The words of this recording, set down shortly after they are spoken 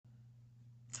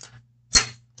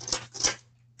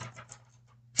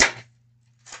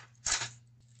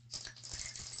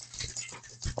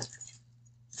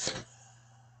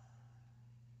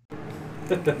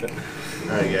Alright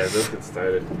guys, let's get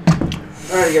started.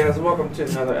 Alright guys, welcome to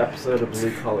another episode of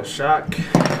Blue Collar Shock.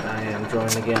 I am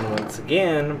joined once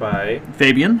again by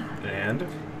Fabian and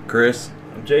Chris.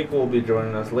 Jake will be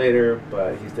joining us later,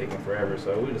 but he's taking forever,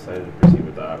 so we decided to proceed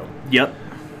without him. Yep.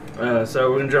 So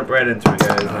we're going to jump right into it,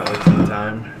 guys, not wasting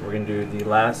time. We're going to do the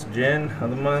last gin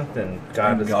of the month, and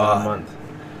God, it's been a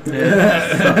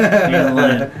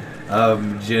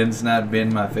month. Gin's not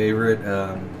been my favorite.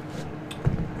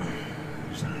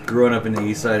 Growing up in the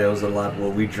east side, that was a lot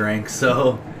what we drank,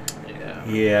 so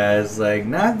yeah, it's like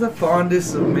not the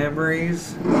fondest of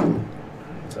memories.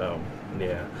 So,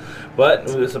 yeah. But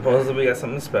supposedly we got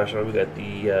something special. We got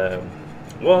the,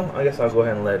 well, I guess I'll go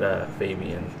ahead and let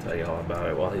Fabian tell you all about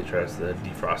it while he tries to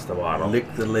defrost the bottle.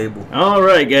 Lick the label. All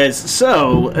right, guys.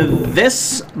 So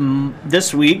this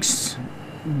week's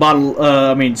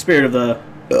bottle, spirit of the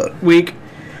week,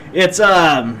 it's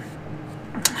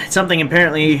something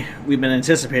apparently we've been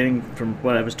anticipating. From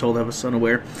what I was told, I was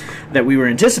unaware that we were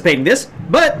anticipating this,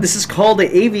 but this is called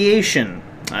the Aviation.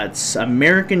 It's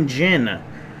American gin.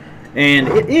 And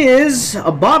it is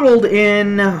bottled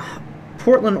in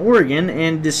Portland, Oregon,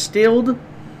 and distilled...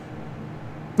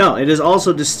 No, it is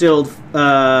also distilled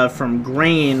from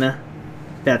grain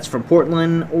that's from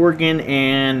Portland, Oregon,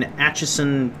 and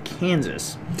Atchison,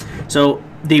 Kansas. So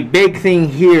the big thing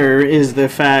here is the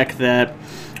fact that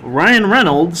Ryan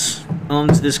Reynolds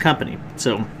owns this company.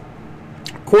 So,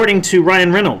 according to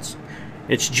Ryan Reynolds,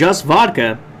 it's just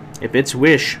vodka if its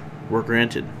wish were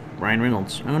granted. Ryan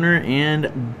Reynolds, owner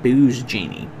and booze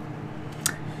genie.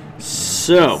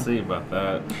 So, Let's see about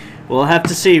that. We'll have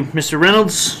to see, Mr.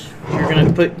 Reynolds. You're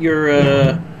gonna put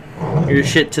your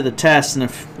shit to the test, and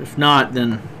if not,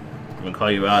 then I'm gonna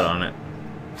call you out on it.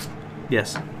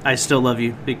 yes, I still love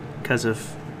you because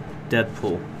of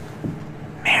Deadpool.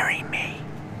 Marry me.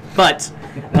 But,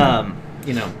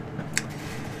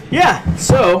 yeah.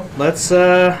 So let's.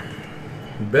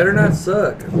 Better not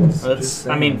suck.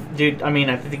 Dude.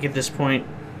 I think at this point,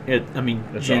 It's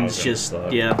gin's all just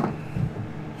suck. yeah.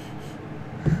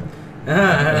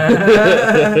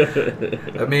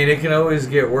 It can always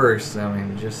get worse.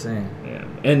 Just saying. Yeah.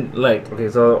 And,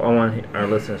 so I want our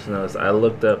listeners to know this. I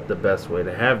looked up the best way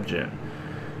to have gin.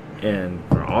 And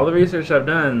from all the research I've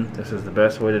done, this is the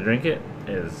best way to drink it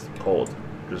is cold.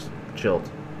 Just chilled.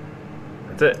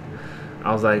 That's it.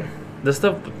 I was like, this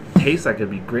stuff tastes like it'd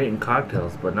be great in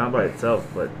cocktails, but not by itself.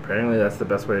 But apparently that's the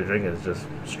best way to drink it is just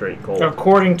straight cold.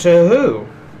 According to who?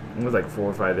 It was like 4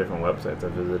 or 5 different websites I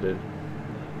visited.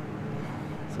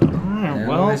 Yeah,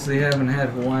 obviously haven't had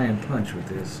Hawaiian Punch with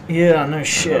this. Yeah, no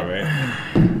shit. Right.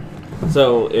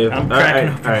 So if I'm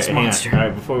cracking open this monster. All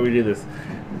right, before we do this,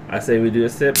 I say we do a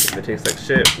sip. If it tastes like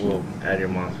shit, we'll add your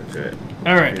monster to it.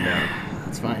 All right, You're down.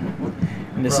 that's fine.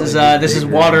 And this Probably is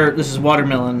water. This is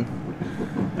watermelon.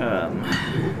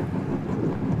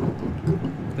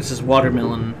 This is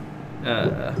watermelon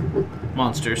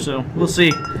monster. So we'll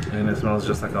see. And it smells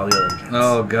just like all the other gins.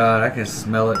 Oh god, I can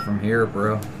smell it from here,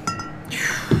 bro.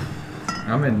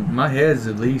 My head's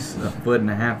at least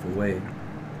 1.5 feet away.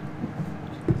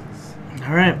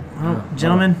 All right, well,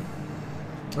 gentlemen.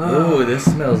 Oh, this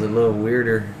smells a little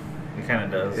weirder. It kind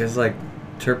of does. It's like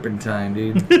turpentine,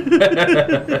 dude.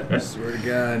 I swear to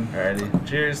God. Alrighty.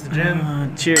 Cheers to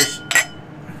gin. Cheers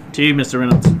to you, Mr.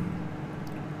 Reynolds.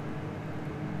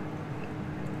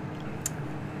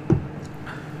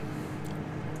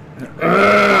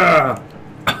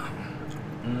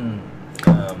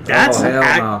 That's hell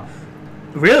no.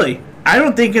 Really. I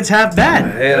don't think it's half bad.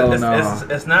 Hell no.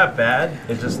 It's not bad.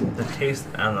 It's just the taste.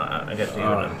 I don't know. I got to give it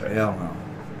another taste. Hell no.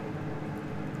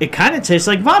 It kind of tastes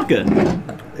like vodka.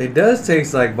 It does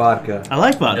taste like vodka. I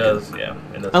like It vodka. does, yeah.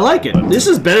 It does. I like it. This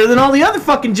is better than all the other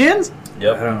fucking gins.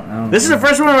 Yep. I don't This is the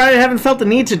first one where I haven't felt the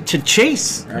need to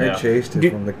chase. I chased it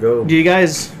from the go. Do you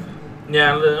guys?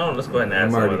 Yeah. Let's go ahead and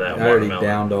add some of that I already watermelon.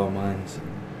 downed all mine. So.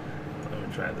 Let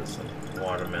me try this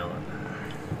watermelon.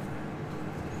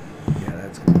 Yeah,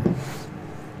 that's good.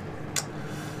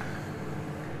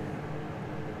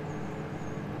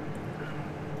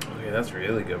 Okay, that's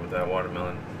really good with that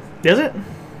watermelon. Is it?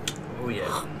 Oh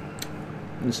yeah.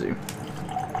 Let's see.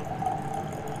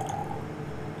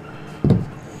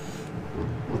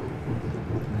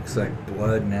 Looks like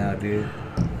blood now, dude.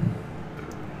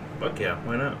 Fuck yeah,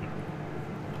 why not?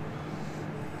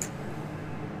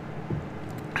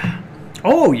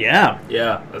 Oh yeah.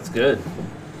 Yeah, that's good.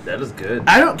 That is good.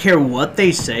 I don't care what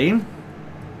they say.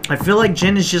 I feel like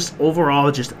gin is just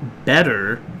overall just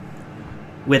better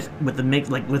with the mix,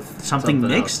 like with something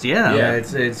mixed. Yeah. Yeah,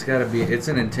 it's got to be. It's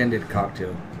an intended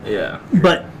cocktail. Yeah.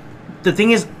 But the thing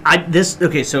is,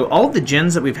 so all of the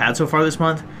gins that we've had so far this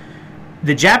month,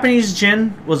 The Japanese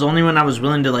gin was the only one I was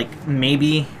willing to like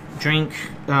maybe drink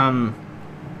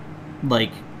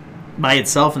like by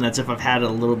itself, and that's if I've had a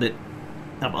little bit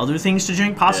of other things to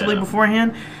drink possibly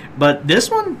beforehand. But this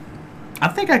one, I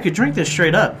think I could drink this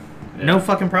straight up. Yeah. No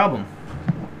fucking problem.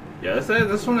 Yeah,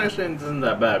 this one actually isn't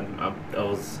that bad.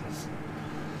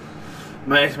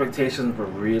 My expectations were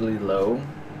really low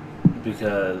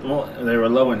because, well, they were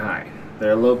low and high.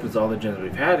 They're low because all the gins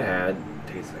we've had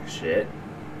taste like shit.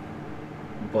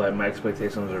 But my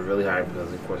expectations were really high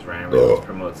because, of course, Ryan Reynolds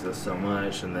promotes this so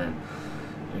much, and then,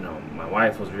 you know, my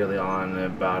wife was really on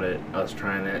about it, us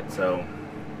trying it, so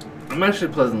I'm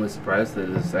actually pleasantly surprised that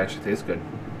this actually tastes good.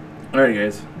 Alright,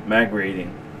 guys, mag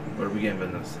rating. What are we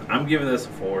giving this? I'm giving this a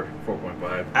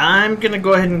 4.5. I'm gonna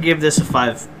go ahead and give this a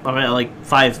 5. I mean, like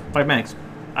 5 max.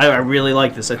 I really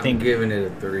like this. I think. I'm giving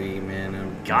it a 3,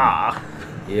 man.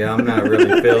 Yeah, I'm not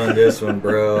really feeling this one,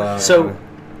 bro. So,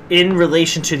 in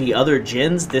relation to the other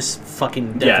gins, this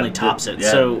fucking definitely tops it.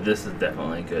 Yeah, so this is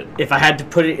definitely good. if I had to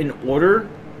put it in order,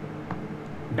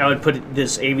 I would put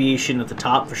this Aviation at the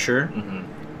top for sure,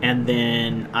 and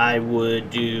then I would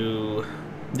do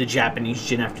the Japanese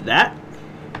gin after that.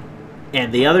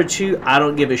 And the other two, I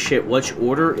don't give a shit which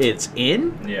order it's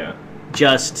in. Yeah.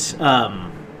 Just, I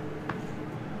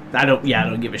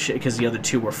don't give a shit because the other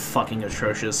two were fucking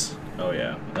atrocious. Oh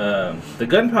yeah. The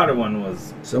gunpowder one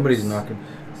was somebody's knocking.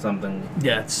 something.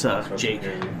 Yeah, it's Jake.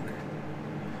 Crazy.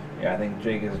 Yeah, I think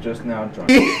Jake is just now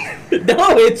joining.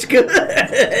 No, it's good.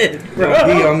 Don't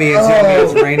pee on me and tell me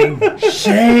it's raining.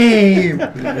 Shame!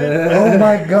 Oh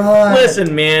my god.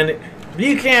 Listen, man, if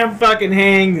you can't fucking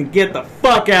hang, then get the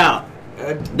fuck out.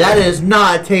 That does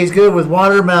not taste good with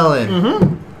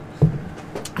watermelon.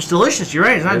 It's delicious. You're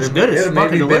right. It's not just good. It's It'd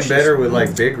fucking maybe delicious. been better with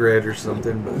like Big Red or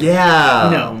something. But. Yeah.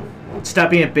 No.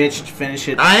 Stop being a bitch. Finish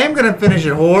it. I am gonna finish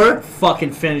it, whore.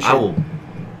 Fucking finish it.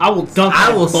 I will dunk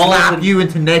my balls slap you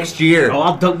into next year. Oh,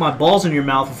 I'll dunk my balls in your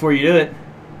mouth before you do it.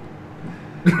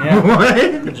 Yeah. What?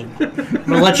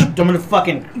 I'm gonna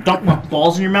fucking dunk my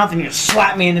balls in your mouth and you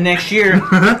slap me into next year.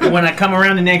 And when I come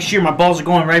around the next year, my balls are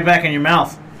going right back in your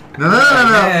mouth. No.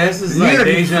 Yeah, this is You're like gonna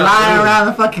be deja flying vu. around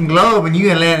the fucking globe and you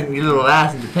gonna land your little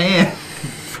ass in Japan.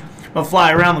 I'll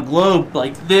fly around the globe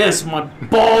like this. My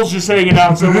balls just hanging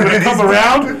out. So when I come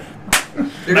around,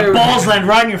 my balls land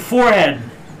right in your forehead.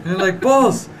 They're like,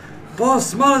 balls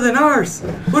smaller than ours.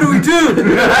 What do we do?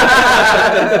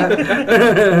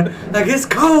 Like, it's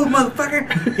cold,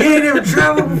 motherfucker. You ain't never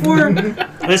traveled before.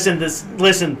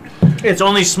 Listen. It's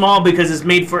only small because it's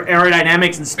made for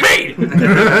aerodynamics and speed.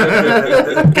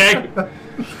 Okay.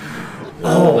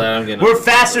 We're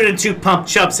faster than 2 pump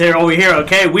chumps here over here.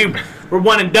 Okay, we're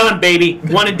one and done, baby.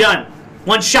 One and done.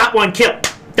 One shot, one kill.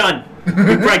 Done.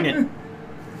 You're pregnant.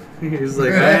 He's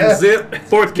like, I zip.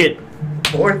 4th kid.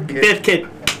 5th kid.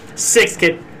 6th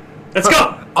kid. Let's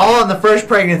go. All in the first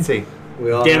pregnancy.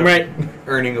 We all Damn right.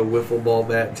 earning a wiffle ball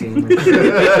bat team.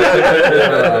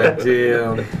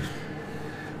 Damn.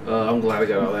 I'm glad I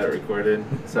got all that recorded.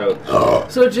 So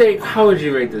Jake, how would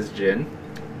you rate this gin?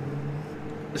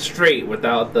 Straight,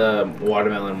 without the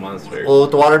watermelon monster. Well,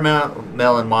 with the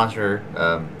watermelon monster,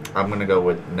 I'm gonna go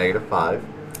with -5.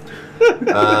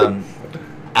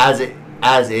 As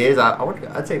is,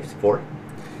 I'd say it's 4.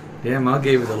 Damn, I'll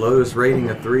give it the lowest rating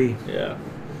of 3. Yeah.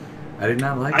 I did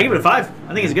not like it. I give it a 5.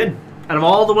 I think it's good. Out of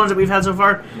all the ones that we've had so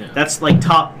far, that's like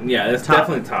top. Yeah, it's Top.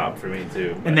 definitely top for me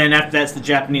too. And then after that's the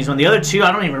Japanese one. The other two,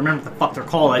 I don't even remember what the fuck they're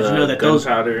called. I just know that those.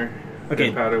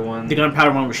 Gunpowder one. The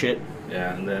gunpowder one was shit.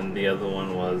 Yeah, and then the other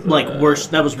one was Like worse.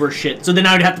 That was worse shit. So then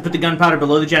I would have to put the gunpowder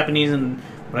below the Japanese, and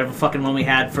whatever fucking one we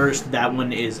had first. That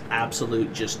one is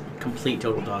absolute, just complete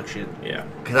total dog shit. Yeah.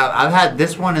 Because I've had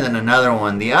this one and then another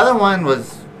one. The other one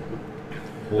was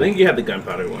I think you had the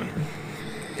gunpowder one.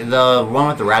 the one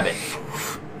with the rabbit.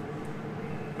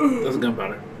 That was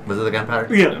gunpowder. Was it the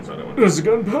gunpowder? Yeah. Gunpowder one. It was the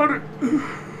gunpowder.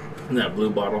 And that blue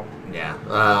bottle. Yeah.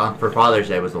 For Father's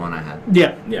Day was the one I had.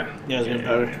 Yeah. Yeah. Yeah, it was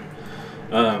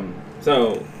gunpowder.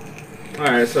 So,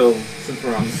 alright, so since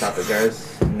we're on the topic,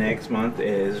 guys, next month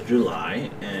is July,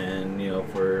 and,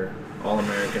 for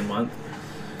All-American Month.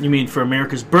 You mean for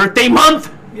America's birthday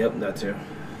month? Yep, that too.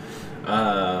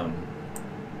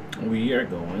 We are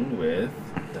going with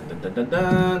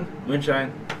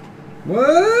moonshine.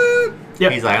 What?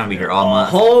 Yep. He's like, I'm gonna be here all month.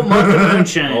 Whole month of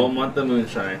moonshine. Whole month of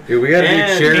moonshine. Dude, we gotta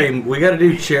And- do cherry. We gotta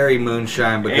do cherry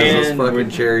moonshine because And those fucking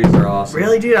cherries are awesome.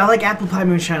 Really, dude? I like apple pie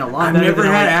moonshine a lot. I've better never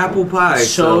than I had like- apple pie.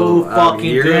 So fucking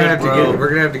you're good, gonna have to bro. we're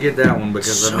gonna have to get that one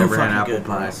because So I've never had fucking apple good,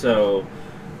 pie. So,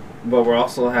 but we're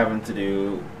also having to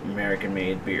do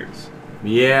American-made beers.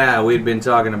 Yeah, we'd been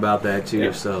talking about that too.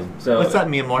 Yeah. So So, What's that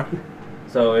mean more?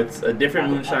 So it's a different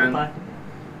Apple moonshine. pie?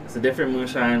 It's a different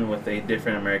moonshine with a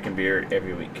different American beer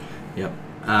every week. Yep.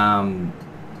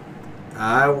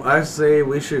 I say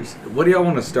we should. What do y'all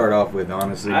want to start off with,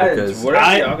 honestly? Because y'all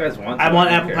guys want. I want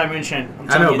apple pie moonshine.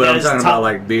 I know, but I'm talking about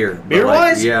like beer. Beer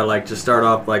wise, yeah, like to start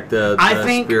off like the. I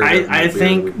think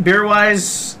beer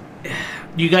wise,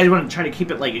 do you guys want to try to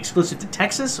keep it like exclusive to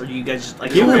Texas, or do you guys just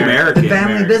like keep it American? The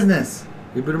family business.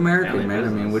 Keep it American, Family man.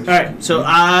 business. I mean, all right. So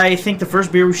I think the first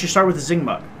beer we should start with is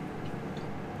Ziegenbach.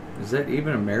 Is that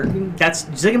even American? That's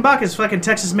Ziegenbach is fucking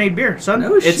Texas-made beer, son.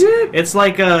 No shit. It's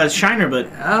like Shiner, but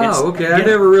okay. yeah. I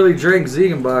never really drank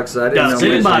Ziegenbach, so I didn't know much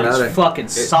Ziegenbach about is it. fucking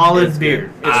solid it's beer.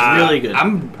 good. It's really good.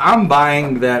 I'm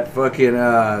buying that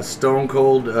fucking Stone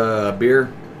Cold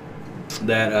beer,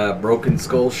 that Broken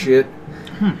Skull shit.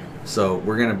 So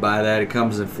we're gonna buy that. It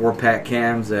comes in 4-pack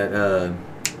cans at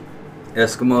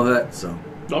Eskimo Hut. So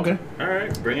okay. All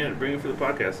right, bring it for the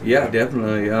podcast. yeah,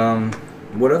 definitely.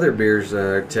 What other beers?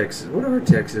 Texas. What are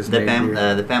Texas The made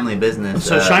beer? the family business.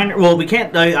 So Shiner. Well, we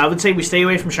can't. I would say we stay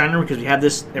away from Shiner because we have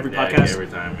this every podcast. Every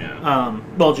time, yeah.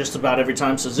 Well, just about every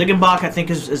time. So Ziegenbach, I think,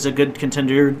 is a good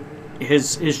contender.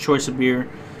 His choice of beer.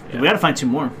 Yeah. We got to find two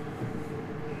more.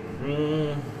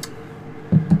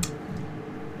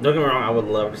 Don't get me wrong, I would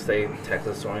love to stay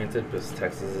Texas oriented because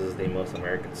Texas is the most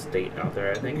American state out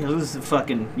there, I think. You know, this is the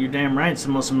fucking. You're damn right. It's the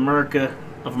most America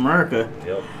of America.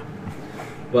 Yep.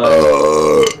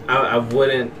 But I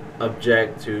wouldn't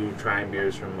object to trying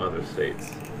beers from other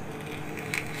states.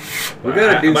 We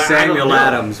gotta do but I don't Samuel know.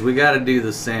 Adams. We gotta do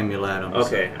the Samuel Adams.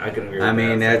 Okay, I can agree with I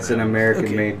mean, that's an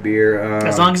American-made beer.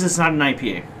 As long as it's not an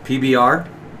IPA. PBR.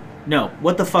 No.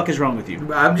 What the fuck is wrong with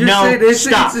you? I'm just saying,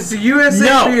 stop. it's a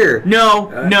USA beer. No.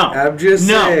 I'm just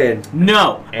saying.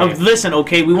 No. Hey. Listen,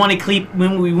 okay. We want to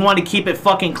keep it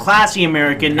fucking classy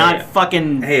American, not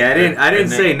fucking. Hey, I didn't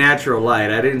say natural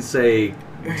light. I didn't say.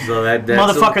 So that's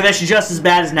Motherfucker, that's just as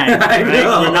bad as 90. I Right?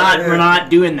 know. We're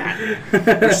not doing that.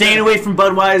 We're staying away from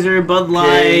Budweiser, Bud Light.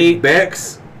 Okay,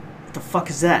 Beck's. What the fuck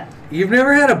is that? You've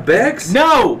never had a Beck's?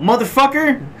 No,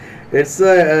 motherfucker. It's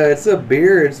a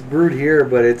beer. It's brewed here,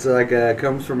 but it's like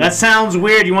comes from. That sounds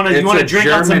weird. You want It's to a drink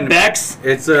on some German- Becks?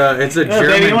 It's a German.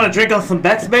 Baby, you want to drink on some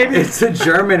Becks, baby? It's a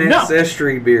German No.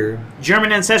 ancestry beer.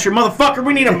 German ancestry, motherfucker.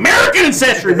 We need American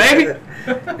ancestry, baby.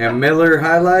 And Miller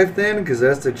High Life then, because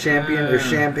that's the champion or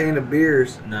champagne of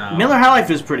beers. No. Miller High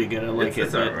Life is pretty good. I like It's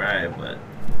it. but alright, but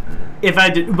if I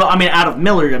did, but I mean, out of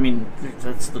Miller, I mean,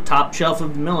 that's the top shelf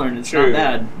of Miller, and it's True. not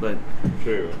bad. But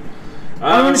true.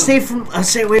 I want to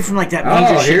stay away from like that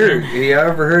major Oh, shit. here. man. You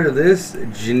ever heard of this?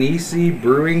 Genesee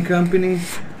Brewing Company.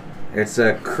 It's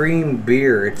a cream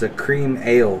beer. It's a cream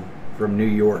ale from New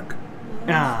York.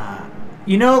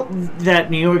 You know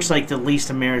that New York's like the least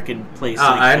American place.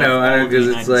 Like, I of know, all the because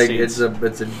it's United like States.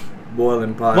 it's a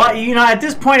boiling pot. Well, you know, at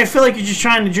this point, I feel like you're just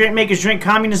trying to make us drink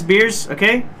communist beers,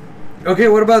 okay? Okay,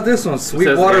 what about this one?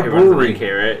 Sweetwater Brewery.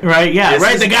 Right? Yeah, This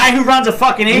right. is- The guy who runs a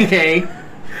fucking AK.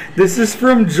 This is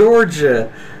from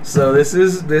Georgia, so this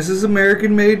is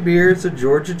American-made beer. It's a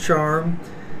Georgia Charm.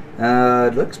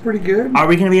 It looks pretty good. Are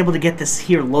we going to be able to get this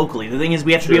here locally? The thing is,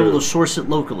 we have to be True. able to source it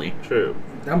locally. True.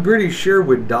 I'm pretty sure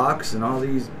with docks and all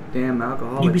these damn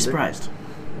alcoholic. You'd be surprised.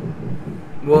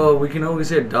 Well, we can always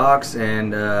hit docks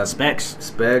and Specs.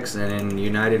 Specs, and then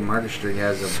United Market Street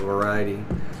has a variety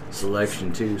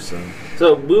selection too.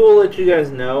 So we will let you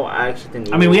guys know. I actually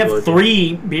think. I mean, we will have go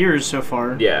 3 beers so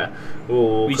far. Yeah.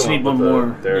 We'll We just come need up one with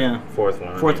more. Their Yeah. fourth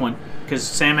one. Fourth one. Because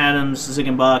Sam Adams,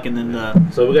 Ziegenbach, and then the...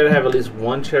 So we gotta have at least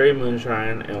one cherry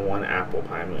moonshine and one apple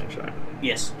pie moonshine.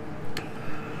 Yes.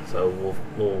 So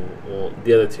we'll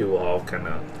the other two will all kind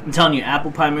of. I'm telling you,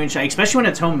 apple pie moonshine, especially when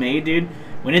it's homemade, dude.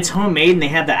 When it's homemade and they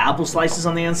have the apple slices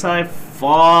on the inside,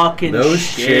 fucking Those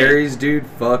shit. cherries, dude,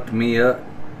 fucked me up.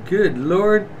 Good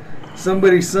lord,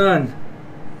 somebody's son.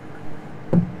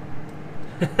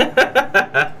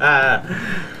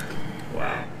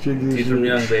 Wow. Teach them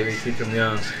young, baby. Teach them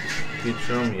young. Teach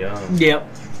them young. Yep.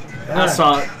 I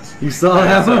saw it. You saw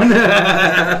that one?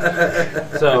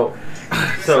 So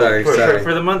Sorry.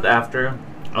 for the month after,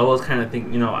 I was kind of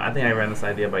thinking, I think I ran this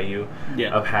idea by you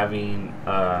of having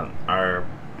our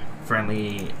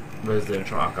friendly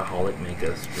residential alcoholic make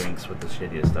us drinks with the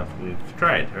shittiest stuff we've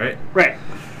tried, right? Right.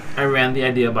 I ran the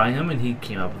idea by him, and he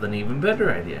came up with an even better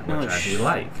idea, which I do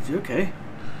like. Okay.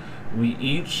 We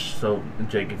each, so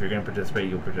Jake, if you're going to participate,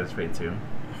 you'll participate too.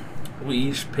 We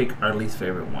each pick our least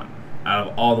favorite one out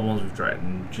of all the ones we've tried: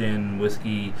 gin,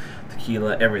 whiskey,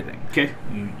 tequila, everything. Okay.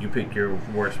 You pick your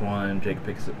worst one. Jake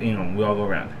picks, we all go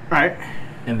around, All right.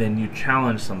 and then you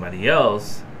challenge somebody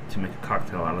else to make a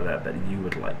cocktail out of that you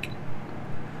would like.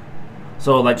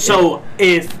 So like, So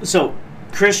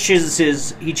Chris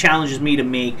he challenges me to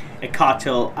make a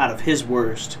cocktail out of his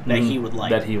worst that he would like.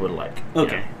 That he would like.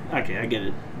 Okay, okay, I get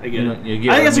it. I get You know, it. you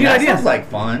get I think that's a good That idea. sounds like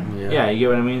fun. Yeah, you get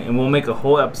what I mean? And we'll make a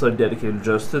whole episode dedicated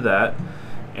just to that.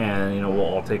 And, you know, we'll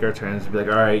all take our turns and be like,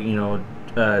 all right, you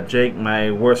know, Jake, my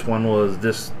worst one was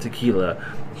this tequila.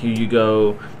 Here you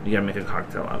go. You gotta make a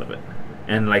cocktail out of it.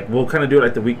 And, like, we'll kind of do it,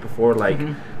 like, the week before. Like,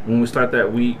 when we start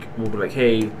that week, we'll be like,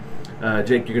 hey,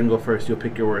 Jake, you're gonna go first. You'll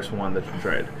pick your worst one that you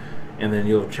tried. And then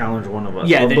you'll challenge one of us.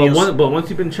 Yeah, but once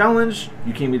you've been challenged,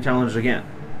 you can't be challenged again.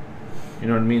 You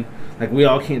know what I mean? Like, we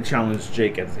all can't challenge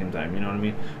Jake at the same time. You know what I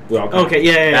mean? We all can't. Okay,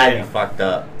 yeah. That'd be fucked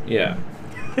up. Yeah.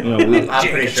 You know, we, I'm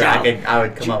pretty sure I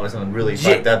would come up with something really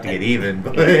fucked up to get even.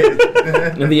 But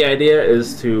and the idea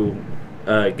is to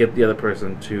get the other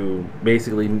person to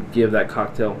basically give that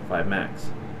cocktail 5 max.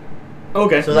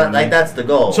 Okay. so that's the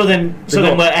goal. So then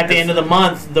goal. what, at the end of the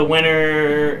month, the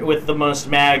winner with the most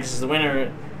mags is the winner.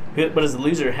 What does the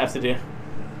loser have to do?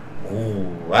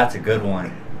 Ooh, that's a good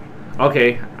one.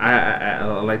 Okay, I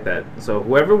like that. So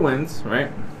whoever wins, right?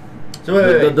 So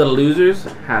wait. The losers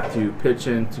have to pitch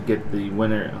in to get the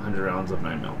winner 100 rounds of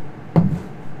 9 mil.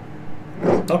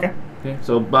 Okay. Okay,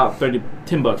 so about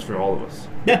 $10 for all of us.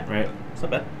 Yeah. Right? It's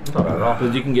not bad. Not bad at all.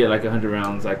 Because you can get like 100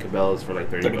 rounds at Cabela's for like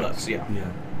 $30. Yeah.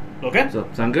 Yeah. Okay. So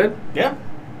sound good? Yeah.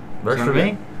 Works Sound for good?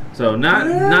 me. So not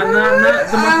the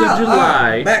month of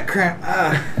July. Back cramp.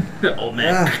 Oh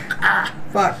man.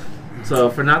 Fuck. So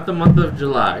for not the month of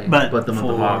July, But the month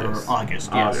of for August. August,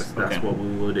 yes. August. That's Okay. what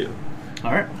we will do.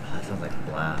 All right. That sounds like a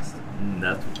blast.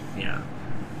 That's yeah.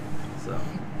 So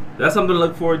that's something to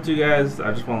look forward to, guys.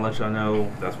 I just want to let y'all know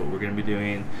that's what we're gonna be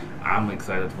doing. I'm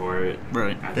excited for it.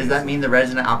 Right. Does that mean the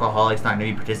resident alcoholic's not going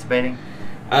to be participating?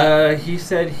 He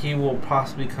said he will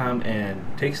possibly come and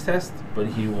taste test, but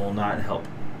he will not help.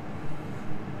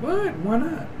 What? Why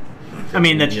not? I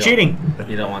mean, that's You don't- cheating.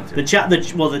 You don't want to.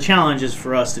 The challenge is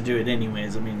for us to do it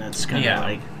anyways. I mean, that's kind of Yeah.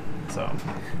 like. So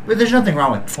But there's nothing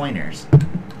wrong with pointers.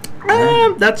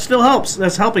 That still helps.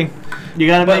 That's helping. You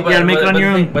gotta make it on your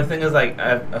own. But the thing is, like,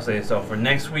 I'll say, so for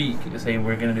next week, say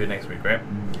we're gonna do it next week, right?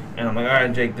 And I'm like, all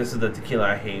right, Jake, this is the tequila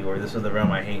I hate, or this is the rum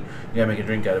I hate. You gotta make a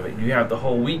drink out of it. You have the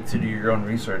whole week to do your own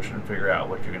research and figure out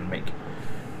what you're gonna make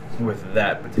with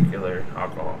that particular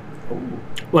alcohol.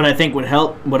 What I think would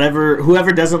help,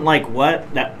 whoever doesn't like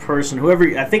what, that person, whoever,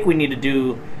 I think we need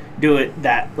to do it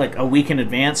that like a week in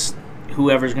advance.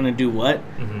 Whoever's gonna do what.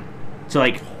 Mm-hmm. So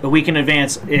like a week in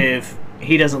advance, if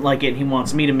he doesn't like it, and he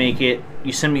wants me to make it.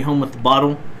 You send me home with the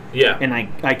bottle, Yeah. and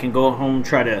I can go home,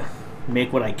 try to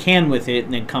make what I can with it,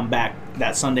 and then come back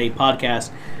that Sunday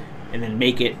podcast, and then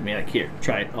make it. And be like, here,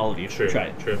 try it, all of you, True. try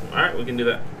it. True. All right, we can do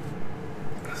that.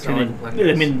 And then,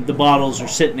 I mean, the bottles are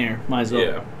sitting there. Might as well.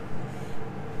 yeah.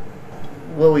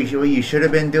 What you should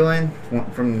have been doing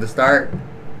from the start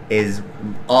is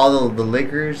all the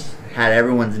liquors had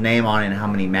everyone's name on it and how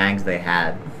many mags they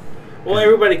had. Well,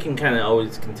 everybody can kind of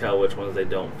always can tell which ones they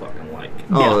don't fucking like.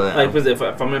 Oh, yeah. Like, 'cause if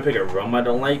I'm gonna pick a rum I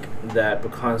don't like, that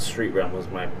Pecan Street rum was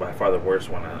by far the worst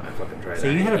one I fucking tried. So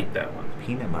I you had hate that one.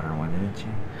 Peanut butter one, didn't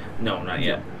you? No, not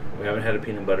yet. We haven't had a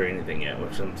peanut butter or anything yet,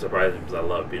 which I'm surprised because I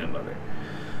love peanut butter.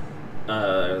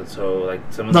 So like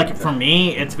some of Like for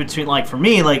me, it's between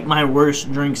like my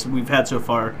worst drinks we've had so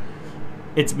far.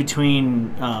 It's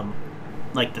between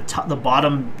like the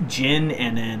bottom gin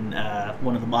and then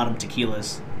one of the bottom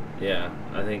tequilas. yeah,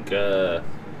 I think the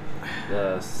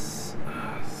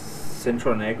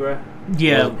Centro Negra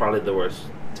Yeah. was probably the worst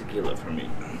tequila for me.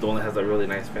 The one that has a really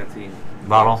nice fancy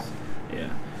Bottle. Yeah,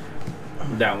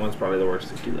 that one's probably the worst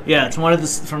tequila. Yeah, it's one of the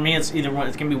for me. It's either one.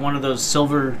 It's gonna be one of those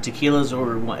silver tequilas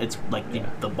or it's like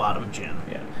the bottom gin.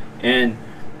 Yeah, and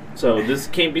so this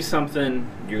can't be something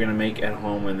you're gonna make at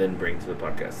home and then bring to the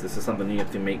podcast. This is something you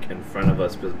have to make in front of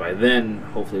us because by then,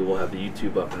 hopefully, we'll have the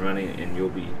YouTube up and running and you'll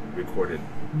be recorded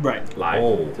Right.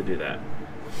 live to do that.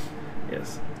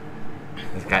 Yes,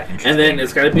 It's got interesting. and then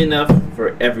it's got to be enough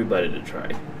for everybody to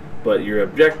try. But your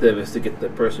objective is to get the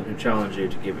person who challenged you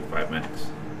to give it 5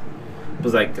 max.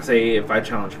 Because, like, say if I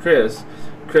challenge Chris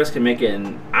can make it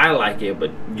and I like it, but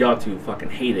y'all two fucking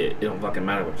hate it. It don't fucking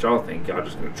matter what y'all think. Y'all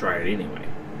just gonna try it anyway.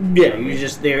 Yeah, you're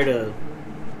just there to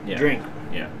Yeah. drink.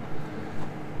 Yeah.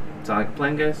 Sound like a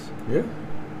plan, guys? Yeah.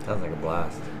 Sounds like a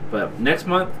blast. But next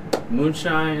month,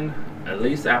 moonshine, at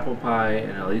least apple pie,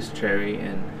 and at least cherry,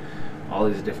 and all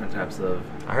these different types of.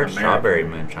 I heard American- strawberry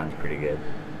moonshine's pretty good.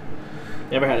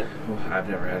 Never had it. Oh, I've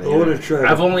never had it. I want either. to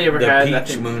try. I've only ever the had peach I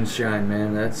think, moonshine,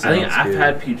 man. That I sounds think I've good.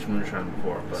 had peach moonshine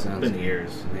before, but it's Sounds been good.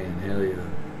 years. Man, hell yeah.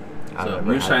 I've So never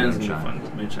moonshine had is gonna be moonshine.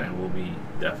 fun. Moonshine will be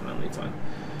definitely fun.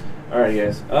 All right,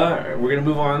 guys. We're gonna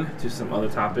move on to some other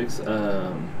topics.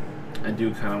 I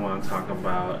do kind of want to talk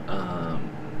about,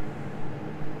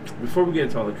 before we get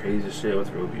into all the crazy shit with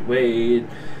Roe v. Wade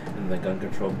and the gun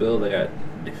control bill that got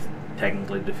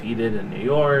technically defeated in New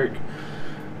York,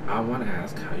 I want to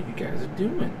ask how you guys are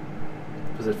doing.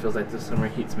 Because it feels like the summer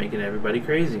heat's making everybody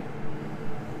crazy.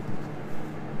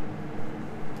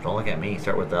 Don't look at me.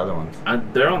 Start with the other ones.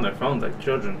 They're on their phones like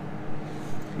children.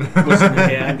 Listen,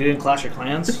 okay, I'm doing Clash of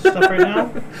Clans stuff right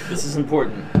now. This is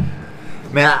important.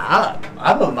 Man,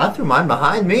 I threw mine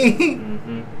behind me.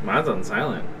 Mm-hmm. Mine's on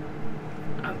silent.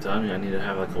 I'm telling you, I need to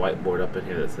have like a whiteboard up in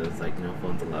here that says like no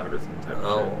phones allowed or some type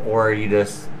of shit. Or you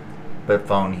just put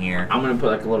phone here. I'm gonna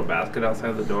put like a little basket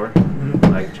outside the door.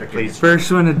 Like check Please.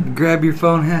 First one to grab your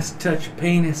phone has to touch your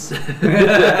penis.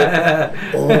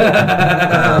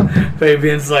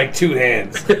 Fabian's like 2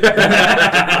 hands.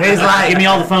 He's like, give me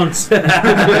all the phones.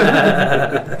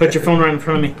 Put your phone right in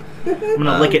front of me. I'm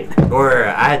gonna lick it. Or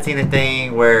I had seen a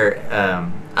thing where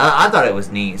I thought it was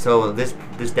neat. So this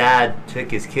dad took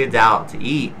his kids out to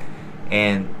eat,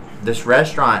 and this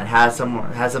restaurant has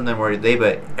something where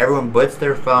everyone puts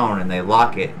their phone and they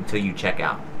lock it until you check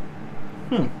out.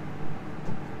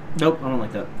 Nope, I don't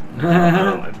like that. I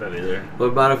don't like that either. What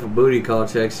about if a booty call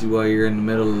checks you while you're in the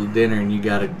middle of the dinner and you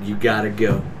gotta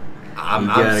go?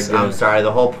 I'm sorry.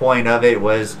 The whole point of it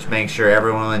was to make sure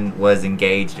everyone was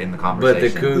engaged in the But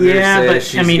conversation. the cougar Yeah, says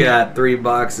but, she's got 3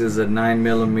 boxes of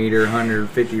 9mm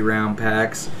 150 round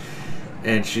packs,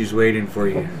 and she's waiting for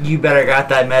you. You better got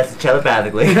that message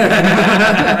telepathically.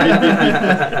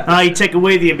 You take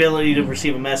away the ability to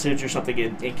receive a message or something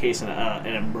in case an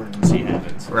emergency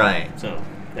happens. Right. So,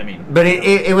 I mean. But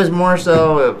it was more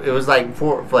so. It was like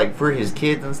for his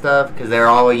kids and stuff, because they're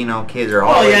all kids are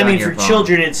all. Well, yeah, I mean, your for phone.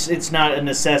 children, it's not a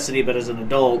necessity, but as an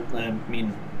adult, I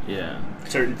mean, Yeah.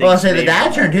 certain things. Well, say the may-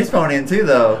 dad turned his phone in too,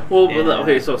 though. Well, Yeah.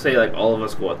 okay, so say like all of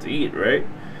us go out to eat, right?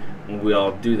 And we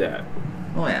all do that.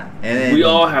 Oh yeah, and then, We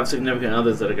all have significant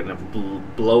others that are gonna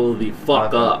blow the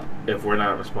fuck up if we're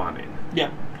not responding. Yeah.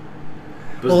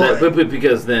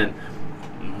 Because then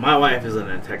my wife is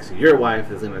gonna text your wife,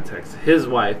 is gonna text his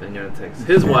wife, and gonna text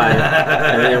his wife,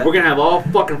 and then we're gonna have all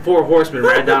fucking 4 horsemen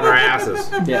right down our asses.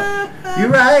 Yeah. You're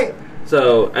right.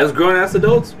 So as grown ass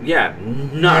adults, not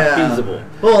feasible.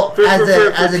 Well, For as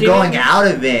a going teenagers? out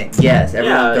event, yes,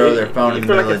 everyone throw their phone in the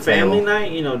for middle like a of the family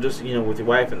table. night, just with your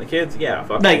wife and the kids,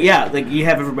 fuck Like, it. yeah, like you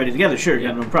have everybody together, sure, you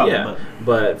have no problem. Yeah, But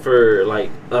but for like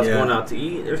us Yeah. going out to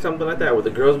eat or something like that, with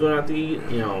the girls going out to eat,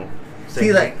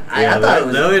 See, like I Yeah, thought it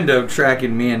was. they'll end up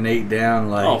tracking me and Nate down.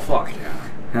 Like, oh fuck yeah.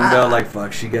 I'm about like,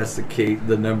 fuck, she got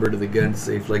the number to the gun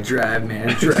safe. Like, drive, man,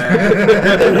 drive.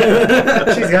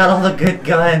 She's got all the good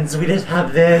guns. We just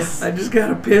have this. I just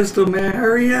got a pistol, man.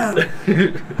 Hurry up.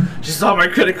 She saw my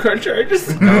credit card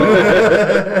charges.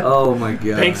 Oh my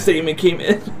god. Bank statement came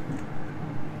in.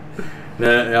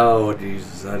 Oh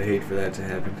Jesus, I'd hate for that to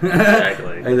happen.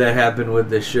 Exactly. And that happened with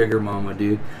the sugar mama,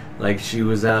 dude. Like, she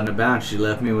was out and about. She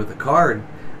left me with a card.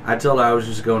 I told her I was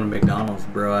just going to McDonald's,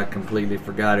 bro. I completely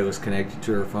forgot it was connected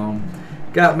to her phone.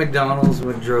 Got McDonald's,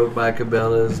 drove by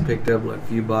Cabela's, picked up like a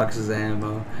few boxes of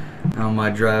ammo. On my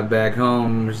drive back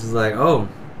home, she's like, "Oh,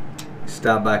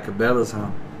 stopped by Cabela's, huh?"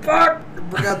 Fuck!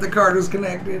 Forgot the card was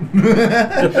connected.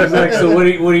 She's like, "So what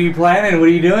are you planning? What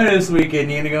are you doing this weekend?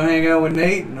 You gonna go hang out with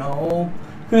Nate?" No.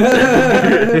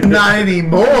 Not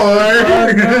anymore.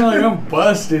 Fuck, no, like, I'm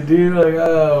busted, dude. Like,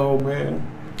 oh man.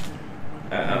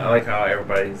 I like how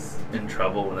everybody's in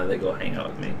trouble when they go hang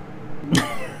out with me.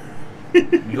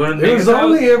 You going to It was Nate's house?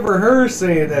 only ever her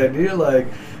saying that, dude. Like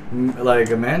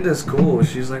Amanda's cool.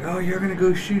 She's like, "Oh, you're gonna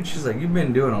go shoot." She's like, "You've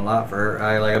been doing a lot for her."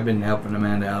 I've been helping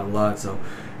Amanda out a lot, so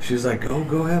she's like,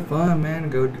 "Go have fun, man.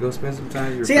 Go spend some time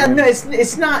with your see, friends."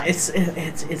 no,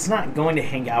 it's not going to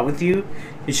hang out with you.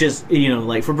 It's just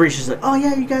like Fabricia's like, oh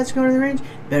yeah, you guys going to the range?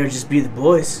 Better just be the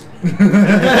boys. there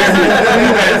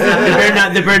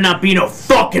better not be no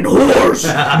fucking whores.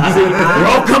 Or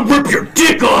I'll come rip your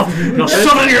dick off and I'll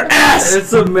shove it in your ass.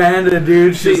 It's Amanda,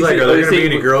 dude. She's See, like, see, "Are there see, gonna be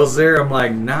any see- girls there?" I'm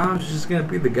like, "No, it's just gonna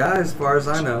be the guys, as far as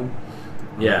I know."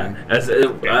 Yeah.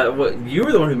 You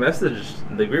were the one who messaged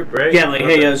the group, right? Yeah, like,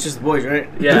 hey, it's just the boys, right?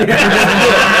 Yeah.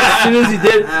 As soon as he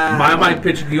did, my mind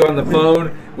pictured you on the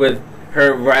phone with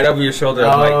her right over your shoulder.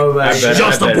 I'm Oh, like, that's I bet,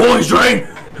 just I the bet. boys, right?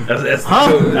 That's Huh?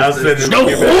 There's no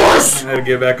horse. I had to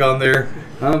get back on there.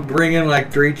 I'm bringing like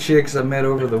 3 chicks I met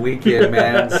over the weekend,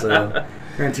 man. So I'm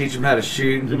gonna teach them how to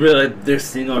shoot. Really, they're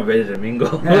single and ready to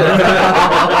mingle.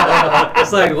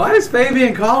 It's like, why is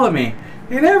Fabian calling me?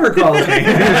 He never calls me.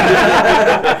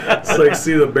 It's like,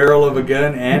 see the barrel of a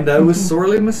gun, and I was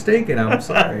sorely mistaken. I'm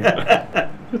sorry.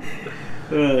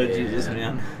 Jesus,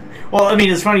 man. Well, I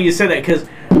mean, it's funny you said that because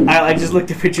I just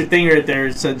looked at your thing right there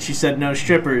and said she said no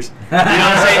strippers. You know what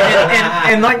I'm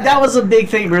saying? And like that was a big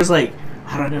thing. Where it's like,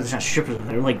 I don't know, there's not strippers in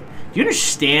there. Like, do you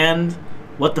understand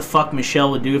what the fuck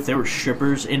Michelle would do if there were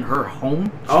strippers in her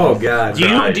home? Oh God.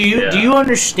 Do you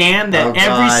understand that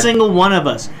every single one of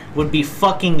us would be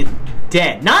fucking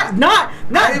dead? Not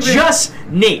just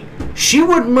Nate. She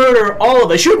would murder all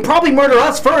of us. She would probably murder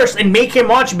us first and make him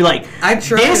watch and be like,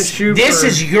 this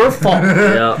is your fault.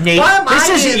 Nate, this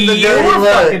is your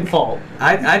fucking fault.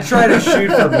 I try to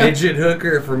shoot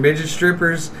for midget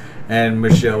strippers, and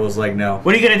Michelle was like, no.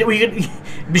 What are you gonna do?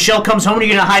 Michelle comes home and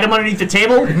you're gonna hide him underneath the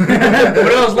table?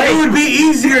 It would be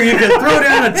easier. You could throw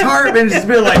down a tarp and just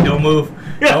be like, don't move.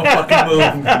 Don't fucking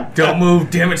move. Don't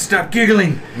move. Damn it, stop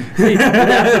giggling. See,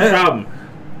 that's the problem.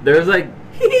 There's like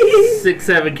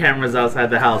 6-7 cameras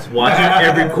outside the house watching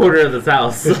every corner of this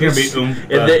house. It's gonna be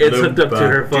it's hooked up to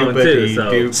her phone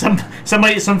too. So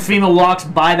some female walks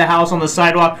by the house on the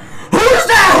sidewalk. Who's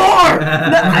that whore?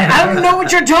 I don't know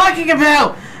what you're talking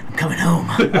about. I'm coming home.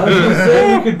 I was gonna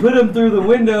say you could put them through the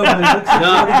window. And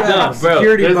no, bro.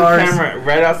 Security There's bars. a camera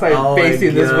right outside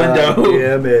facing this window.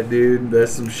 Damn it, dude.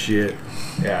 That's some shit.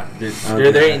 Yeah, dude,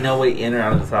 Okay. there ain't no way in or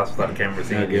out of this house without a camera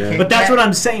seeing Okay. you. But that's what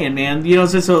I'm saying, man. You know,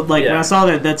 so like when I saw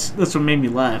that, that's what made me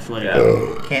laugh. Like,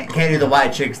 Can't do the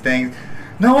white chicks thing.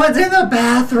 No one's in the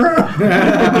bathroom.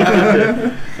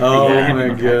 Oh Yeah. my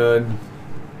God.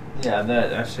 Yeah,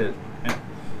 that shit.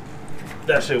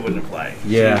 That shit wouldn't apply.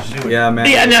 Yeah, yeah, man.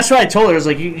 yeah, and that's what I told her. I was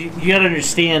like, you gotta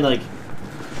understand, like,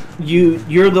 you're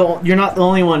not the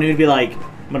only one who'd be like,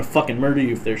 I'm gonna fucking murder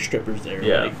you if there's strippers there.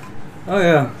 Yeah. Like, Oh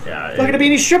yeah. Yeah, not gonna be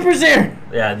any strippers there.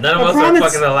 yeah. None of I us promise. are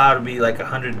fucking allowed to be like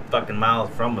 100 fucking miles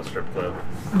from a strip club.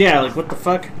 Yeah, like what the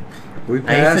fuck? We I used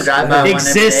to passed. drive by one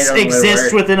Exists every day to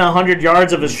exists work. within 100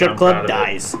 yards of a strip I'm club, proud of it.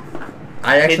 dies.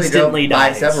 I actually drove instantly by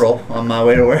dies. several on my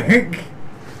way to work. And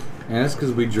that's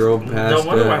because we drove past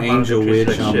wonder why Angel Monica treats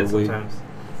Witch like on shit the way. sometimes.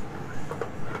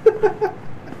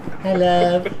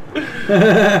 Hello.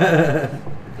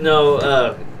 No,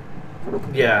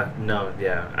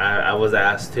 I was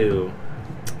asked too.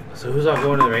 So who's all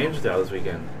going to the range with y'all this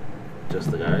weekend?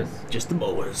 Just the guys? Just the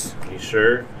boys. You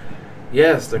sure?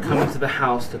 Yes, they're coming to the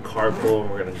house to carpool,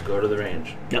 and we're gonna go to the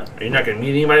range. Yep. Are you not gonna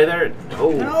meet anybody there?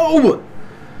 No. No.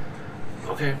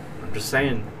 Okay, I'm just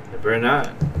saying. They better not.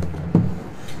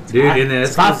 Dude, and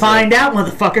that's If I find out,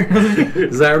 motherfucker.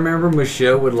 Because I remember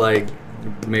Michelle would like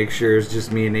make sure it's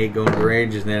just me and Nate going to the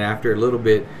range, and then after a little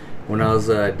bit, when I was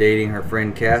dating her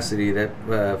friend Cassidy, that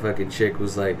fucking chick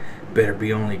was like, "Better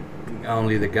be only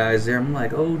the guys there." I'm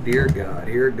like, "Oh dear God,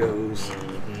 here it goes."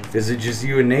 Is it just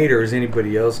you and Nate, or is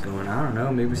anybody else going? I don't know.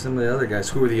 Maybe some of the other guys.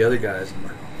 Who are the other guys? I'm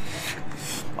like,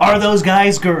 Are those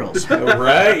guys girls? oh,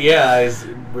 right? Yeah.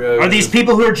 Are these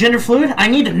people who are gender fluid? I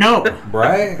need to know.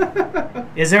 right?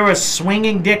 Is there a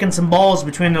swinging dick and some balls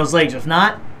between those legs? If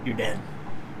not, you're dead.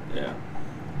 Yeah.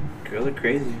 Girls are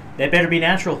crazy. That better be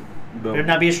natural. Better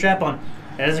not be a strap on.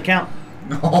 That doesn't count.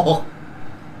 No.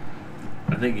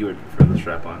 I think you would prefer the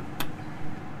strap on.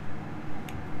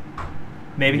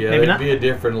 Maybe, Yeah, maybe that'd not. be a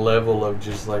different level of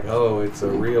just like, oh, it's a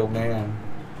real man.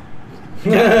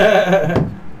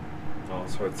 All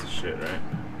sorts of shit, right?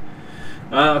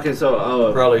 Okay,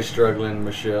 so Probably struggling,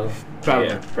 Michelle. Probably.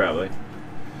 Yeah, probably.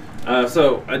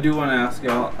 So I do want to ask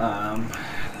y'all.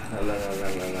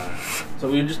 So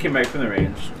we just came back from the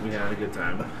range. We had a good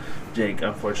time. Jake,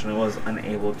 unfortunately, was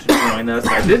unable to join us.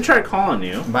 I did try calling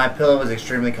you. My pillow was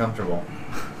extremely comfortable.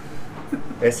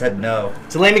 They said no.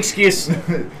 It's a lame excuse.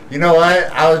 You know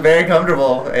what? I was very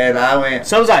comfortable, and I went.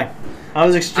 So was I. I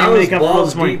was I extremely was comfortable balls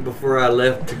this morning. deep before I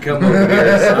left to come over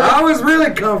here. So I was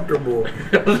really comfortable.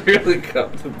 I was really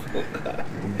comfortable.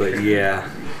 But yeah.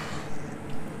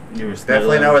 You were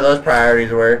Definitely know where those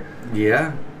priorities were.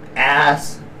 Yeah.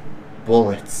 Ass.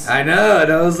 Bullets. I know.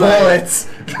 And I was like, Bullets.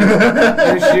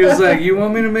 and she was like, "You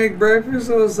want me to make breakfast?"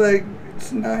 I was like,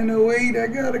 "It's 9:08. I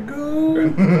gotta go."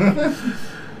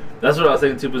 That's what I was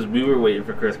thinking too, because we were waiting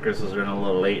for Chris. Chris was running a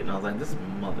little late, and I was like, this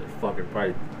motherfucker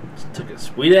probably just took a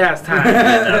sweet ass time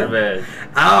getting out of bed.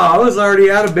 Oh, I was already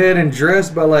out of bed and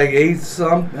dressed by like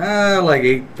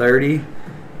 8:30.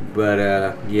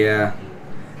 But yeah,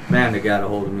 man, they got a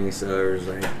hold of me, so it was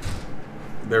like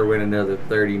there went another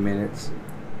 30 minutes.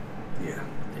 Yeah,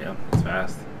 Yeah, it's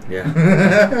fast. yeah.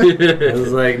 I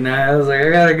was like, nah. I was like, I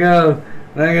gotta go.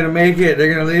 I'm not gonna make it.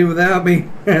 They're gonna leave without me.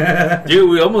 Dude,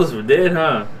 we almost did,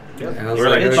 huh? I was We're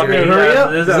like, like, okay. fucking hurry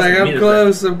up. It's like I'm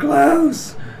close. I'm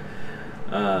close.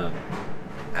 So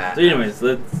anyways,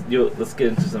 let's get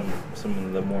into some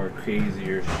of the more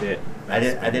crazier shit. I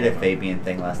did a Fabian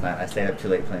thing last night. I stayed up too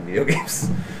late playing video games.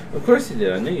 Of course you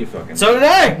did. I knew you fucking. So did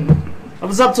I. I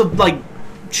was up till like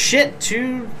shit,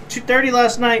 2:30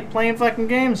 last night playing fucking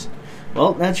games.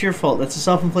 Well, that's your fault. That's a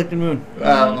self-inflicted wound.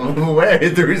 Where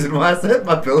is the reason why I said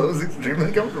my pillow was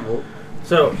extremely comfortable?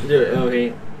 So,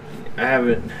 okay, I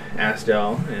haven't asked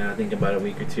y'all in I think about a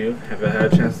week or two. Have I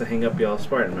had a chance to hang up y'all's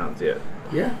Spartan mounts yet?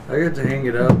 Yeah, I got to hang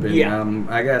it up, and Yeah.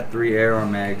 I got 3 Aero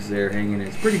mags there hanging.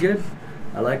 It's pretty good.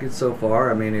 I like it so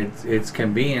far. I mean, it's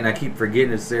convenient. I keep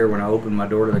forgetting it's there when I open my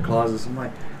door to the closet. I'm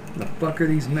like, what the fuck are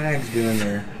these mags doing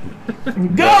there?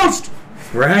 Ghost!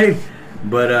 Right?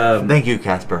 But Thank you,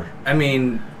 Casper. I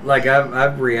mean, like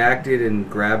I've reacted and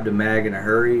grabbed a mag in a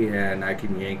hurry, and I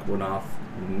can yank one off,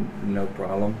 no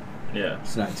problem. Yeah.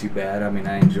 It's not too bad. I mean,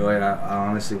 I enjoy it. I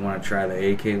honestly want to try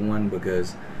the AK one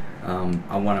because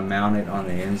I want to mount it on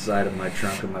the inside of my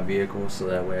trunk of my vehicle, so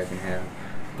that way I can have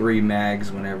 3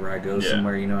 mags whenever I go Yeah.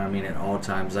 somewhere. You know what I mean? At all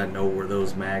times, I know where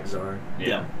those mags are.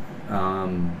 Yeah.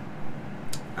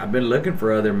 I've been looking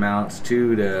for other mounts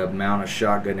too to mount a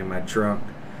shotgun in my trunk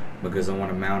because I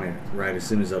want to mount it right as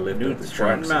soon as I lift Dude, up the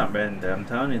Spartan trunk. mount, man. I'm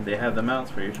telling you, they have the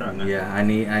mounts for your shotgun. Yeah, I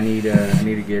need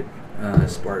to get a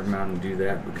Spartan mount and do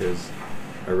that because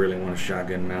I really want a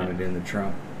shotgun mounted in the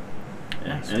trunk.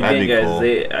 Yeah. And That'd again,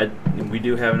 be guys, cool. we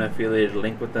do have an affiliated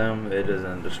link with them. It is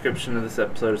in the description of this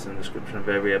episode. It's in the description of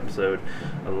every episode,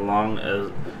 along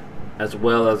as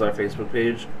well as our Facebook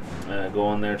page. Go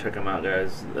on there, check them out,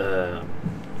 guys.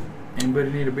 Anybody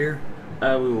need a beer? We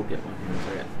will get one here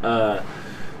in a second.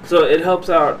 So it helps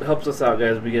us out,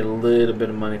 guys. We get a little bit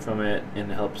of money from it,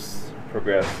 and it helps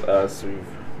progress us. We've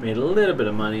made a little bit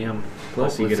of money. I'm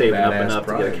Plus you hopefully get a saving up badass enough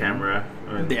to get product, a camera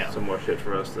or Yeah. some more shit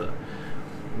for us to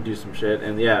do some shit.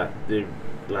 And yeah, dude,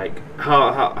 like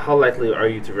how likely are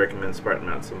you to recommend Spartan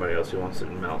mount to somebody else who wants to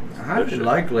mount? Highly their shit?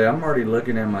 likely. I'm already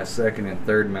looking at my second and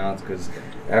third mounts because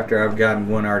after I've gotten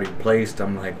one already placed,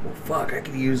 I'm like, well, fuck, I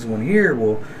could use one here.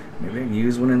 Well, maybe I can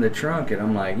use one in the trunk. And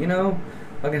I'm like,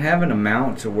 fucking having a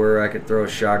mount to where I could throw a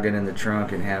shotgun in the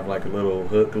trunk and have like a little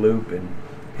hook loop and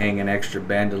hang an extra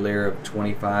bandolier of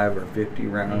 25 or 50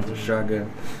 rounds of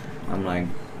shotgun. I'm like,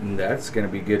 that's going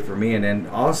to be good for me. And then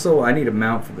also I need a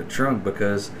mount for the trunk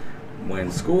because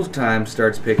when school time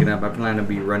starts picking up, I plan to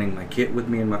be running my kit with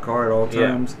me in my car at all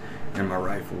times and my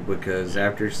rifle because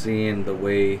after seeing the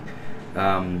way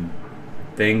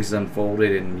things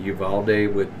unfolded in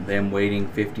Uvalde with them waiting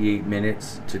 58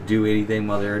 minutes to do anything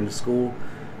while they're in the school,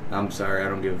 I'm sorry, I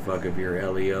don't give a fuck if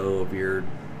you're LEO, if you're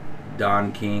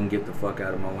Don King, get the fuck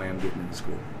out of my way, I'm getting into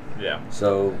school. Yeah.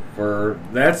 So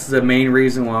that's the main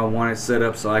reason why I want it set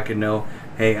up so I can know,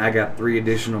 hey, I got 3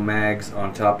 additional mags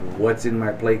on top of what's in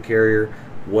my plate carrier,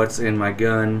 what's in my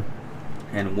gun,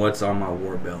 and what's on my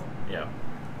war belt. Yeah.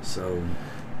 So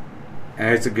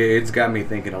and it's got me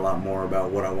thinking a lot more about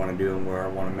what I want to do and where I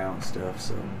want to mount stuff.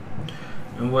 So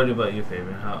And what about you,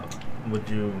 Fabian? How would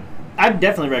you? I'd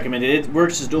definitely recommend it. It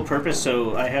works as dual purpose,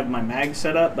 so I have my mag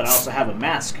set up, but I also have a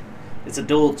mask. It's a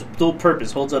dual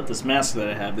purpose. Holds up this mask that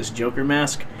I have, this Joker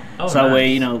mask. Oh, so that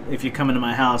way, nice. If you come into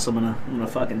my house, I'm gonna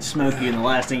fucking smoke you, and the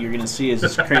last thing you're gonna see is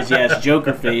this crazy ass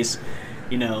Joker face,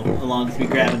 along with me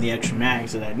grabbing the extra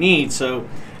mags that I need. So,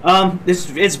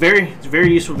 it's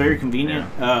very useful, very convenient.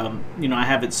 Yeah. I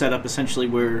have it set up essentially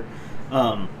where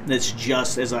it's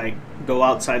just as I go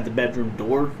outside the bedroom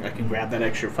door, I can grab that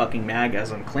extra fucking mag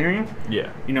as I'm clearing.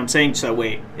 Yeah. You know what I'm saying? So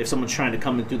wait, if someone's trying to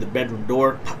come in through the bedroom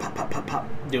door, pop, pop, pop, pop, pop,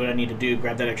 do what I need to do,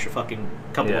 grab that extra fucking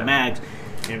couple of mags,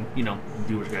 and Do what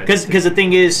you gotta do. because the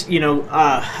thing is,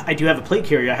 I do have a plate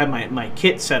carrier. I have my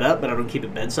kit set up, but I don't keep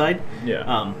it bedside. Yeah.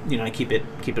 I keep it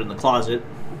in the closet.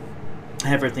 I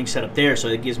have everything set up there, so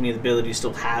it gives me the ability to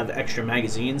still have extra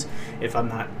magazines if I'm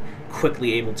not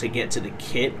quickly able to get to the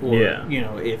kit, or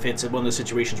if it's one of those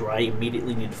situations where I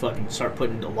immediately need to fucking start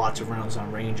putting lots of rounds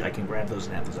on range, I can grab those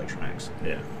and have those extra mags.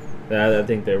 Yeah. I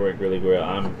think they work really well.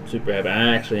 I'm super happy.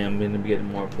 I'm going to be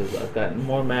getting more because I've gotten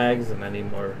more mags and I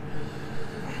need more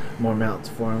mounts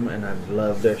for them, and I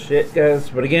love their shit, guys.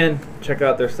 But again, check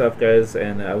out their stuff, guys,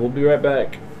 and we'll be right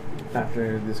back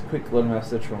after this quick little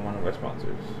message from one of our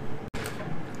sponsors.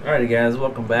 Alrighty, guys,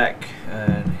 welcome back.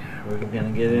 We're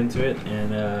gonna get into it,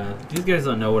 and these guys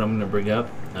don't know what I'm gonna bring up.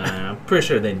 I'm pretty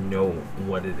sure they know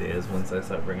what it is once I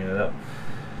start bringing it up.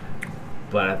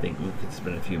 But I think we could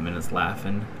spend a few minutes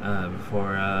laughing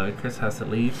before Chris has to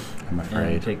leave. I'm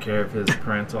afraid. And take care of his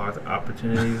parental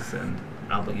opportunities and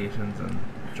obligations and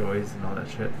joys and all that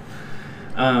shit.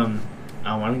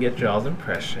 I want to get y'all's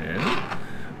impression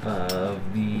of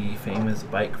the famous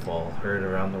bike fall heard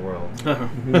around the world.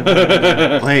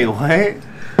 Wait,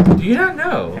 what? Do you not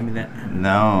know? I mean that.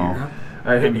 No.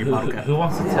 All right, Give me a vodka. who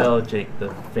wants to tell Jake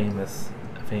the famous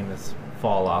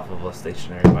fall off of a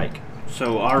stationary bike?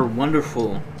 So our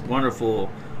wonderful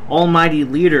almighty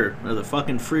leader of the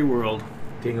fucking free world,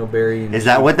 Dingleberry. And Is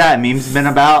that what that meme's been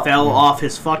about? fell off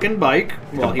his fucking bike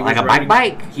while he Like was a riding.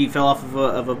 bike? He fell off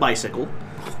of a bicycle.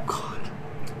 Oh God!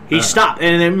 He stopped,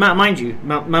 and then, mind you,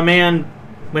 my man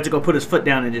went to go put his foot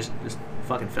down and just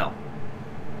fucking fell.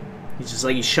 He's just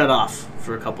like he shut off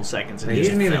for a couple seconds and He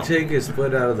just didn't even fell. take his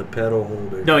foot out of the pedal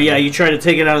holder. No, yeah, you try to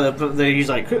take it out of the he's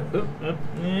like,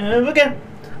 yeah, okay.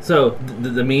 So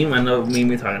the meme, I know what meme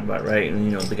you're talking about, right? And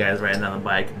you know the guy's riding down the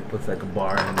bike and he puts like a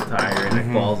bar in the tire and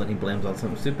it falls and he blames on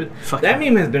something stupid. Fuck that yeah.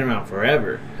 meme has been around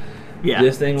forever. Yeah,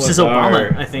 This thing was since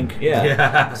Obama, our- I think. Yeah.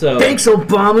 Yeah. So Thanks,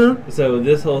 Obama. So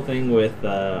this whole thing with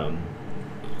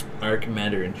our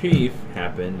commander in chief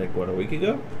happened like what, a week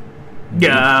ago?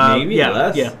 Yeah, Maybe yeah,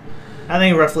 less. yeah. I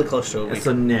think roughly close to a And week.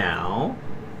 so now,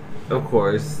 of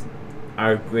course,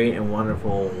 our great and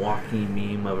wonderful walking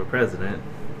meme of a president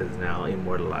is now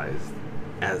immortalized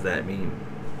as that meme.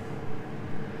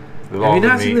 Have you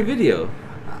not seen the video?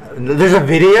 There's a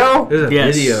video? There's a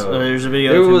Yes, video. there's a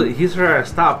video. There too. was, he's trying to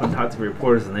stop and talk to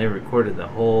reporters, and they recorded the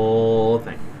whole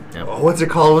thing. Oh, what's it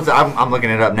called? I'm looking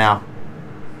it up now.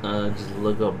 Just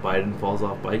look up Biden falls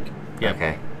off bike. Yeah.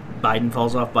 Okay. Biden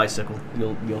falls off bicycle.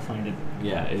 You'll find it.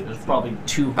 Yeah, There's probably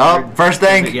 200. Oh, first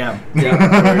thing. Yeah.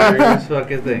 yeah, first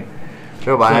fucking thing.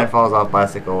 Joe Biden falls off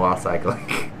bicycle while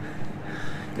cycling.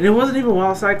 And it wasn't even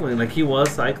while cycling. Like, he was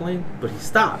cycling, but he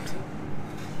stopped.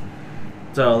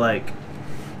 So, like,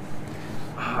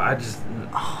 I just...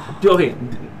 Okay,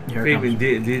 Here it Fabian,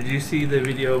 did you see the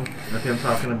video of him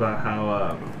talking about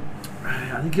how...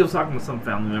 I think he was talking with some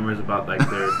family members about, like,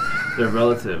 their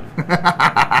relative.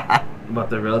 About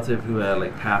their relative who had,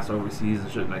 like, passed overseas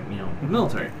and shit, like, you know,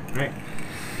 military, right?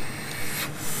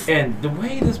 And the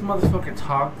way this motherfucker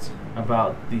talked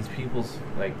about these people's,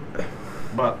 like,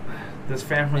 about this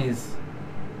family's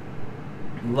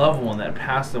loved one that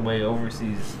passed away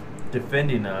overseas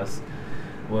defending us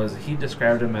was he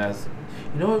described him as,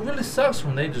 you know, it really sucks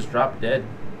when they just drop dead.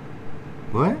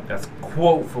 What? That's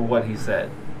quote for what he said.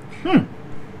 Wait,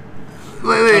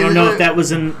 I don't know if that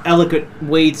was an eloquent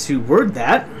way to word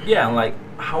that. Yeah, like,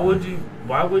 how would you,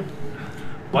 why would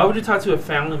you talk to a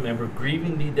family member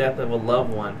grieving the death of a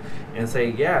loved one and say,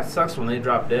 yeah, it sucks when they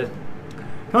drop dead?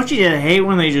 Don't you just hate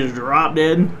when they just drop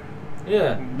dead?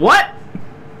 Yeah. What?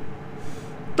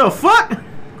 The fuck?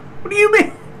 What do you mean?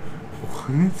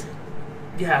 What?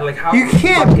 Yeah, like how You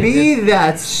can't fucking be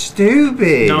that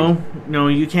stupid. No,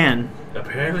 you can.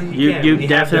 Apparently You can. you When have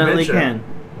definitely dementia. can.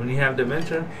 When you have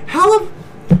dementia. How?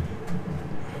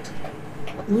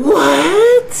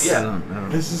 What? Yeah.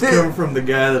 This is coming from the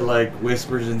guy that like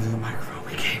whispers into the microphone.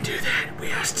 We can't do that. We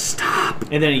have to stop.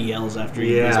 And then he yells after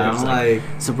he Yeah, he's I'm like,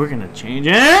 so we're gonna change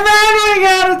it. And then we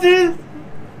gotta do.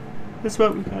 That's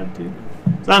what we gotta do.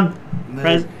 So I'm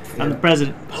the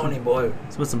president. Pony boy.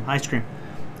 So with some ice cream.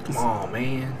 Come on,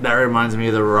 man. That reminds me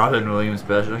of the Robin Williams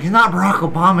special. He's not Barack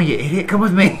Obama, you idiot. Come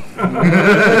with me.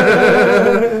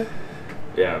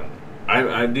 Yeah. I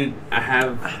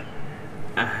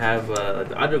have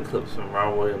the audio clips from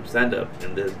Robin Williams stand up,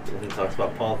 and when he talks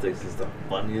about politics, it's the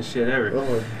funniest shit ever.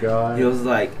 oh god. He was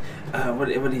like, what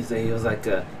did he say? He was like,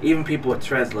 even people with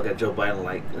Tourette's look at Joe Biden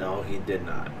like, no, he did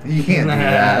not. You can't do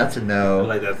that. That's a no.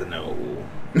 Like, that's a no.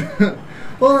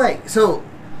 Well, like, so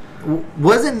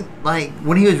wasn't like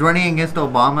when he was running against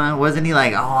Obama, wasn't he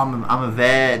like, oh, I'm a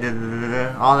vet,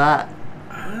 all that?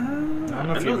 I don't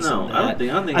know if I he don't ever said know. that. I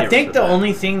don't think he I ever think said the that.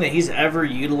 only thing that he's ever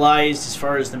utilized as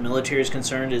far as the military is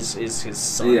concerned is his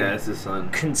son. Yeah, it's his son.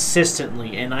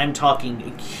 Consistently, and I'm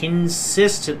talking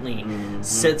consistently,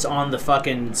 sits on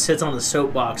the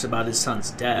soapbox about his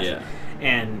son's death. Yeah.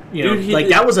 And you know, Dude, he like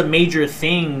did- that was a major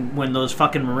thing when those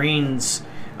fucking Marines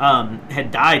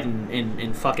had died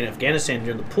in fucking Afghanistan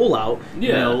during the pullout. You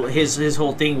Yeah. know, his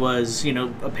whole thing was, you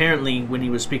know, apparently when he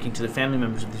was speaking to the family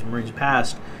members of these Marines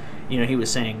passed, you know, he was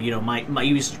saying, you know, my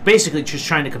he was basically just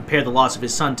trying to compare the loss of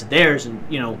his son to theirs, and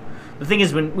you know, the thing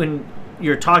is when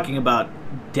you're talking about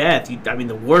death, I mean,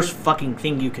 the worst fucking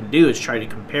thing you can do is try to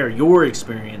compare your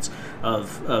experience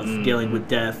of dealing with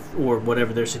death or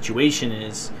whatever their situation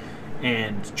is,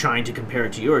 and trying to compare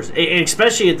it to yours, and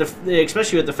especially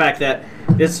with the fact that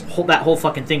that whole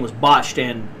fucking thing was botched,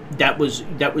 and that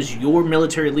was your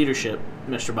military leadership,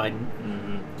 Mr. Biden.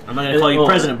 I'm not gonna call you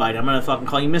President Biden. I'm gonna fucking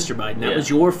call you Mr. Biden. That was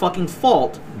your fucking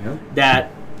fault. Yep.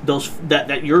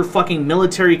 That your fucking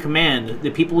military command, the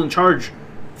people in charge,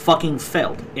 fucking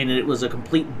failed, and it was a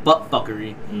complete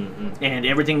buttfuckery, and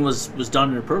everything was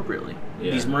done inappropriately.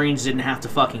 Yeah. These Marines didn't have to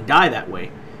fucking die that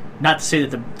way. Not to say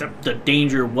that the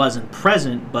danger wasn't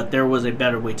present, but there was a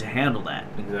better way to handle that.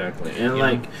 Exactly. And Yeah.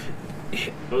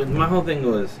 like, my whole thing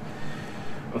was,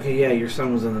 okay, yeah, your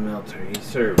son was in the military. He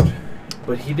served.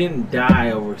 But he didn't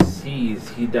die overseas.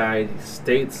 He died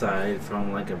stateside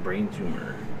from like a brain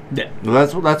tumor. Yeah. Well,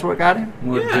 that's what got him.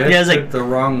 Well, Yeah. Death Yeah, it's took like- the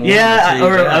wrong one. Yeah, to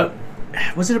or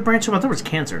take was it a brain tumor? I thought it was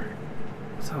cancer.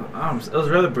 So it was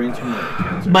rather brain tumor than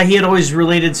cancer. But he had always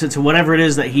related to whatever it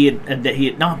is that he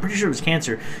had. No, I'm pretty sure it was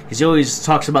cancer because he always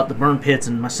talks about the burn pits,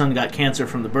 and my son got cancer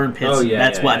from the burn pits. Oh, yeah,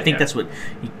 that's yeah, what yeah, I think. yeah. That's what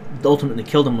ultimately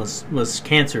killed him was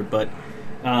cancer. But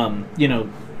you know,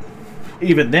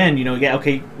 even then, you know, yeah,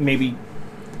 okay, maybe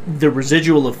the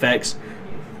residual effects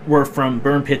were from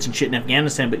burn pits and shit in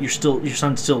Afghanistan, but your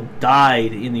son still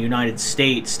died in the United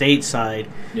States, stateside.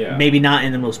 Yeah. Maybe not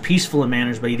in the most peaceful of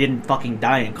manners, but he didn't fucking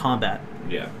die in combat.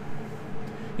 Yeah.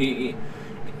 He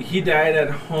died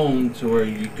at home to where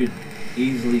you could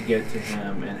easily get to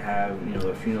him and have, you know,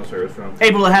 the funeral service from.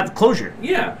 Able to have closure.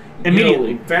 Yeah.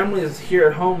 Immediately. You know, families here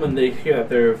at home and they hear that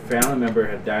their family member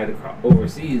had died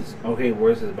overseas. Okay,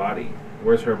 where's his body?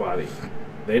 Where's her body?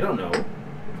 They don't know.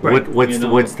 Right. What's You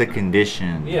know. what's the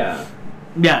condition? Yeah.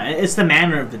 Yeah, it's the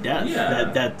manner of the death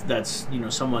Yeah. that's you know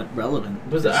somewhat relevant.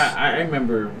 Because I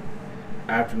remember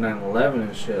after 9/11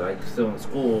 and shit, like still in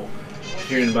school,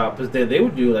 hearing about, because they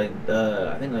would do like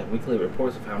I think like weekly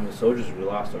reports of how many soldiers we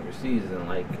lost overseas and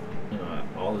like, you know,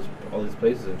 all these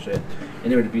places and shit,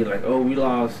 and it would be like, oh, we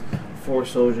lost 4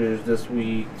 soldiers this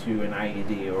week to an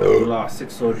IED, or we lost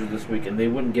 6 soldiers this week, and they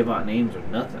wouldn't give out names or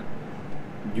nothing.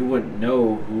 You wouldn't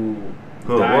know who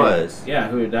Who it died. was. Yeah,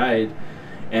 who had died.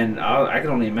 And I can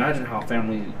only imagine how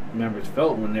family members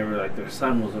felt when they were like, their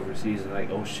son was overseas and like,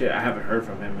 oh shit, I haven't heard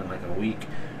from him in like a week,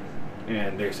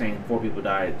 and they're saying 4 people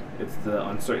died. It's the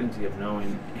uncertainty of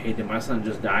knowing, hey, did my son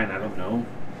just die and I don't know?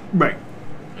 Right.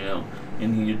 You know,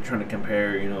 and you're trying to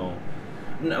compare, you know,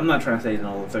 I'm not trying to say, you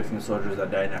know, the 13 soldiers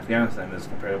that died in Afghanistan is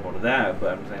comparable to that,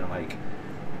 but I'm saying like,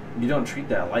 you don't treat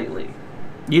that lightly.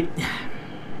 You,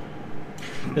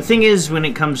 the thing is, when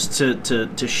it comes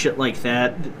to shit like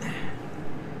that,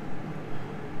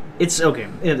 it's okay.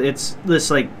 It's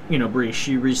this, like, you know, Bree,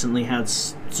 she recently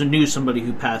knew somebody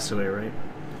who passed away, right?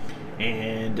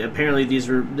 And apparently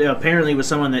it was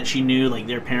someone that she knew, like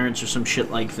their parents or some shit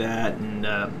like that. And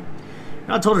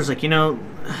I told her, it's like, you know,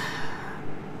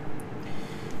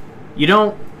 you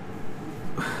don't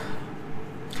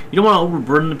want to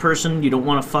overburden the person. You don't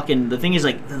want to fucking... The thing is,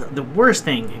 like, the worst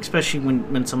thing, especially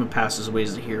when someone passes away,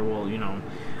 is to hear, well, you know,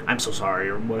 I'm so sorry,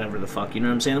 or whatever the fuck, you know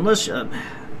what I'm saying? Unless...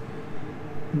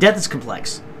 death is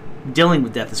complex. Dealing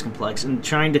with death is complex. And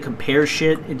trying to compare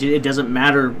shit, it doesn't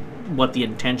matter what the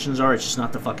intentions are. It's just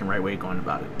not the fucking right way of going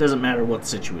about it. It doesn't matter what the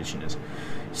situation is.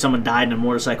 Someone died in a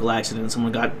motorcycle accident,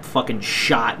 someone got fucking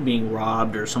shot being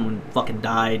robbed, or someone fucking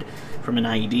died from an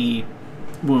IED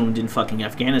wound in fucking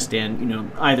Afghanistan. You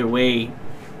know, either way,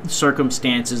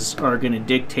 circumstances are going to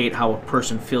dictate how a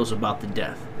person feels about the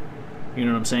death. You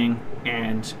know what I'm saying?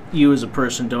 And you as a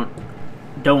person don't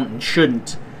and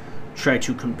shouldn't try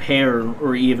to compare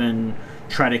or even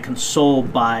try to console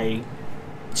by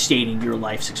stating your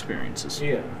life's experiences.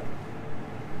 Yeah.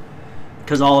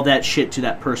 Because all of that shit to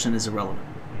that person is irrelevant.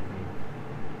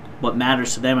 What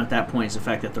matters to them at that point is the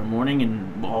fact that they're mourning,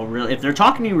 and if they're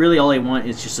talking to you, really all they want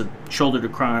is just a shoulder to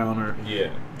cry on, or Yeah.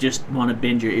 just want to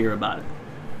bend your ear about it.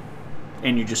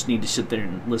 And you just need to sit there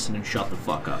and listen and shut the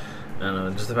fuck up. I don't know,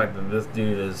 just the fact that this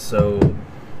dude is so...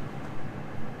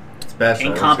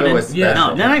 Special. Incompetent. Let's go with Yeah. No,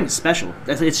 special. not even special.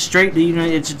 It's straight. You know,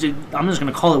 I'm just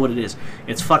gonna call it what it is.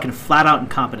 It's fucking flat out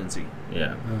incompetency.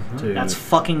 Yeah. That's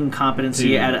fucking incompetency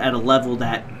to- at a level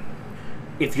that,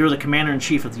 if you're the commander in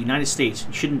chief of the United States,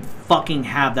 you shouldn't fucking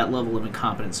have that level of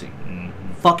incompetency.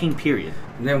 Fucking period.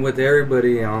 And then with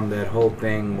everybody on that whole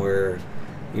thing where,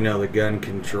 you know, the gun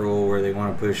control, where they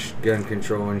want to push gun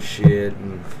control and shit,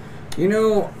 and, you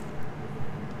know,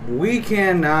 we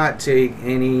cannot take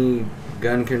any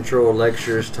gun control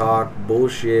lectures, talk,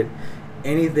 bullshit,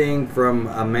 anything from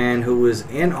a man who was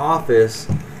in office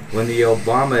when the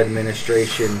Obama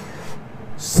administration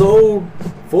sold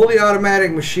fully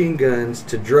automatic machine guns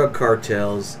to drug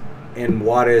cartels in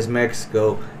Juarez,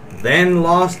 Mexico, then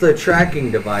lost the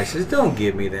tracking devices. Don't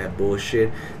give me that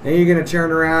bullshit. Then you're going to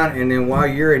turn around, and then while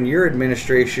you're in your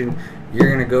administration, you're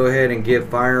going to go ahead and give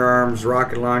firearms,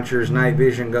 rocket launchers, night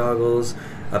vision goggles,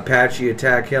 Apache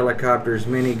attack helicopters,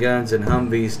 miniguns, and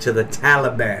Humvees to the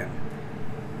Taliban.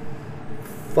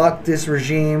 Fuck this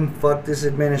regime, fuck this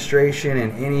administration,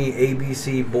 and any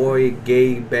ABC boy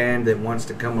gay band that wants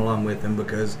to come along with them,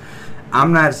 because I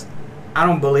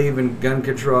don't believe in gun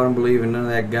control. I don't believe in none of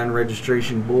that gun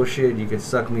registration bullshit. You can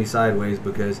suck me sideways,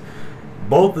 because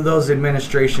both of those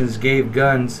administrations gave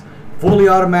guns, fully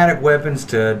automatic weapons,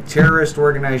 to terrorist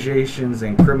organizations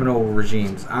and criminal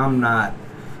regimes. I'm not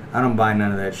I don't buy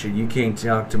none of that shit. You can't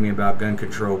talk to me about gun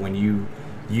control when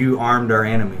you armed our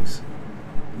enemies.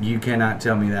 You cannot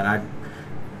tell me that. I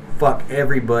fuck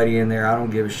everybody in there. I don't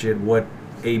give a shit what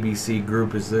ABC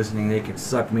group is listening. They can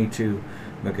suck me too,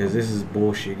 because this is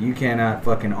bullshit. You cannot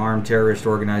fucking arm terrorist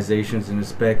organizations and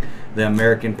expect the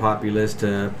American populace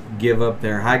to give up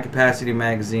their high-capacity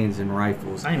magazines and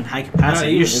rifles. It's not even high capacity.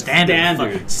 No, You're it's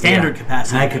standard standard.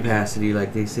 capacity. High capacity,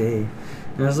 like they say.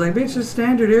 And I was like, bitch, it's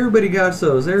standard. Everybody got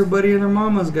those. Everybody and their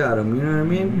mamas got them. You know what I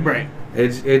mean? Right.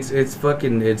 It's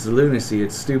fucking, it's lunacy.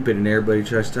 It's stupid, and everybody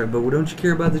tries to talk about, well, don't you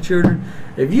care about the children?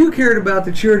 If you cared about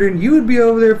the children, you would be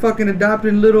over there fucking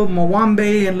adopting little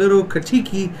Mwambe and little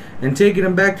Katiki and taking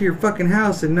them back to your fucking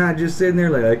house, and not just sitting there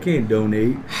like, I can't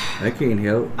donate, I can't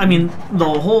help. I mean,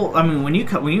 when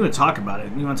you would talk about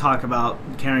it, you want to talk about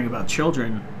caring about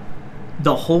children.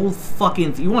 The whole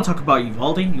fucking you want to talk about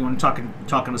Uvalde? You want to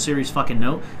talk on a serious fucking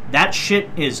note? That shit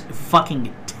is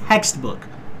fucking textbook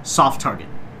soft target.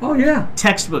 Oh yeah,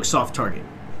 Textbook soft target.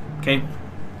 Okay,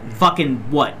 fucking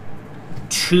what?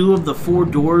 2 of the 4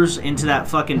 doors into that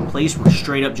fucking place were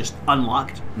straight up just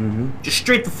unlocked. Mm-hmm. Just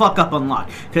straight the fuck up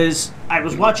unlocked. Because I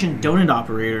was watching Donut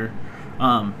Operator.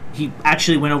 He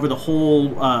actually went over the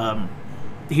whole.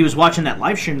 He was watching that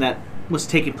live stream that was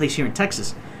taking place here in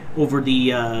Texas. Over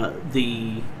the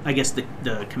I guess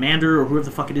the commander or whoever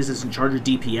the fuck it is in charge of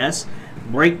DPS,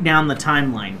 break down the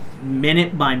timeline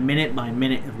minute by minute by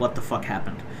minute of what the fuck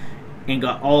happened, and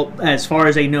got all, as far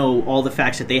as they know, all the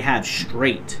facts that they have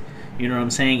straight. You know what I'm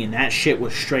saying? And that shit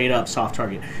was straight up soft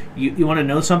target. You want to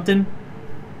know something?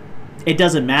 It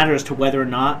doesn't matter as to whether or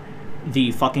not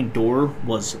the fucking door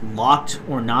was locked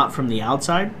or not from the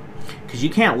outside, because you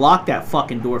can't lock that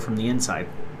fucking door from the inside.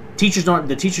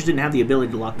 The teachers didn't have the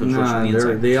ability to lock those doors from the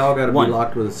inside. They all got to be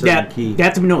locked with a certain key. They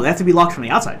have to be locked from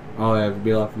the outside. Oh, they have to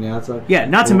be locked from the outside? Yeah,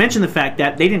 not to mention the fact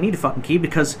that they didn't need a fucking key,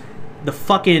 because the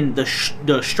fucking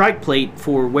the strike plate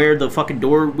for where the fucking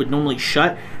door would normally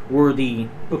shut were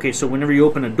so whenever you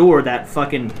open a door, that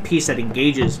fucking piece that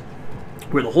engages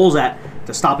where the hole's at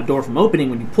to stop a door from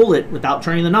opening, when you pull it without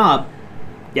turning the knob,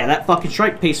 yeah, that fucking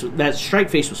strike face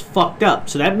was fucked up.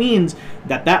 So that means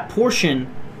that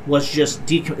portion was just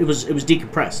it was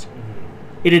decompressed.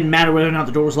 It didn't matter whether or not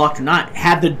the door was locked or not.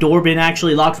 Had the door been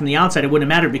actually locked from the outside, it wouldn't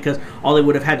have mattered, because all they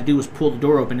would have had to do was pull the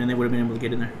door open and they would have been able to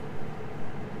get in there.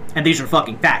 And these are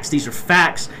fucking facts. These are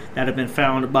facts that have been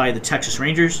found by the Texas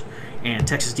Rangers and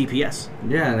Texas DPS.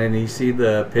 Yeah, and then you see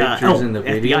the pictures in the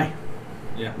video. FBI.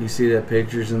 Yeah. You see the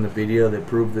pictures in the video that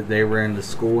prove that they were in the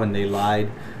school, and they lied,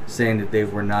 saying that they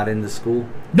were not in the school.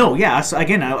 No, yeah.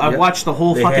 Again, I watched the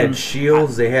whole they fucking. They had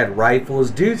shields. They had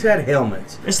rifles. Dudes had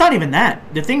helmets. It's not even that.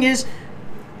 The thing is,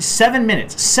 7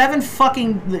 minutes, 7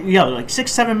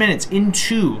 minutes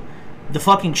into the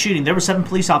fucking shooting, there were 7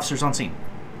 police officers on scene.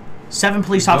 7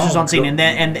 police officers on scene,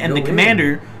 and the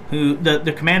commander,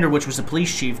 the commander, which was the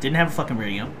police chief, didn't have a fucking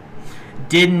radio.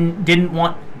 Didn't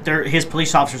want his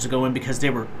police officers to go in because they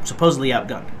were supposedly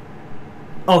outgunned.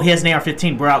 Oh, he has an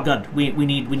AR-15. We're outgunned. We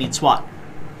need SWAT.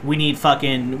 We need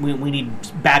fucking we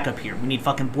need backup here. We need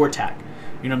fucking BORTAC.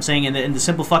 You know what I'm saying? And the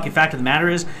simple fucking fact of the matter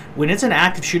is, when it's an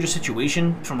active shooter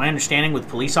situation, from my understanding with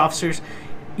police officers,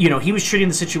 you know, he was treating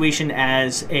the situation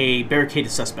as a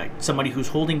barricaded suspect, somebody who's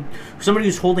holding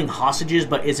hostages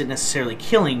but isn't necessarily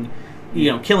killing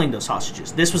those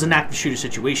hostages. This was an active shooter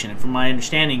situation, and from my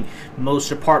understanding, most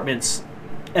departments'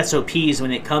 SOPs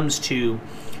when it comes to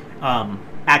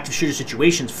active shooter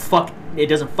situations, it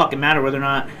doesn't fucking matter whether or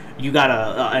not you got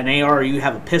an AR or you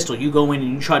have a pistol. You go in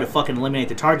and you try to fucking eliminate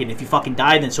the target, and if you fucking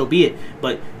die, then so be it.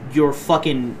 But you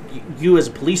as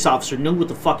a police officer know what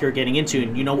the fuck you're getting into,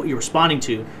 and you know what you're responding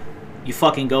to. You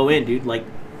fucking go in, dude. Like,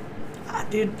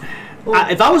 dude,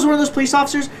 if I was one of those police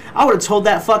officers, I would have told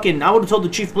the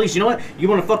chief of police, you know what? You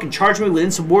want to fucking charge me with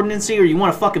insubordinancy, or you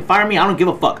want to fucking fire me? I don't give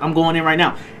a fuck. I'm going in right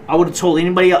now. I would have told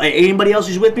anybody else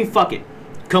who's with me, fuck it.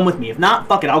 Come with me. If not,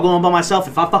 fuck it. I'll go in by myself.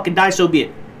 If I fucking die, so be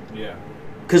it. Yeah.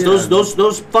 Because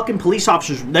those fucking police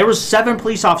officers, there was 7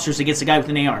 police officers against a guy with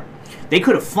an AR. They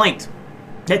could have flanked.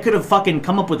 They could have fucking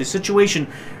come up with a situation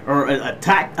or a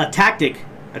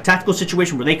tactical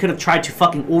situation where they could have tried to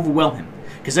fucking overwhelm him.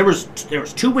 Because there was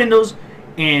 2 windows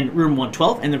in room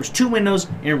 112, and there was 2 windows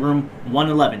in room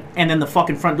 111, and then the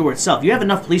fucking front door itself. You have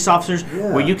enough police officers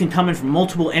where you can come in from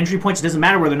multiple entry points. It doesn't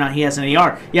matter whether or not he has an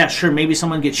AR. Yeah, sure, maybe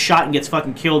someone gets shot and gets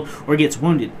fucking killed or gets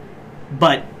wounded.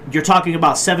 But you're talking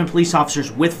about 7 police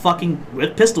officers with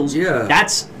pistols. Yeah.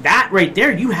 That right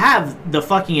there. You have the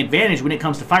fucking advantage when it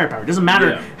comes to firepower. It doesn't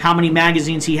matter how many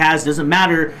magazines he has. Doesn't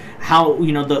matter how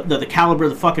the caliber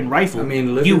of the fucking rifle. I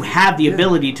mean, you have the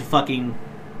ability to fucking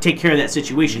take care of that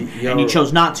situation, and you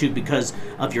chose not to because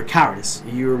of your cowardice.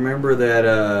 You remember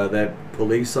that that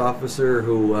police officer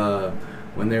who,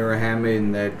 when they were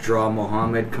having that Draw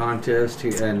Mohammed contest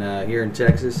here in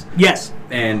Texas? Yes.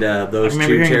 And those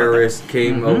two terrorists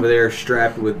came over there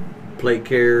strapped with plate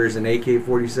carriers and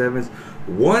AK-47s.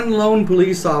 One lone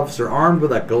police officer armed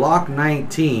with a Glock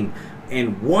 19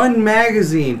 and one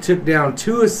magazine took down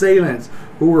 2 assailants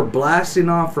who were blasting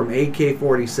off from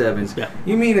AK-47s. Yeah.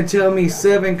 You mean to tell me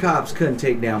 7 cops couldn't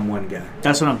take down one guy?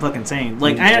 That's what I'm fucking saying.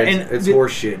 Like, it's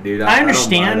horseshit, dude. I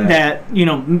understand that, you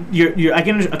know, I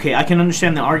can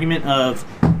understand the argument of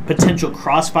potential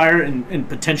crossfire and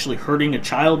potentially hurting a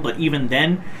child, but even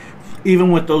then,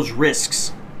 even with those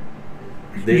risks,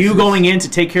 going in to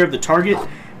take care of the target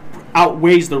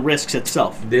outweighs the risks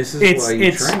itself. This is why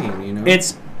you train, you know?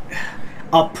 It's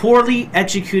a poorly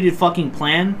executed fucking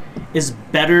plan is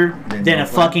better than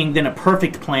a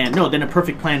perfect plan. No, than a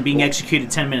perfect plan being executed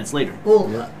 10 minutes later.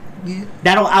 Well,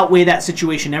 that'll outweigh that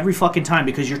situation every fucking time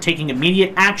because you're taking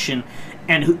immediate action.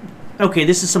 And okay,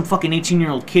 this is some fucking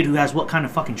 18-year-old kid who has what kind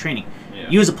of fucking training? Yeah.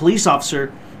 You as a police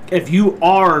officer, if you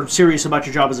are serious about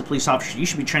your job as a police officer, you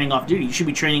should be training off duty. You should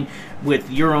be training with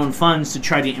your own funds to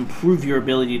try to improve your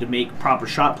ability to make proper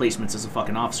shot placements as a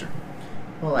fucking officer.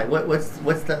 Well, like what's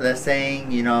the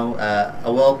saying? You know,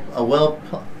 a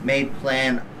well-made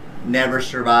plan never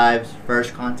survives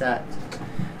first contact.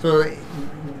 So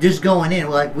just going in,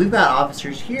 like we've got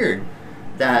officers here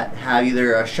that have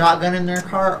either a shotgun in their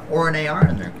car or an AR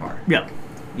in their car. Yeah.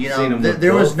 You know,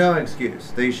 there was no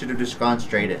excuse. They should have just gone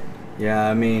straight in. Yeah,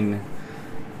 I mean,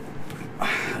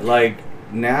 like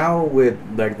now with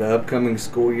like the upcoming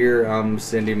school year, I'm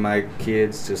sending my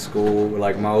kids to school.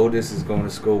 Like my oldest is going to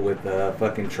school with a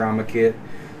fucking trauma kit,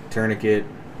 tourniquet,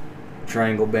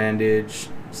 triangle bandage,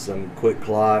 some quick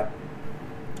clot,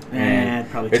 and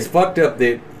it's fucked up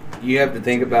that you have to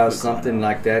think about something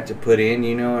like that to put in.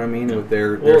 You know what I mean with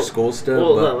their school stuff.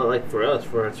 Well, like for us,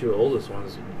 for our 2 oldest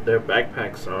ones, their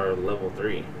backpacks are level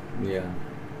 3. Yeah.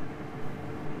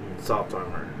 Soft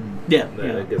armor. Yeah.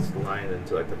 It gets lined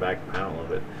into like the back panel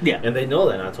of it. Yeah. And they know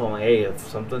that. And I told them, hey, if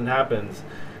something happens,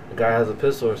 the guy has a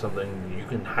pistol or something, you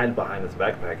can hide behind this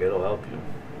backpack. It'll help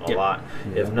you a lot.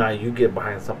 Yeah. If not, you get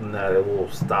behind something that it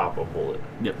will stop a bullet.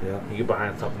 Yep. Yeah. You get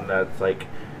behind something that's like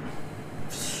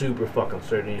super fucking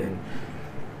certain.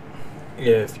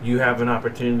 If you have an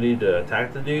opportunity to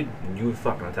attack the dude, you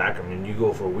fucking attack him, and you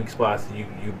go for weak spots. You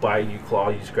bite, you claw,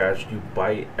 you scratch, you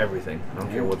bite everything. I don't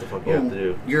care what the fuck you have to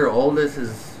do. Your oldest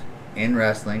is in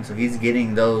wrestling, so he's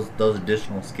getting those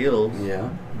additional skills. Yeah.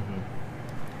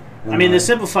 I mean, the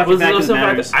simple fucking fact of the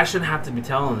matter is, I shouldn't have to be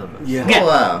telling them this. Yeah.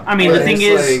 Yeah. I mean, the thing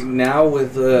is, like now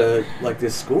with like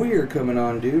this school year coming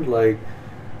on, dude, like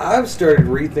I've started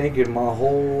rethinking my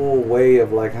whole way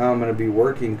of like how I'm going to be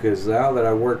working, because now that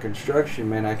I work construction,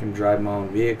 man, I can drive my own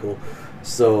vehicle.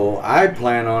 So I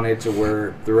plan on it to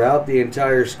where throughout the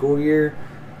entire school year,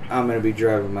 I'm going to be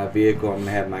driving my vehicle. I'm going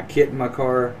to have my kit in my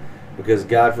car, because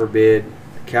God forbid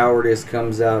cowardice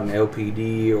comes out in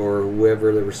LPD or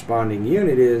whoever the responding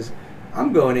unit is.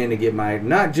 I'm going in to get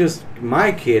not just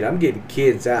my kid, I'm getting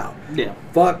kids out. Yeah.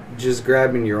 Fuck just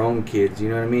grabbing your own kids, you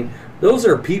know what I mean? Those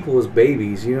are people's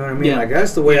babies, you know what I mean? Yeah. Like,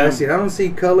 that's the way I see it. I don't see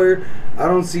color, I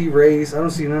don't see race, I don't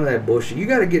see none of that bullshit. You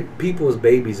got to get people's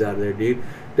babies out of there, dude.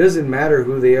 Doesn't matter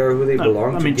who they are, who they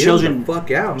belong to. I mean, get children, them the fuck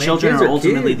out, man. Children Kids are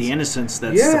ultimately kids. the innocence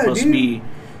that's supposed to be,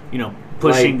 you know,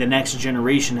 pushing the next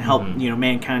generation to help, you know,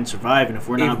 mankind survive. And if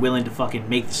we're not willing to fucking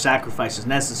make the sacrifices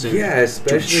necessary, especially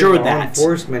to ensure law that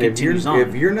enforcement,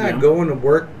 if you're not going to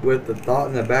work with the thought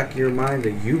in the back of your mind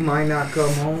that you might not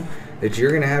come home, that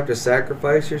you're going to have to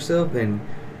sacrifice yourself, then,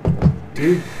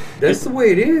 dude, that's the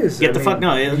way it is. You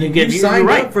signed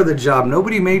up for the job.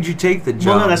 Nobody made you take the job.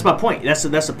 Well, no, that's my point. That's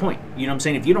the point. You know what I'm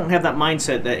saying? If you don't have that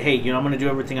mindset that, hey, you know, I'm going to do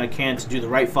everything I can to do the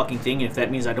right fucking thing, and if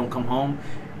that means I don't come home,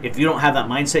 if you don't have that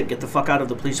mindset, get the fuck out of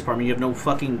the police department. You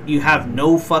have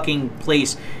no fucking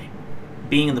place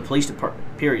being in the police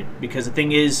department, period. Because the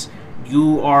thing is,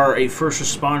 you are a first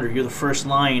responder. You're the first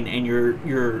line, and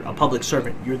you're a public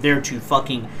servant. You're there to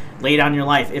fucking lay down your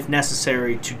life, if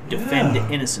necessary, to defend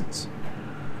innocence.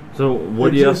 So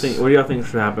what do y'all think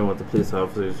should happen with the police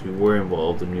officers who were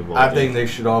involved and involved? I think they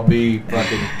should all be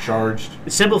fucking charged.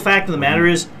 The simple fact of the matter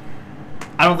is,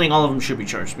 I don't think all of them should be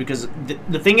charged, because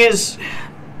the thing is,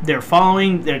 they're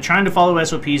trying to follow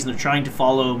SOPs, and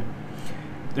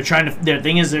their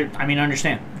thing is,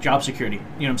 understand, job security. You know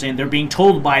what I'm saying? They're being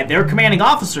told by their commanding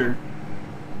officer,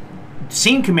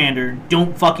 scene commander,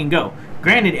 don't fucking go.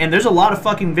 Granted, and there's a lot of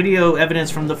fucking video evidence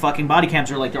from the fucking body cams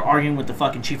where, like, they're arguing with the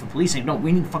fucking chief of police saying, no,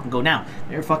 we need to fucking go now.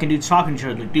 They're fucking dudes talking to each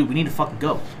other like, dude, we need to fucking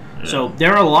go. So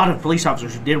there are a lot of police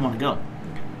officers who did want to go.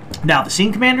 Now, the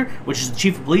scene commander, which is the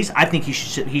chief of police, I think he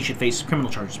should face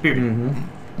criminal charges, period.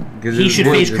 Mm-hmm. He should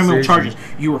face criminal charges.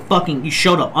 You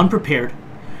showed up unprepared.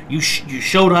 You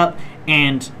showed up,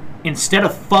 and instead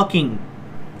of fucking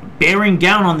bearing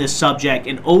down on this subject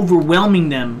and overwhelming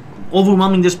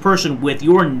this person with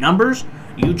your numbers,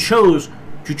 you chose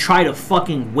to try to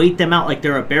fucking wait them out like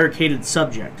they're a barricaded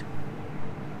subject.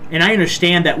 And I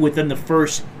understand that within the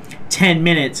first 10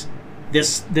 minutes,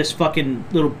 this fucking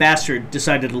little bastard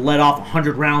decided to let off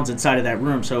 100 rounds inside of that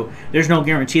room, so there's no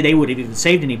guarantee they would have even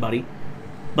saved anybody.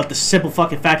 But the simple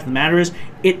fucking fact of the matter is,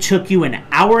 it took you an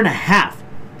hour and a half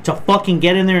to fucking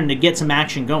get in there and to get some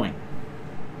action going.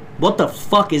 What the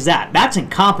fuck is that? That's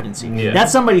incompetency. Yeah.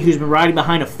 That's somebody who's been riding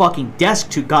behind a fucking desk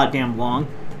too goddamn long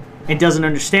and doesn't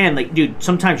understand, like, dude,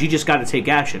 sometimes you just gotta take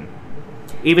action.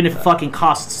 Even if it fucking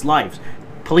costs lives.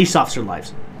 Police officer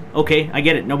lives. Okay, I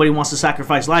get it. Nobody wants to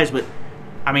sacrifice lives, but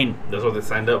I mean, that's what they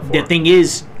signed up for. The thing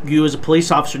is, you as a police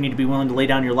officer need to be willing to lay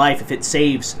down your life if it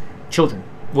saves children.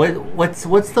 What's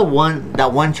the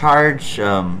one charge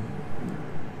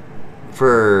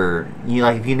for you,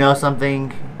 like if you know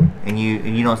something and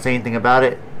you don't say anything about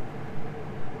it?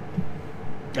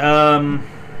 I'm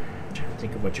trying to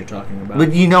think of what you're talking about.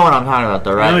 But you know what I'm talking about,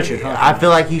 though, right? I know what you're talking I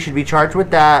feel like he should be charged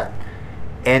with that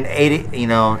and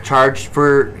charged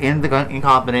for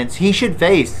incompetence. He should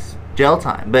face jail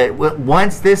time. But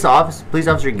once this police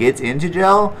officer gets into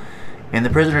jail and the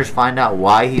prisoners find out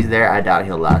why he's there, I doubt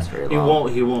he'll last very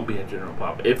long. He won't be in general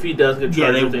pop. If he does get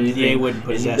charged with anything, they wouldn't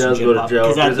put his and ass he does in go to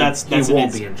jail, he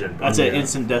won't be in general. That's an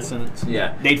instant death sentence.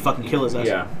 Yeah, they'd fucking kill his ass.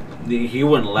 Yeah, he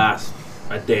wouldn't last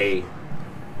a day.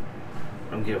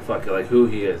 I don't give a fuck like who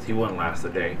he is. He wouldn't last a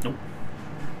day. Nope.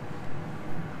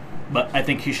 But I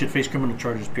think he should face criminal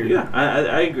charges, period. Yeah,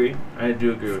 I agree. I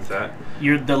do agree with that.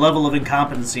 The level of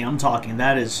incompetency I'm talking,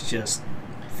 that is just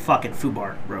fucking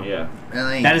FUBAR, bro. Yeah.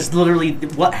 That is literally,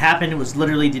 what happened was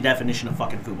literally the definition of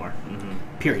fucking FUBAR. Mm-hmm.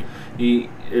 Period.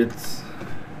 It's...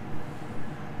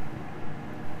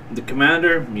 The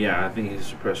commander, yeah, I think he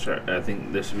should press charge. I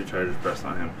think there should be charges pressed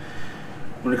on him.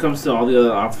 When it comes to all the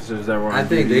other officers that were on I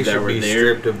think duty they that should were be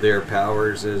there, stripped of their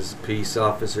powers as peace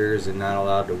officers and not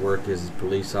allowed to work as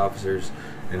police officers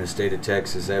in the state of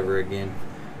Texas ever again.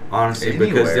 Honestly,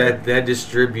 because that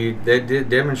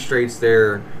demonstrates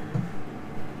their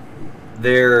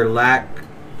lack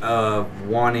of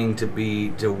wanting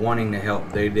to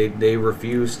help. They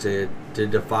refuse to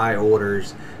defy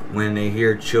orders when they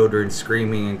hear children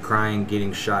screaming and crying,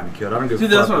 getting shot and killed. I don't give a fuck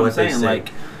that's what I'm saying.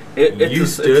 Like,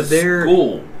 it's there.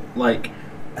 School. Like,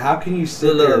 how can you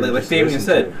sit there? Like Fabian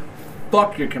said,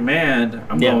 fuck your command.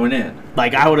 I'm going in.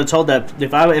 Like, I would have told that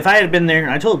if I had been there.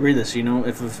 I told Bree this.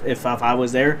 If I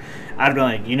was there, I'd be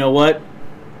like, you know what?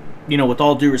 With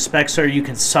all due respect, sir, you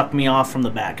can suck me off from the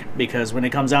back, because when it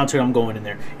comes down to it, I'm going in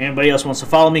there. Anybody else wants to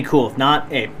follow me, cool. If not,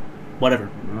 hey, whatever.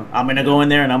 I'm gonna go in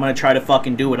there and I'm gonna try to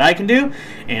fucking do what I can do.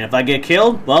 And if I get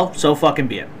killed, well, so fucking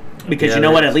be it. Because you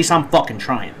know what? At least I'm fucking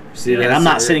trying. See, and I'm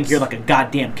not sitting here like a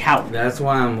goddamn coward. That's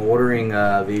why I'm ordering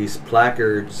these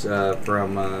placards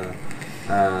from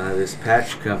this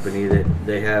patch company that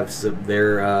they have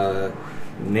their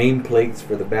nameplates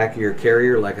for the back of your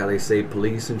carrier, like how they say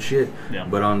police and shit. Yeah.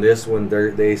 But on this one,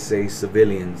 they say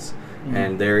civilians. Mm-hmm.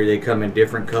 And they come in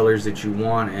different colors that you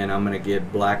want, and I'm going to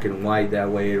get black and white. That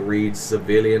way it reads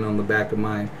civilian on the back of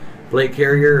my plate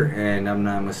carrier, and I'm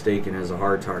not mistaken as a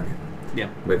hard target. Yeah.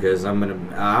 Because I'm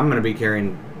gonna be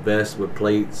carrying vest with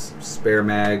plates, spare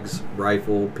mags,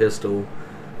 rifle, pistol,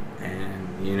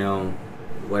 and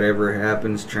whatever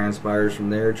happens transpires from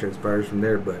there.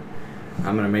 But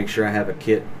I'm gonna make sure I have a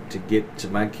kit to get to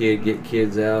my kid, get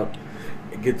kids out,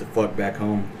 and get the fuck back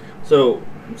home. So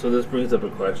this brings up a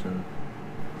question.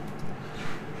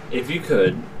 If you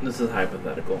could, this is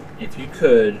hypothetical, if you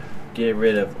could get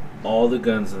rid of all the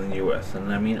guns in the U.S.,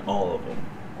 and I mean all of them,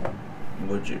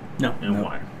 would you? No. And No.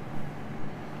 why?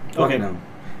 Okay. No.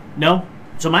 No.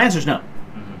 So my answer is no.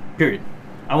 Mm-hmm. Period.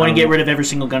 I want to get rid of every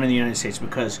single gun in the United States,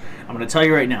 because I'm going to tell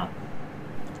you right now,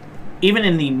 even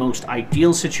in the most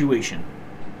ideal situation,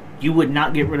 you would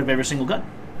not get rid of every single gun.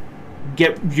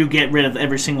 You get rid of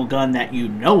every single gun that you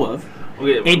know of.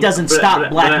 Okay, it doesn't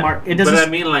stop black market. It doesn't. But I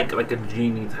mean, like a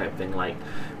genie type thing, like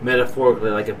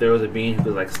metaphorically, like if there was a being who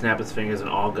could like snap his fingers and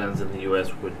all guns in the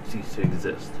U.S. would cease to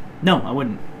exist. No, I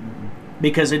wouldn't,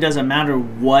 because it doesn't matter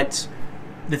what.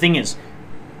 The thing is,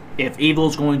 if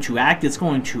evil's going to act, it's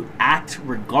going to act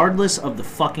regardless of the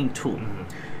fucking tool. Mm-hmm.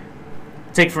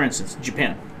 Take for instance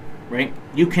Japan, right?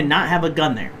 You cannot have a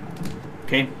gun there.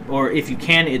 Okay, or if you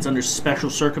can, it's under special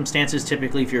circumstances.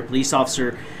 Typically, if you're a police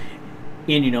officer,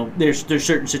 And there's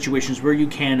certain situations where you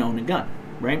can own a gun,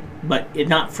 right? But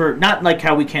not like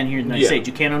how we can here in the United States.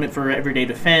 You can't own it for everyday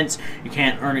defense. You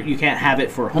can't earn it. You can't have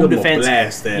it for home defense.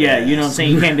 Blast that Yeah, ass. you know what I'm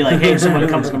saying. You can't be like, hey, if someone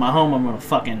comes into my home, I'm gonna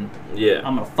fuck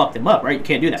them up, right? You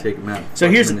can't do that. Take 'em out. So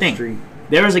fuck here's 'em the in thing. street.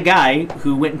 There was a guy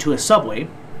who went into a Subway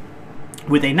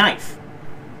with a knife.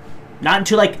 Not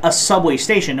into like a Subway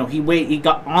station. No, he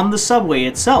got on the Subway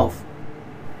itself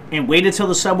and waited till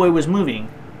the Subway was moving.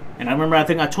 And I remember, I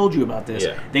think I told you about this.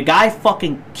 Yeah. The guy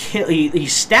fucking he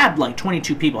stabbed like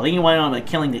 22 people. I think he went on like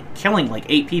killing like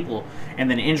 8 people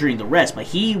and then injuring the rest. But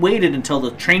he waited until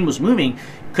the train was moving,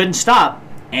 couldn't stop,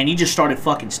 and he just started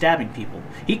fucking stabbing people.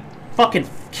 He fucking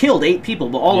killed 8 people,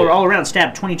 but all around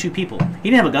stabbed 22 people.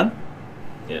 He didn't have a gun.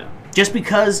 Yeah. Just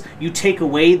because you take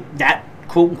away that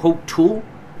quote-unquote tool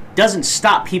doesn't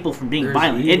stop people from being There's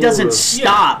violent. It evil doesn't of-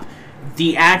 stop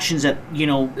the actions that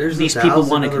There's these a people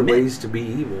thousand want to other commit. ways to be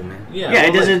evil, man. Yeah,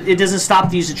 it doesn't stop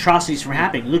these atrocities from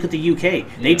happening. Look at the UK.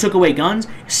 They took away guns.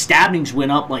 Stabbings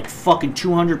went up like fucking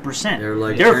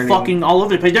 200%. They're fucking all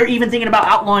over the place. They're even thinking about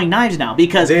outlawing knives now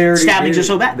because stabbings are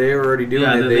so bad. They were already doing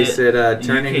it. They said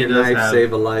turning UK your does knife have-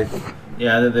 save a life.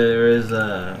 Yeah, there is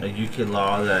a UK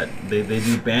law that they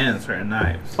do ban certain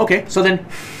knives. Okay, so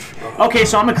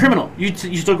I'm a criminal. You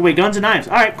took away guns and knives.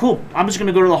 All right, cool. I'm just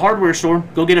gonna go to the hardware store,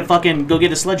 go get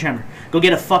a sledgehammer, go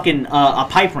get a fucking a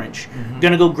pipe wrench.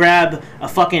 Gonna go grab a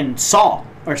fucking saw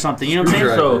or something. You know what I'm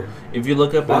saying? Screwdriver. So if you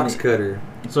look up Box cutter.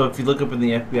 So if you look up in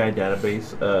the FBI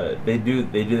database, they do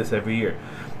this every year.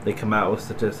 They come out with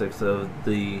statistics of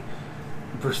the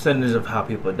percentage of how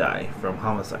people die from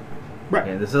homicide. Right.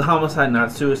 And this is homicide,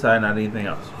 not suicide, not anything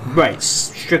else. Right.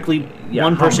 Strictly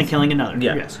one person homicide. killing another.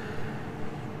 Yeah. Yes.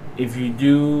 If you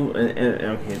do,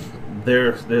 okay, there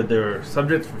are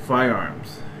subjects for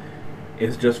firearms.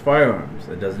 It's just firearms.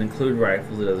 It doesn't include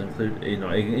rifles. It doesn't include, it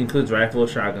includes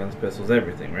rifles, shotguns, pistols,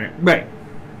 everything, right? Right.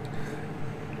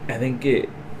 I think it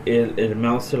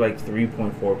amounts to like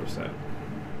 3.4%.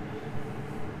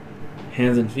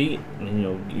 Hands and feet,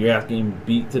 you're asking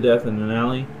beat to death in an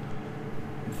alley,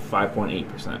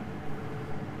 5.8%.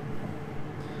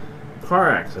 Car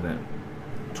accident,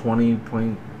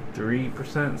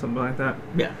 20.3%, something like that.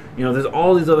 Yeah. There's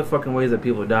all these other fucking ways that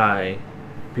people die.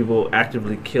 People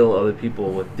actively kill other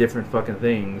people with different fucking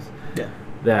things. Yeah.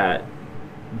 That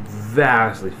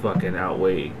vastly fucking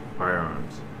outweigh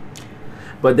firearms.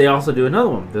 But they also do another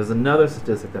one. There's another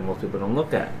statistic that most people don't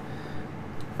look at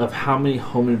of how many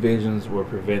home invasions were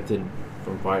prevented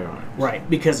from firearms. Right,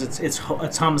 because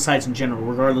it's homicides in general,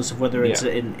 regardless of whether it's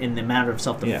in the matter of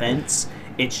self-defense.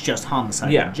 It's just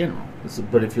homicide in general. So,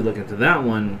 but if you look into that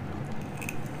one,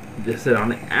 they said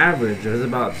on average there's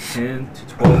about 10 to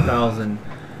 12,000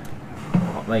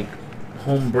 like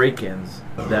home break-ins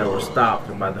that were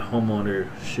stopped by the homeowner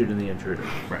shooting the intruder.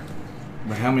 Right.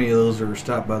 But how many of those were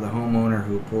stopped by the homeowner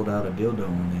who pulled out a dildo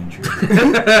on the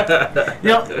intruder?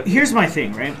 Here's my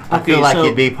thing, right? I feel like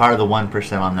you'd be part of the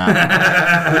 1% on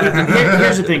that.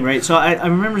 Here's the thing, right? So I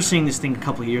remember seeing this thing a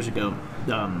couple of years ago.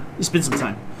 It's been some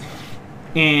time.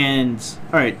 And,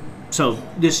 all right, so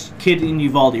this kid in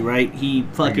Uvalde, right? He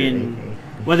fucking...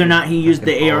 Whether or not he used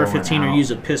the AR-15 or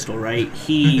used a pistol, right?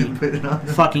 He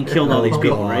fucking killed all these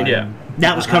people, right? Yeah.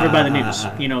 That was covered by the news.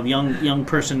 Young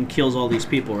person kills all these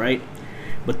people, right?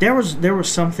 But there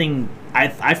was something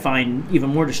I find even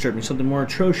more disturbing, something more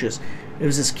atrocious. It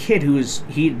was this kid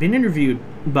he'd been interviewed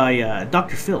by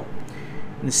Dr. Phil.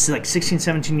 And this like 16,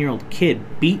 17-year-old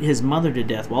kid beat his mother to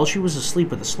death while she was asleep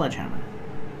with a sledgehammer.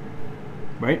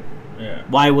 Right? Yeah.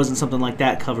 Why wasn't something like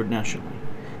that covered nationally?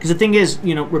 Because the thing is,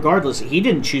 regardless, he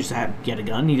didn't choose to get a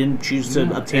gun. He didn't choose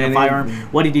to obtain a firearm.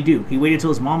 What did he do? He waited till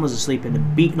his mom was asleep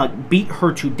and beat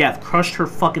her to death, crushed her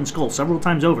fucking skull several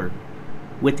times over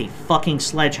with a fucking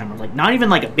sledgehammer. Like, not even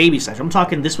like a baby sledgehammer. I'm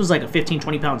talking, this was like a 15,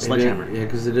 20-pound sledgehammer. Yeah,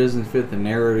 because it doesn't fit the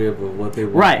narrative of what they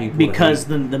want Right, people because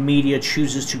to hate. the media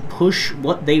chooses to push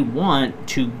what they want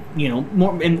to,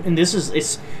 more. And this is, I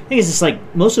think it's just like,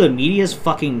 most of the media is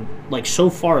fucking, like,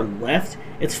 so far left,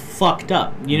 it's fucked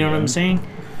up. You know what I'm saying?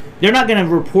 They're not going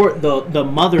to report the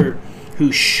mother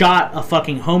who shot a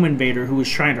fucking home invader who was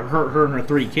trying to hurt her and her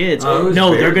 3 kids.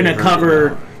 No, they're going to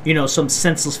cover, some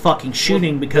senseless fucking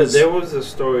shooting because... There was a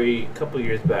story a couple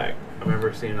years back. I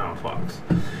remember seeing it on Fox.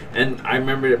 And I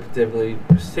remember it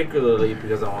particularly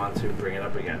because I wanted to bring it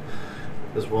up again.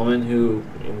 This woman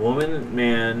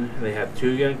man, they have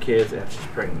 2 young kids and she's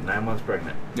pregnant, 9 months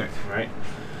pregnant. Right?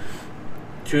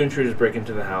 2 intruders break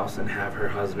into the house and have her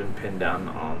husband pinned down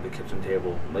on the kitchen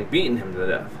table, like beating him to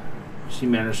death. She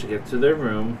managed to get to their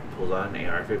room, pulls out an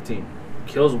AR-15,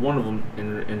 kills one of them,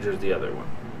 and injures the other one.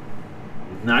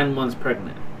 9 months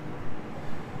pregnant.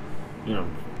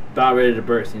 about ready to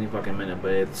burst any fucking minute.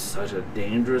 But it's such a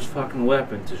dangerous fucking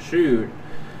weapon to shoot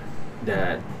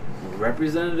that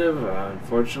representative,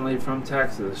 unfortunately from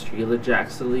Texas, Sheila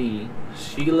Jackson Lee,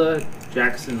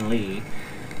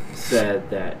 said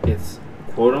that it's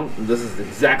this is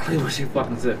exactly what she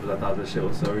fucking said, because I thought this shit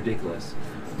was so ridiculous.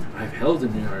 I've held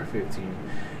an AR-15.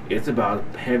 It's about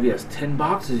heavy as 10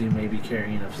 boxes you may be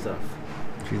carrying of stuff.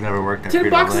 She's never worked at 10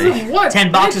 boxes of what?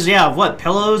 10 boxes, yeah, of what?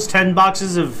 Pillows? 10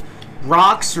 boxes of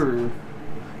rocks? Or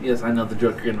Yes, I know the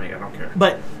joke you're gonna make. I don't care.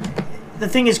 But the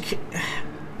thing is,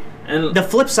 And the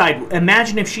flip side,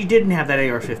 imagine if she didn't have that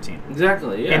AR-15.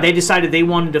 exactly, yeah. And they decided they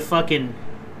wanted to fucking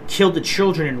kill the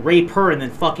children and rape her and then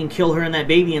fucking kill her and that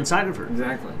baby inside of her.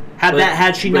 Exactly.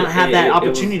 Had she not had that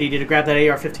opportunity was, to grab that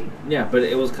AR-15. Yeah, but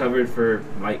it was covered for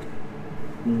like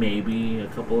maybe a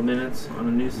couple of minutes on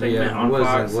a news segment on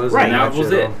Fox. Right. And that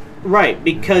was it. Right,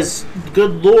 because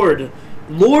good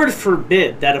Lord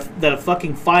forbid that a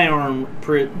fucking firearm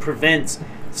prevents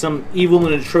some evil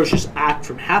and atrocious act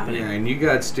from happening. Yeah, and you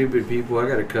got stupid people. I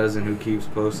got a cousin who keeps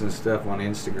posting stuff on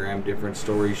Instagram, different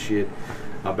story shit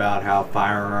about how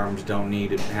firearms don't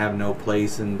need to have no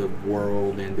place in the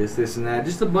world and this and that.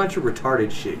 Just a bunch of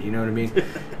retarded shit, you know what I mean?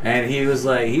 And he was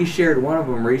like, he shared one of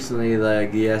them recently,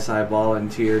 like, yes, I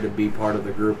volunteer to be part of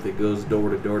the group that goes door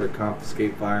to door to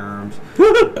confiscate firearms.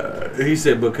 He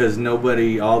said, because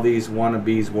all these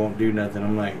wannabes won't do nothing.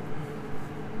 I'm like,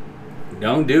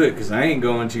 don't do it, because I ain't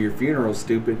going to your funeral,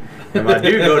 stupid. If I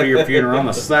do go to your funeral, I'm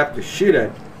going to slap the shit out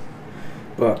of you.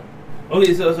 But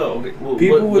Okay, okay. Well,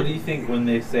 People what do you think when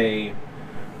they say,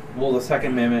 well, the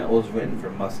Second Amendment was written for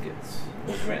muskets?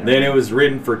 Then it was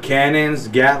written for cannons,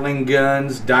 Gatling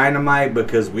guns, dynamite,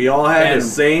 because we all had the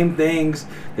same things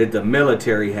that the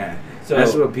military had. So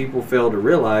that's what people fail to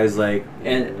realize. Like,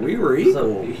 and we were equal.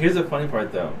 So here's the funny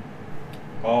part, though.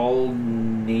 All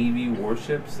Navy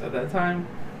warships at that time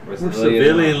were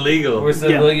civilian legal. Were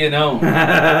civilian owned.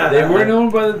 They weren't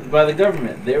owned by the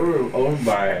government. They were owned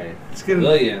by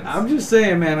civilians. I'm just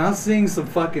saying, man. I'll sing some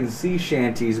fucking sea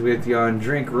shanties with you and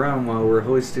drink rum while we're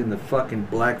hoisting the fucking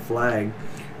black flag.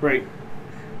 Right.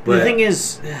 But the thing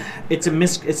is,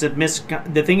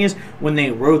 the thing is, when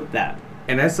they wrote that,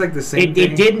 and that's like the same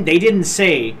thing. They didn't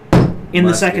say in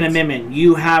the Second Amendment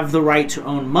you have the right to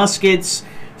own muskets,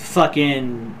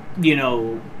 fucking,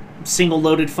 single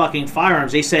loaded fucking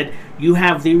firearms. They said you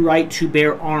have the right to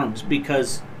bear arms,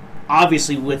 because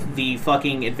obviously with the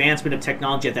fucking advancement of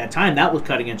technology at that time, that was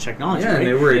cutting edge technology. Yeah, right?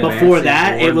 they were before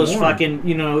that it was more. fucking,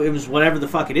 it was whatever the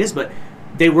fuck it is, but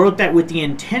they wrote that with the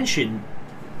intention,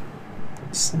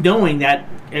 knowing that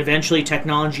eventually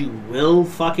technology will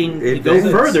fucking go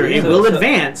further. It will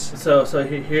advance. So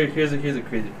here's the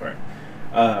crazy part.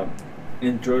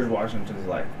 In George Washington's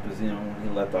life, because when he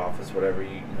left office, whatever,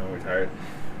 he retired,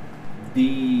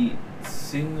 the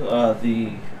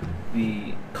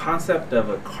concept of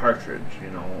a cartridge,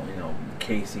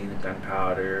 casing,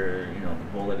 gunpowder,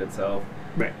 the bullet itself,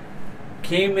 right,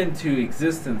 came into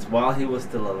existence while he was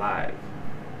still alive.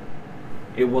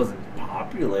 It wasn't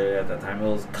popular at that time. It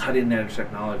was cutting edge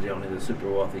technology. Only the super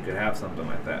wealthy could have something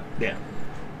like that. Yeah.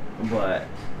 But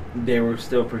they were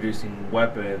still producing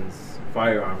weapons,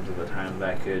 firearms at the time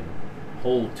that could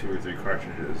hold 2 or 3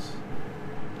 cartridges.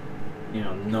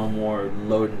 No more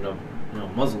loading of,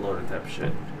 muzzle loader type of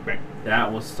shit. Right.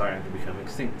 That was starting to become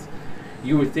extinct.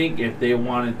 You would think if they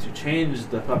wanted to change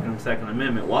the fucking Second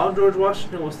Amendment, while George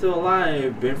Washington was still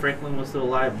alive, Ben Franklin was still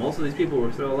alive, most of these people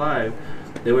were still alive,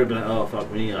 they would have been like, oh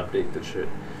fuck, we need to update this shit.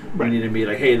 Right. We need to be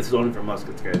like, hey, this is only for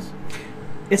muskets, guys.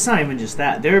 It's not even just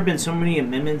that. There have been so many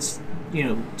amendments,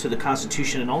 to the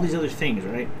Constitution and all these other things,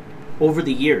 right, over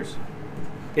the years.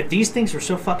 If these things were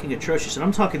so fucking atrocious, and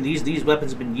I'm talking these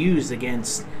weapons have been used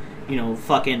against,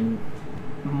 fucking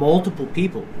multiple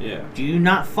people. Yeah. Do you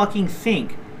not fucking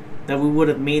think that we would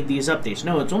have made these updates?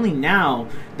 No, it's only now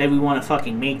that we want to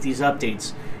fucking make these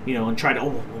updates, and try to,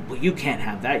 well, you can't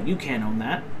have that, you can't own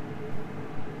that.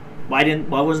 Why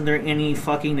wasn't there any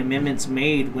fucking amendments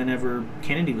made whenever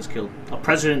Kennedy was killed? A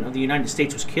president of the United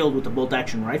States was killed with a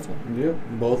bolt-action rifle. Yep,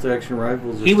 bolt-action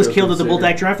rifles. He was killed with a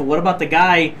bolt-action rifle. What about the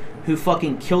guy who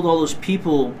fucking killed all those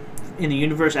people at the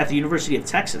University of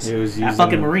Texas? That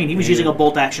fucking Marine. He was using a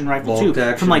bolt-action rifle too,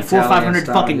 from like 400 or 500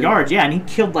 fucking yards. Yeah, and he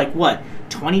killed like what,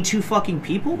 22 fucking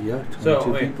people? Yeah,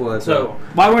 22 people. So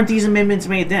why weren't these amendments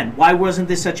made then? Why wasn't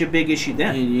this such a big issue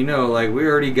then? And we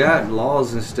already got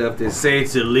laws and stuff that say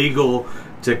it's illegal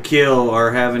to kill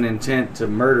or have an intent to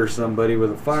murder somebody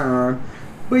with a firearm,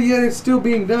 but yet it's still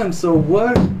being done. So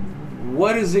what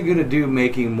is it going to do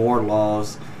making more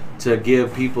laws to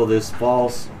give people this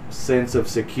false sense of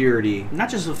security. Not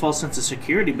just a false sense of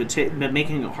security, but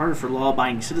making it harder for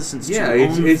law-abiding citizens Yeah,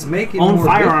 to it's making own more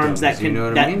firearms victims, that can you know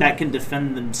what I mean? that can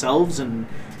defend themselves and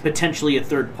potentially a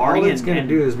third party All it's and, going to and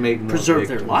do is make more preserve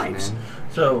their victims, lives. man.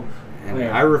 So, And wait.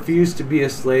 I refuse to be a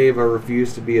slave. I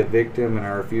refuse to be a victim, and I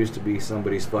refuse to be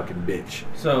somebody's fucking bitch.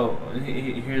 So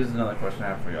here's another question I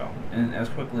have for y'all, and as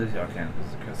quickly as y'all can,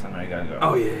 because I know you gotta go.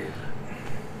 Oh yeah.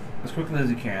 As quickly as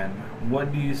you can.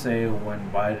 What do you say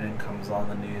when Biden comes on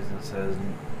the news and says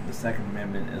the Second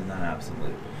Amendment is not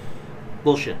absolute?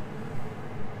 Bullshit.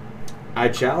 I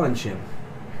challenge him.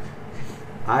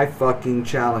 I fucking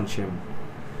challenge him.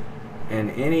 And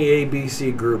any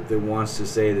ABC group that wants to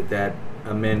say that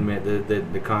amendment,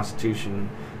 the Constitution,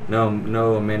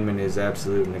 no amendment is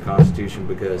absolute in the Constitution,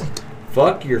 because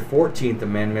fuck your 14th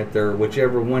Amendment or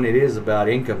whichever one it is about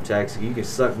income tax. You can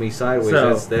suck me sideways. So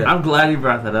That's that. I'm glad you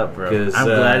brought that up, bro. 'Cause, I'm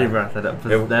glad you brought that up,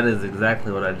 because that is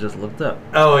exactly what I just looked up.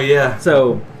 Oh yeah.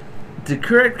 So, to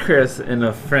correct Chris in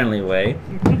a friendly way,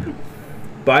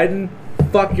 Biden,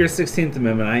 fuck your 16th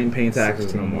Amendment. I ain't paying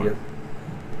taxes no more. Yep.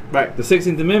 Right. The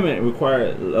 16th Amendment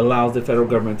allows the federal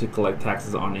government to collect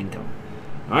taxes on income.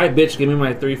 All right, bitch, give me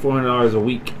my $300-400 a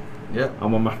week. Yep. I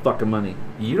want my fucking money.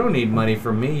 You don't need money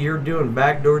from me. You're doing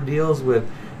backdoor deals with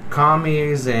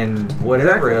commies and whatever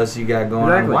Exactly. else you got going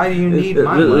on. Why do you need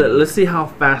my money? Let's see how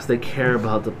fast they care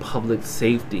about the public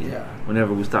safety. Yeah.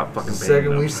 Whenever we stop fucking The paying second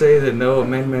them. we say that no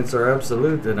amendments are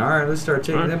absolute, then all right, let's start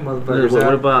taking them motherfuckers What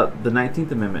out. about the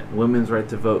 19th Amendment, women's right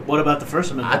to vote? What about the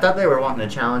First I Amendment? thought they were wanting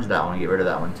to challenge that one, get rid of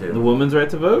that one The too. women's right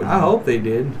to vote? I hope they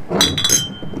did.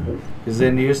 Because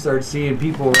then you start seeing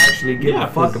people actually give Yeah, a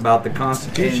fuck 'cause- about the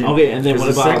Constitution. Okay, and then 'Cause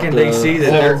what the about second they see that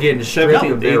they're getting stripped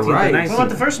 17th, of their 18th, and rights. 19th? What about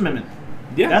the First Amendment?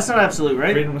 Yeah. That's not absolute,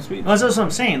 right? Freedom of speech. Well, that's what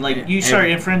I'm saying. Like, you start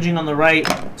infringing on the right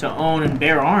to own and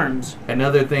bear arms.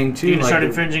 Another thing too, You can like start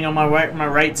infringing on my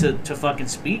right to fucking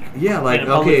speak. yeah, like in a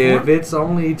public okay, forum. if it's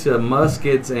only to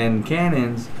muskets and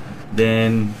cannons,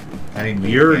 then I didn't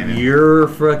mean your canon.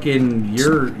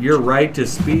 your right to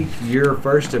speak, your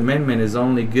First Amendment is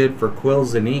only good for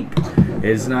quills and ink.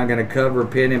 It's not going to cover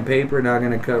pen and paper, not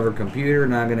going to cover computer,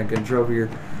 not going to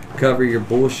cover your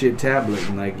bullshit tablet.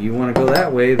 And like you want to go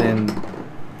that way, then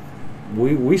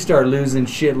we start losing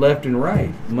shit left and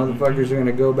right. Motherfuckers are going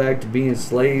to go back to being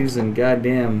slaves and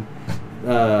goddamn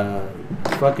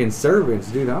fucking servants,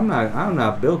 dude. I'm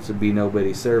not built to be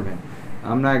nobody's servant.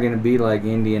 I'm not going to be like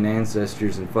Indian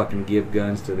ancestors and fucking give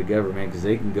guns to the government, because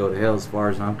they can go to hell as far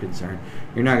as I'm concerned.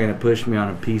 You're not going to push me on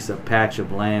a patch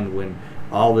of land when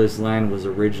all this land was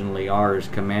originally ours.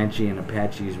 Comanche and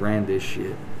Apaches ran this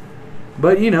shit.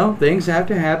 But, you know, things have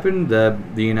to happen. The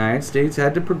United States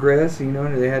had to progress. You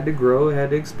know, they had to grow,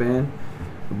 had to expand.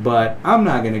 But I'm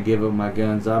not going to give up my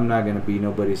guns. I'm not going to be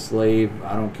nobody's slave.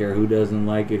 I don't care who doesn't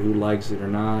like it, who likes it or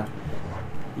not.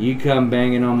 You come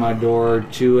banging on my door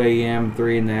 2 a.m.,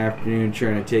 3 in the afternoon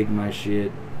trying to take my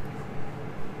shit.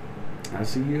 I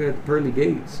see you at the pearly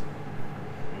gates.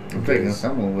 I'm taking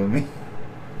someone with me.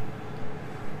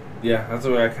 Yeah, that's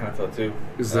the way I kind of felt too.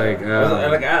 It's like,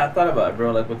 I thought about it,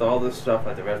 bro. Like with all this stuff,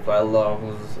 like the red flag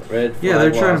laws, yeah, they're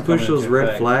trying laws to push coming those into red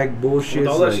effect. flag bullshit. With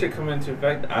all that Like, shit coming into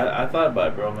effect, I thought about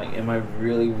it, bro. I'm like, am I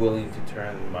really willing to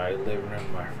turn my living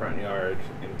room, my front yard,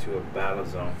 into a battle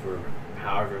zone for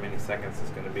however many seconds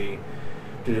it's going to be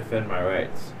to defend my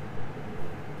rights?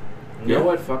 You know Yeah.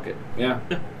 what? Fuck it. Yeah,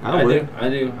 I would.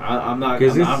 do. I'm not.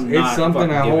 because I'm it's not something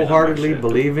fucking I giving up my wholeheartedly shit.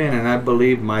 believe in, and I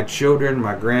believe my children,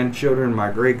 my grandchildren,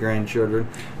 my great-grandchildren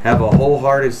have a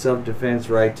wholehearted self-defense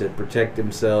right to protect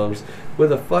themselves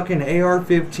with a fucking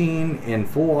AR-15 in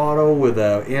full auto with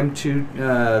a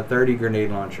M230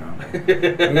 grenade launcher on it.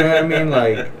 You know what I mean?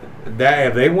 Like, that,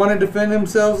 if they want to defend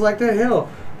themselves like that, hell,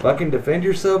 fucking defend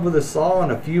yourself with a saw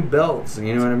and a few belts.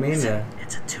 You know what I mean? It's a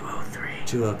 203.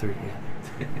 203, yeah.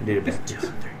 I did it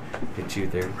backwards. Hit you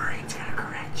there. Marines gonna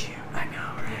correct you. I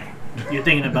know, right? You're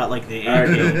thinking about like the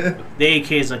AK. The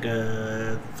AK is like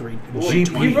a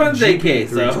 320. He runs AK,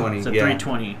 so 320. It's a yeah.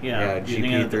 320. Yeah. Yeah, You're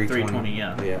thinking GP of the 320.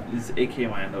 Yeah. Yeah. This AK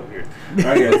might end over here. All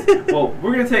right, guys. Well,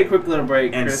 we're gonna take a quick little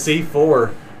break. And Chris.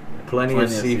 C4. Plenty of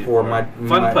C4.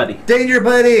 Fun putty. Danger,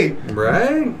 buddy.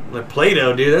 Right? Like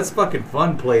Play-Doh, dude. That's fucking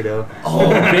fun, Play-Doh. Oh,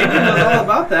 baby knows all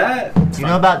about that. You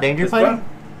know about danger, It's buddy? fun.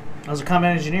 I was a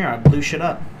combat engineer. I blew shit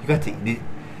up. You got to.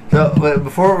 So but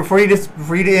before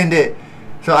you end it,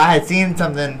 so I had seen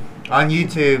something on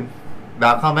YouTube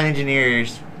about combat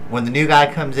engineers. When the new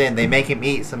guy comes in, they make him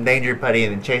eat some danger putty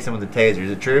and then chase him with a taser.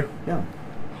 Is it true? Yeah.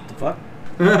 What the fuck?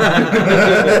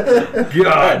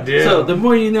 God damn. So the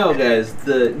more you know, guys.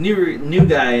 The new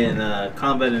guy in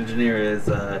combat engineer is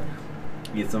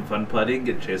get some fun putty and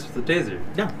get chased with a taser.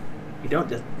 Yeah. You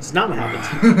don't. It's not what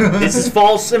happens. This is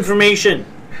false information.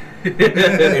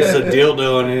 It's a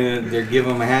dildo, and they're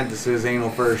giving him a hat that says anal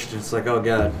first. It's like, oh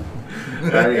god.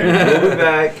 Alright, we'll be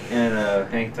back and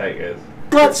hang tight, guys.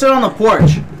 Let's sit on the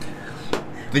porch.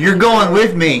 You're going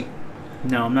with me.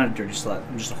 No, I'm not a dirty slut.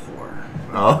 I'm just a whore.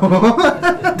 Oh.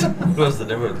 What's the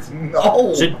difference?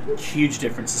 No. There's a huge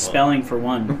difference. The spelling for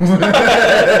one.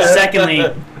 Secondly,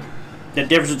 the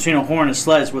difference between a whore and a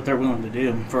slut is what they're willing to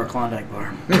do for a Klondike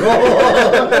bar.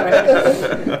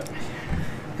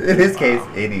 In this case,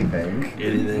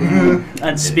 anything.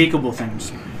 Unspeakable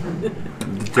things.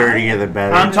 Dirtier the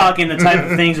better. I'm talking the type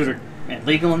of things that are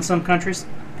illegal in some countries.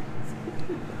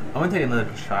 I'm gonna take another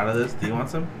shot of this. Do you want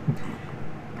some?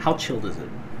 How chilled is it?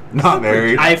 Not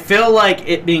married. I feel like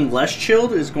it being less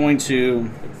chilled is going to...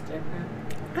 It's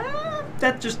different.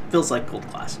 that just feels like gold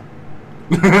class.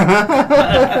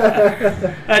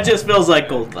 That just feels like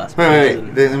gold class. Wait.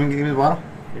 Let me give you the bottle.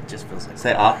 It just feels like...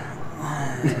 Say up.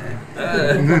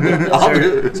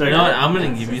 So, You know what? I'm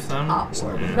gonna give you some. a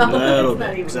little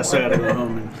bit, because I still gotta go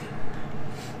home and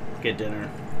get dinner.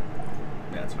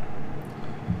 Yeah, that's fine.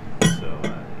 So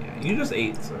yeah, you just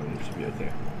ate, so you should be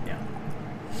okay. Yeah.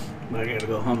 But I gotta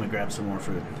go home and grab some more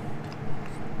food.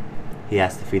 He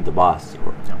has to feed the boss,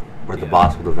 or the Yeah.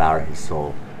 boss will devour his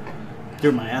soul.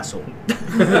 Through my asshole.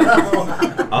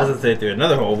 I was gonna say through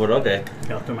another hole, but okay.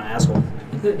 No, through my asshole.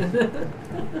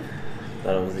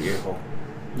 Thought it was the ear hole.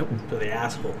 Nope, through the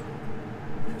asshole.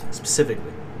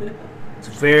 Specifically. It's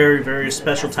a very, very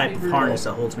special type of harness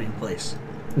that holds me in place.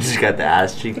 Just got the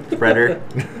ass cheek spreader.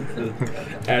 You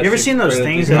ever seen those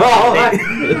things? Oh,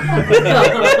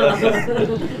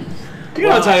 You know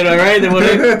what I'm talking about, right?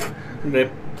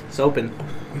 It's open. You know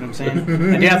what I'm saying?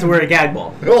 And you have to wear a gag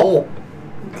ball. Oh.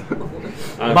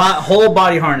 Whole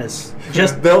body harness.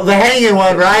 Just the hanging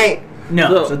one, right?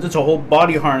 no. So it's a whole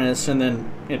body harness, and then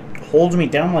it holds me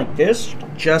down like this.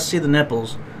 Just see the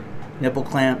nipples, nipple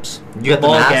clamps, You got the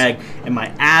ball mask? gag, and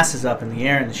my ass is up in the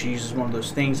air. And she uses one of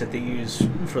those things that they use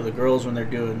for the girls when they're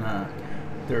doing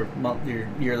their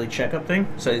yearly checkup thing.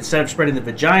 So instead of spreading the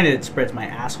vagina, it spreads my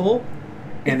asshole,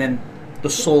 and then the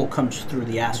soul comes through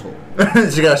the asshole.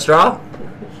 She got a straw?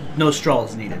 No straw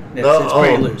is needed. It's Oh,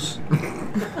 pretty oh. loose.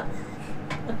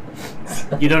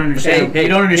 You don't understand. You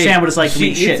don't understand what it's like to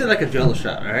she eat shit. eats it like a Jello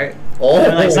shot, alright? Oh.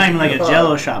 It's not even like a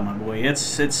Jello shot, my boy.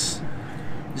 It's just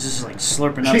like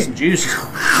slurping up some juice.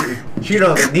 She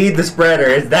don't need the spreader.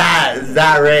 It's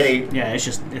that ready. Yeah, it's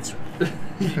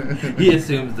He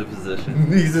assumes the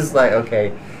position. He's just like,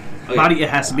 okay. body. It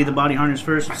has to be the body harness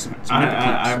first.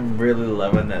 I'm really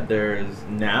loving that there's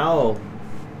now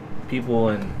people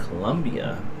in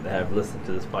Colombia that have listened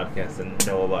to this podcast and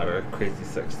know about our crazy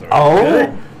sex story.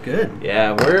 Oh. Good.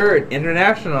 Yeah, we're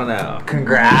international now.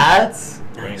 Congrats.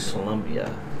 We're in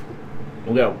Colombia.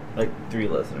 We got like 3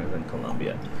 listeners in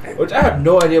Colombia, which I have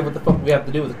no idea what the fuck we have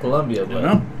to do with Colombia, but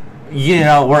know. You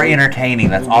know, we're entertaining.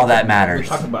 That's all that We matters.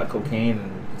 talk about cocaine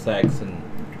and sex and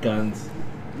guns.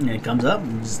 And it comes up,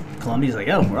 and Colombia's like,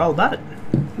 "Oh, we're all about it."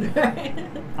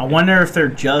 I wonder if they're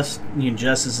just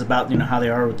as about how they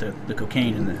are with the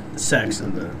cocaine and the sex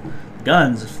and the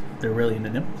guns. If they're really into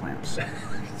nipple clamps.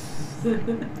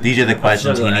 These are the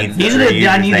questions he needs. These are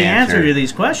I need the answer to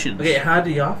these questions. Okay, how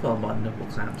do y'all feel about nipple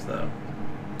clamps though?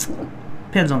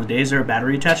 Depends on the day. Is there a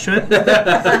battery attached to it?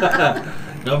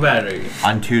 No battery.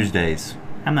 On Tuesdays.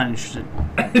 I'm not interested.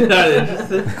 Not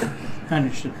interested. Not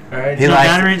interested. All right. He no likes,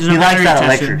 battery- there's no he likes battery that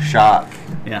attached to electric it. shock.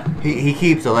 Yeah. He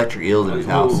keeps electric eels in his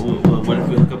house. What if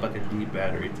we hook up like a deep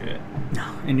battery to it? No,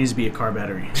 it needs to be a car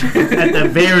battery. At the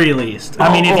very least.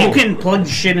 I mean, if you can plug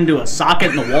shit into a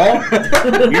socket in the wall,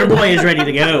 your boy is ready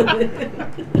to go.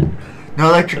 No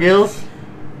electric eels?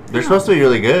 They're supposed to be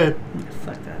really good.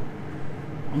 Fuck that.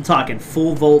 I'm talking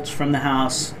full volts from the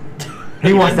house.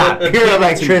 He wants that pure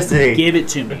electricity. Give it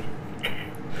to me.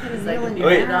 Wait.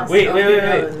 We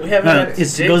haven't. No, had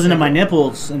it goes into my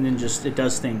nipples and then it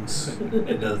does things.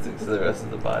 It does things to the rest of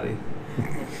the body.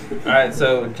 All right,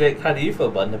 so Jake, how do you feel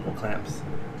about nipple clamps?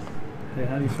 Hey,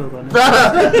 how do you feel about it?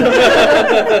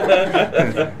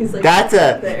 He's like, That's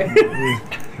a- there.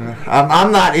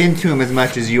 I'm not into him as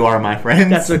much as you are, my friends.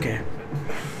 That's okay.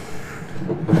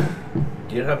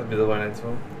 You don't have to be the one into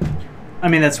them. I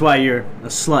mean, that's why you're a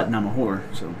slut and I'm a whore.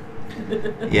 So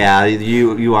Yeah,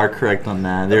 you are correct on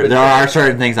that. There are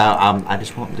certain things I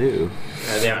just won't do.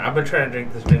 Damn, I've been trying to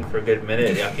drink this drink for a good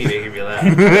minute. Y'all keep making me laugh.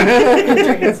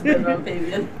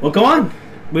 well, go on.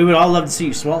 We would all love to see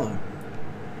you swallow. You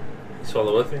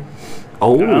swallow with me?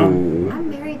 Oh. I'm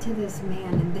married to this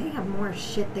man, and they have more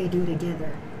shit they do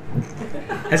together.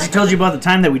 Has he told you about the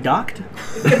time that we docked?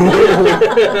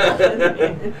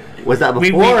 Was that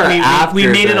before or after we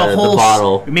made it a the whole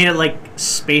bottle? We made it like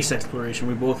space exploration.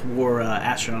 We both wore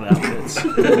astronaut outfits.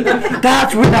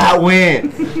 That's where that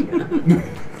went.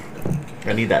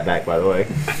 I need that back, by the way.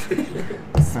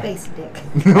 Space dick.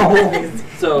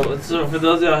 So for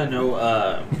those of y'all who know,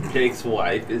 Jake's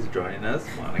wife is joining us,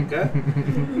 Monica,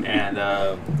 and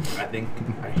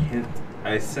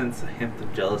I sense a hint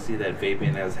of jealousy that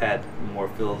Fabian has had more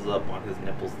fills up on his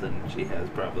nipples than she has,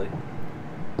 probably.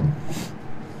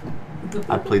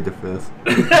 I plead the fifth.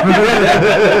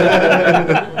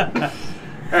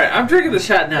 Alright, I'm drinking the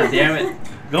shot now, damn it.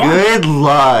 Go on. Good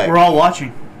luck. We're all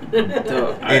watching.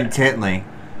 So, Intently.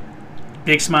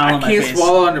 Big smile I on my can't face.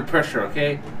 swallow under pressure,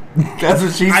 okay? That's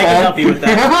what she said. I can help you with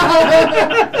that.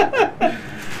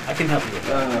 I can help you with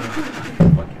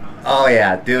that. Oh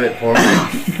yeah, do it for me.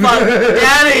 Fuck,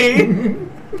 Daddy!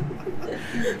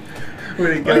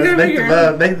 Where'd it go? Make the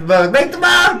bug, make the bug, make the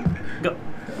bug! Go.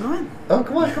 Go on. Oh,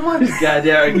 come on, come on.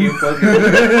 Goddamn, you fucking.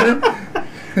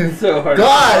 It's so hard.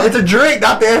 God, it's a drink,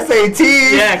 not the SAT.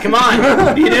 Yeah, come on. What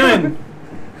are you doing?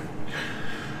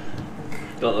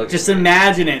 Don't look. Just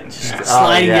imagine it. Just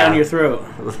sliding yeah. down your throat.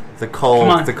 The Come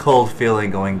on. cold feeling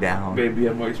going down. Baby,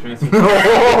 I'm more experienced.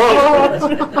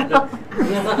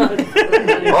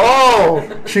 Oh,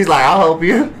 she's like, I'll help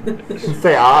you.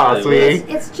 Say, sweetie.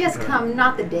 It's just cum,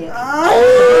 not the dick.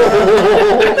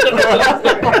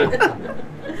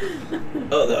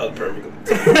 Oh, that was perfect.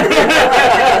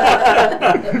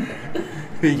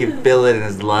 You can feel it in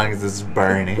his lungs. It's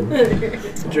burning.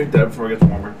 Drink that before it gets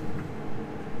warmer.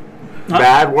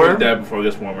 Bad Drink worm. that before it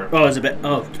gets warmer. Oh, is it bad?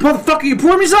 Oh, motherfucker, you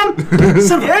pour me some?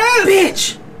 Son of a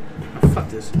bitch! Oh, fuck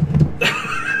this.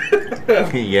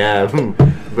 Yeah,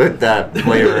 put that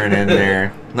flavoring in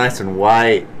there. Nice and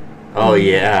white. Oh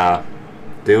yeah.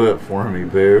 Do it for me,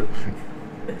 boo.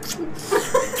 I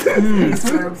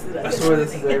swear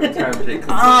this is every time Jake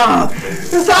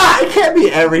comes It can't be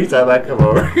every time I come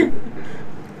over.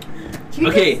 You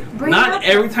Okay, just bring not out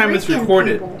every the time it's freaking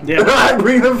recorded. people. Yeah. I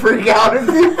bring the freak out in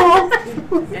people.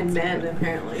 And men,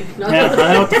 apparently. Yeah, I don't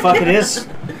know what the fuck it is.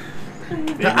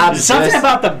 Something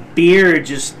about the beer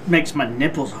just makes my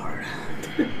nipples hard.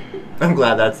 I'm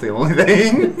glad that's the only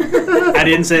thing. I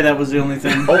didn't say that was the only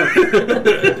thing.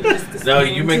 No,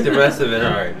 you make the rest of it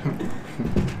hard.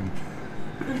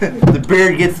 The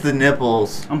beard gets the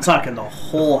nipples. I'm talking the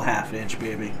whole half inch,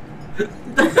 baby.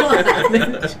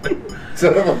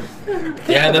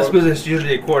 Yeah, that's because it's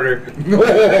usually a quarter.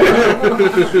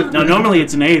 No, normally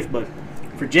it's an eighth, but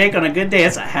for Jake on a good day,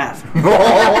 it's a half.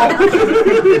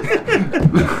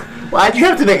 Why'd you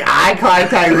have to make eye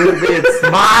contact with me and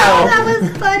smile? That was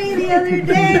funny the other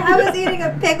day. I was eating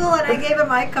a pickle and I gave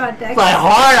him eye contact. Like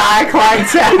hard eye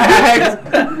contact.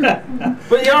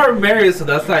 But y'all are married, so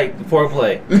that's like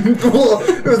foreplay.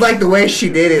 It was like the way she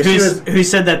did it. She was Who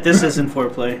said that this isn't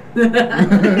foreplay?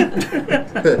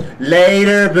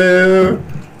 later, boo.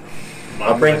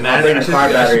 I'll bring a car I should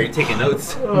battery. be taking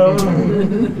notes.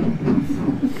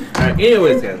 Alright,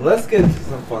 anyways, guys, let's get into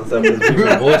some fun stuff. We've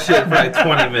been bullshit for like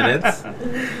 20 minutes.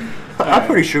 I'm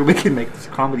pretty sure we can make this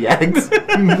comedy acts.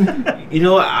 You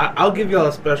know what? I'll give y'all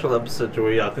a special episode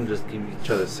where y'all can just give each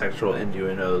other sexual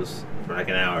innuendos for like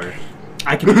an hour.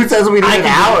 Who says we need an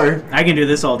hour? I can do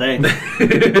this all day. You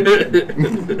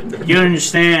don't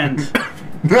understand.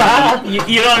 You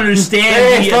don't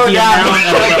understand Hey, slow the down. amount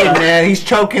He's choking, of... man. He's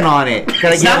choking on it.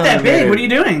 It's not that big. What are you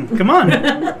doing? Come on.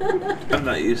 I'm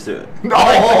not used to it. All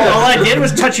I did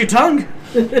was touch your tongue.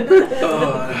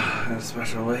 Oh, in a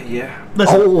special way, yeah.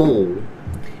 Listen, Oh.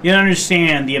 you don't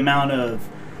understand the amount of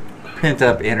Pent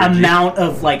up energy.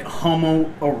 like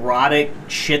homoerotic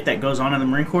shit that goes on in the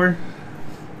Marine Corps.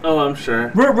 Oh, I'm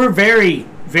sure. We're very,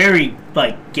 very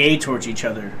like gay towards each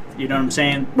other. You know what I'm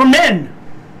saying? We're men.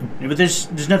 Yeah, but there's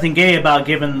nothing gay about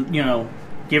giving your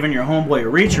homeboy a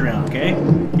reach around, okay?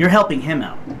 You're helping him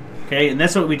out, okay? And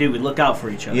that's what we do. We look out for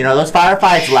each other. You know, those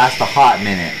firefights last a hot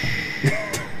minute.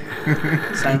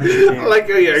 Silence your I fear. like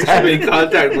how you actually made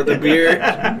contact with the beer.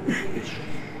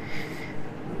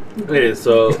 Okay,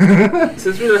 so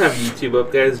since we don't have YouTube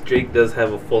up, guys, Jake does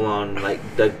have a full-on like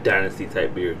Duck Dynasty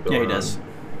type beard going Yeah, he on. does.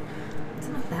 It's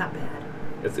not that bad.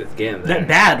 It's getting there. That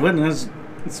bad, wasn't it?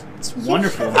 It's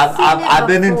wonderful. should- I've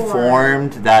been before.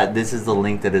 informed that this is the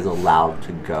link that is allowed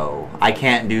to go. I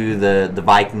can't do the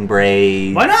Viking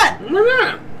braid. Why not? Why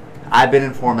not? I've been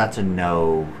informed that's a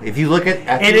no. If you look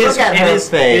at It is her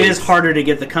face, harder to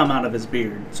get the cum out of his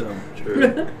beard. So.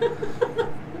 True.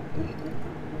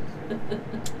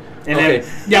 And Okay. then,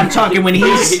 yeah, I'm talking when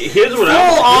he's Here's what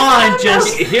full on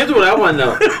just. Here's what I want to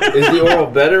know: is the oral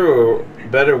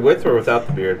better with or without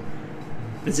the beard?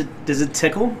 Does it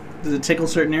tickle? Does it tickle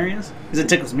certain areas? Because it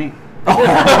tickles me.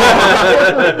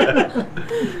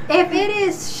 If it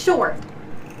is short,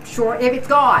 if it's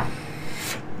gone.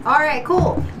 All right,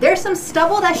 cool. There's some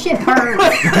stubble. That shit burns.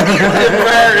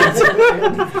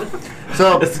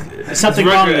 So There's something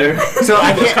wrong there. So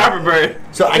I can't. Carpet bird.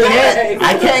 So I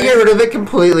can't get rid of it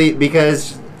completely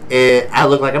because I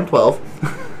look like I'm 12.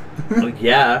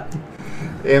 Yeah.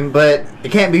 But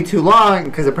it can't be too long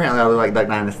because apparently I look like Duck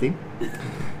Dynasty.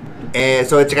 And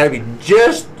so it's got to be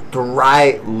just the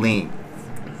right length.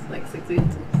 It's like 6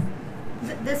 inches.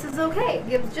 This is okay.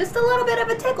 Gives just a little bit of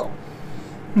a tickle.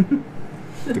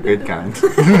 The good kind.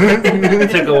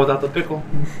 Tickle without the pickle.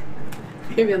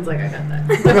 Fabian's like, I got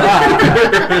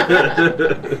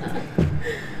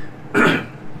that.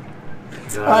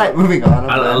 Alright, moving on.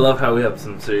 I love how we have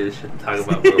some serious shit to talk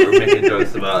about, but we're making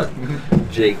jokes about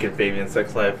Jake and Fabian's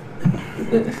sex life.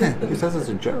 Who says it's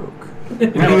a joke?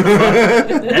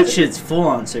 That shit's full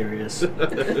on serious.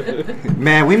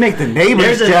 Man, we make the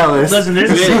neighbors jealous. Listen,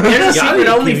 there's a secret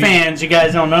OnlyFans you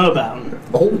guys don't know about.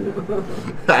 Oh,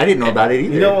 I didn't know about it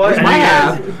either. You know what? Where's my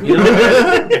app? You know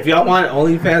what? If y'all want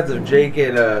OnlyFans of Jake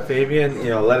and Fabian,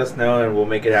 let us know and we'll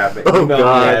make it happen. Oh, Email me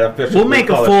God. at official We'll make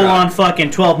a Blue full Collar on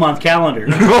fucking 12-month calendar.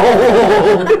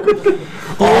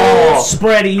 Oh.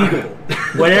 Spread eagle.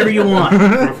 Whatever you want.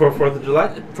 for 4th of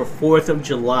July. For 4th of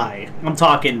July. I'm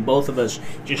talking both of us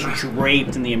just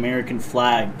draped in the American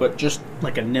flag, but just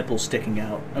like a nipple sticking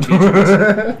out of each of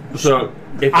us. So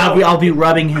if I'll be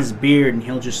rubbing his beard and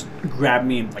he'll just grab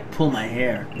me and like pull my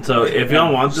hair. So if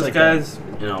y'all want this, Like guys,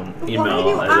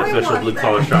 email at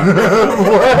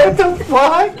officialbluecollarshop. What the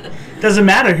fuck? Doesn't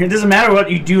matter. It doesn't matter what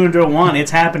you do or don't want.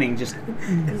 It's happening. Just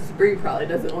Because Bree probably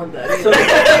doesn't want that.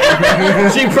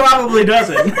 she probably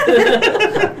doesn't.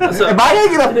 Am I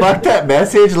gonna get a fucked up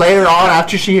message later on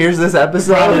after she hears this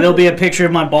episode? Probably there'll be a picture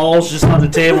of my balls just on the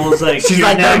table. It's like She's "You're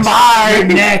like, next. "They're You're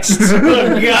mine." next.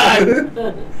 Oh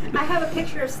God. I have a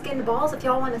picture of skinned balls if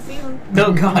y'all want to see them.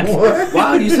 Oh God.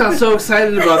 Wow, you sound so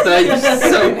excited about that. You're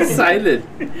so excited.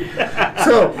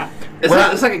 So,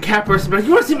 It's like a cat person, but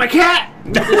you want to see my cat?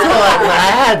 when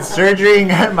I had surgery and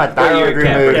had my thyroid you're a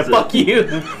cat removed, Yeah, fuck you.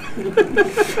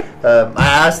 I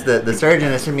asked the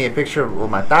surgeon to send me a picture of what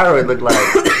my thyroid looked like.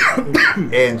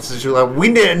 And so she was like,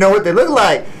 we didn't know what they looked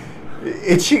like.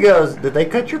 And she goes, did they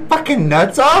cut your fucking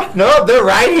nuts off? No, they're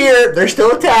right here. They're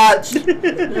still attached.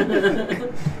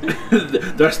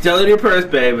 They're still in your purse,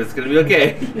 babe. It's going to be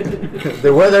okay.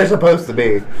 They're where they're supposed to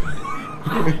be.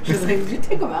 She's like, did you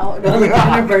take them out? On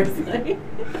your birthday?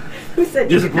 Who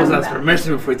said You're you could supposed to have ask them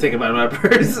permission before you take them out of my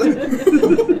purse.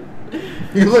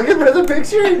 You looking for the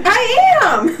picture? I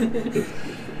am!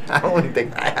 I don't even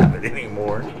think I have it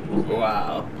anymore.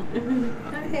 Wow.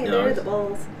 Hey, No, there's the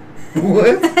balls.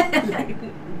 What?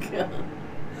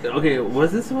 Okay,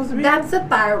 what's this supposed to be? That's a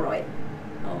thyroid.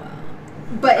 Oh, wow.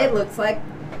 But it looks like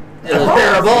It looks,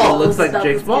 pair of balls. It looks like Stuff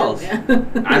Jake's is balls. good,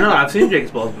 I know, I've seen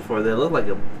Jake's balls before. They look like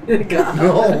him. Yeah. God.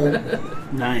 No.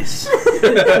 Nice. So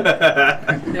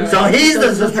he's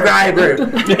the subscriber.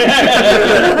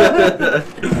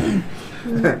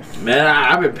 Man,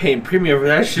 I've been paying premium for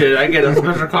that shit. I get a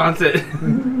special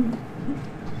content.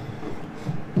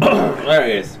 Alright,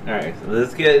 guys. Alright, so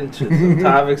let's get into some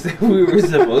topics that we were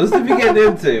supposed to be getting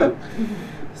into.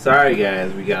 Sorry,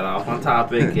 guys, we got off on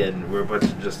topic and we're a bunch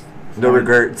of just No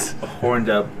regrets. horned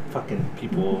up fucking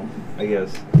people, I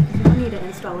guess. I need to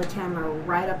install a camera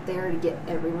right up there to get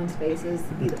everyone's faces.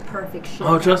 Be the perfect shit.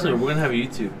 Oh, trust me, camera. we're gonna have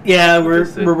YouTube. Yeah, we're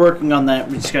Just it. working on that.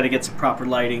 We just got to get some proper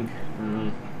lighting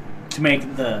Mhm. to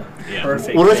make the Yeah.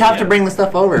 perfect. We'll just have to Yeah. bring the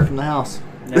stuff over from the house.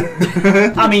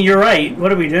 I mean, you're right.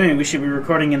 What are we doing? We should be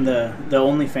recording in the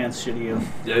OnlyFans studio.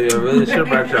 Yeah, really should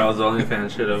branch out the OnlyFans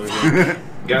shit over here.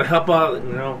 Gotta help out,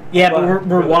 Yeah, help but out.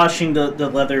 we're washing the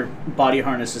leather body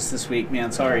harnesses this week,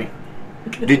 man. Sorry.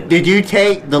 Did you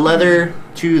take the leather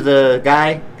to the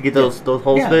guy to get those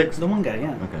holes Yeah, fixed? the one guy.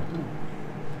 Yeah. Okay.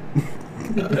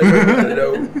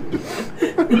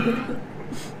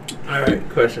 Alright,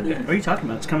 question, guys. What are you talking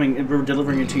about? It's coming. We're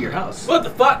delivering it to your house. What the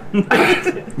fuck? You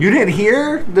didn't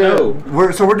hear No.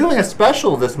 We're doing a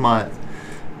special this month.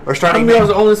 We're I starting. mean, I was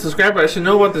the only subscriber. I should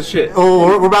know about this shit.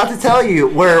 Oh, we're about to tell you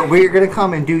where we're gonna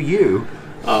come and do you.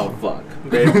 Oh, fuck.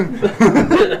 Babe.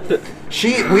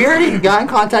 We already got in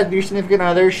contact with your significant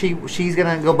other. She's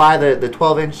gonna go buy the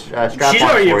 12-inch strap. She's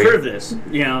already approved this.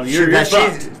 You know, you're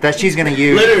fucked. that she's gonna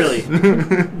use. Literally.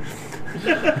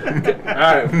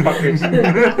 Alright, fuckers.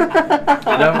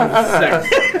 Enough of sex.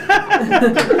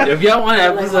 If y'all want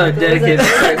an episode dedicated to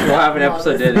sex, we'll have an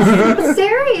episode dedicated.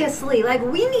 Seriously, like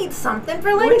we need something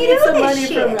for like We you need do some this money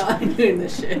shit. from doing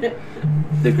this shit.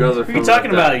 The girls are What are you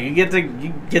talking about? You get to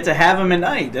have them at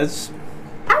night. That's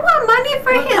I want want money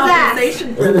for his ass.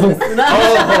 Compensation for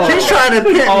this. She's trying to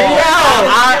pimp me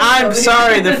out. I'm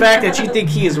sorry. The fact that you think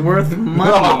he is worth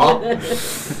money.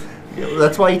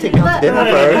 That's why you take me out to dinner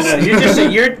No,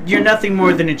 first. you're nothing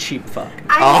more than a cheap fuck.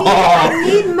 I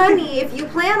need money if you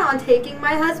plan on taking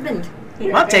my husband. I'm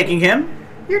not taking him.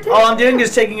 You're taking All I'm doing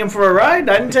is taking him for a ride.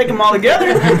 I didn't take him all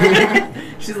together.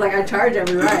 She's like, I charge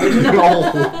every ride.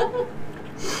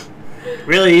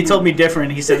 Really, he told me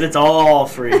different. He said it's all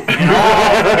free. All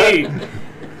free.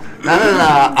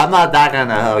 No. I'm not that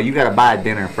kind of hoe. You gotta buy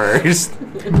dinner first.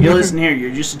 You listen here.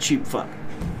 You're just a cheap fuck.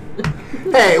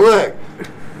 Hey, look.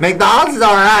 McDonald's is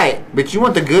alright, but you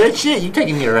want the good shit? You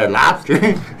taking me to Red Lobster.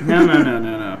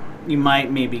 No. You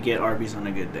might maybe get Arby's on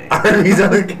a good day. Arby's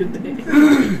on a good day.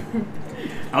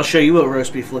 I'll show you what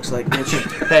roast beef looks like, bitch.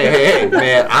 Hey,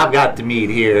 man, I've got the meat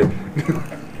here.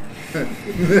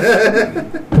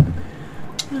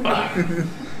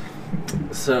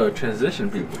 So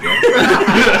transition people.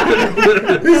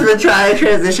 He's been trying to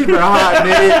transition for a hot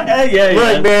minute. Yeah.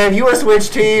 Look, man, if you want to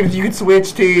switch teams, you can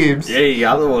switch teams. Hey,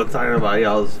 y'all the one talking about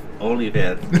y'all's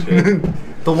OnlyFans and shit.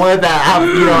 The one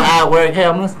that at work. Hey,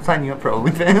 I'm gonna sign you up for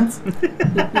OnlyFans.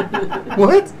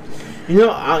 What? You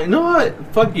know what?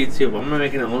 Fuck YouTube. I'm gonna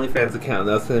make an OnlyFans account.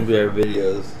 That's gonna be our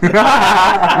videos.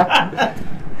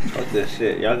 Fuck this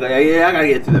shit. Y'all gotta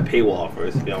get through the paywall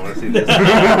first if y'all want to see this.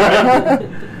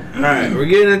 Alright, we're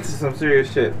getting into some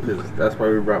serious shit because that's why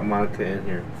we brought Monica in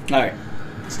here. All right,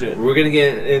 let's do it. We're gonna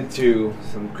get into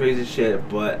some crazy shit,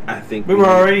 but I think We were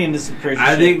already into some crazy shit.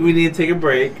 I think we need to take a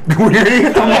break. Come on. so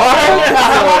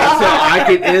I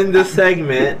can end this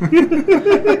segment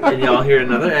and y'all hear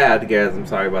another ad, guys. I'm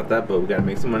sorry about that, but we gotta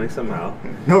make some money somehow.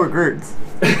 No regrets.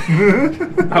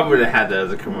 I would have had that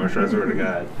as a commercial, I swear to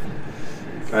God.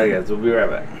 Alright, guys, we'll be right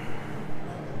back.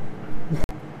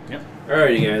 Yep.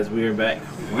 Alrighty, guys, we are back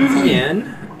once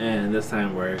again, and this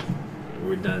time we're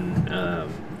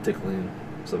done tickling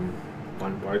some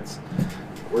fun parts.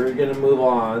 We're gonna move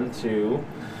on to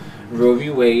Roe v.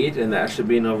 Wade, and that should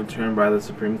be an overturn by the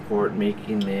Supreme Court,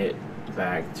 making it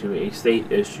back to a state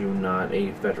issue, not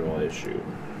a federal issue.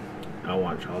 I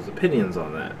want y'all's opinions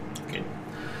on that. Okay,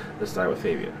 let's start with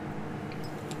Fabian.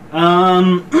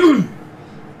 I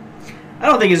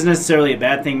don't think it's necessarily a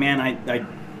bad thing, man.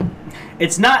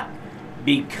 It's not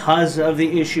because of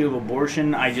the issue of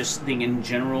abortion. I just think in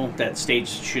general that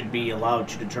states should be allowed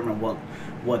to determine what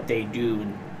they do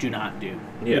and do not do.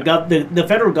 Yeah. The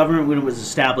federal government, when it was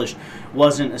established,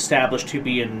 wasn't established to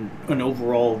be an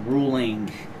overall ruling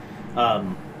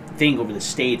thing over the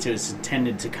states. It was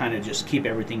intended to kind of just keep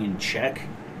everything in check.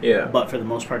 Yeah. But for the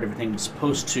most part, everything was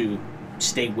supposed to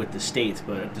stay with the states.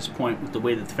 But at this point, with the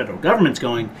way that the federal government's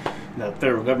going, the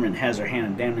federal government has their hand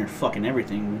in damn near fucking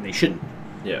everything when they shouldn't.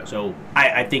 Yeah. So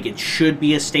I think it should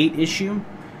be a state issue,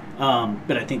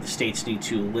 but I think the states need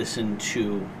to listen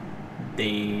to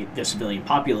the civilian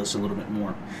populace a little bit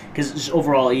more, because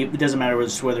overall it doesn't matter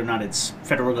whether or not it's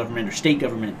federal government or state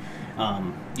government.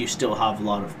 You still have a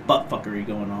lot of buttfuckery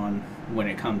going on when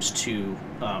it comes to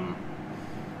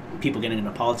people getting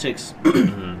into politics,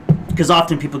 because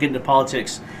often people get into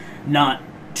politics not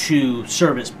to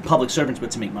serve as public servants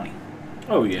but to make money.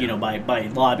 Oh yeah. You know, by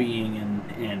lobbying and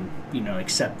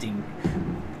accepting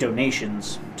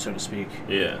donations, so to speak.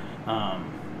 Yeah.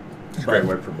 It's a great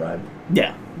word for bribe.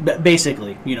 Yeah, but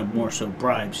basically, more so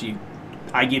bribes.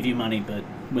 I give you money, but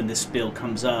when this bill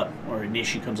comes up or an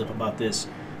issue comes up about this,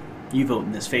 you vote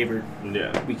in this favor.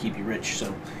 Yeah. We keep you rich.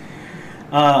 So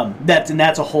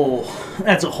that's a whole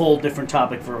different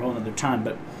topic for a whole other time.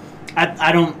 But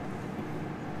I don't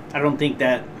think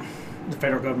that the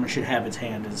federal government should have its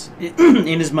hand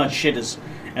in as much shit as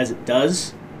it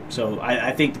does. So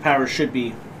I think the power should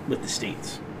be with the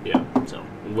states. Yeah. So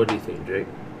What do you think, Jake?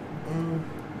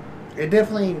 It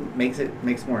definitely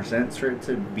makes more sense for it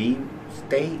to be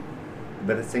state,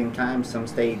 but at the same time, some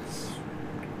states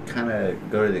kind of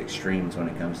go to the extremes when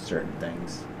it comes to certain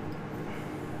things.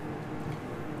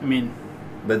 I mean,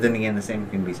 But then again, the same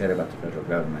can be said about the federal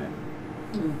government.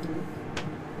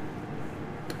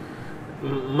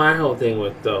 My whole thing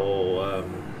with the whole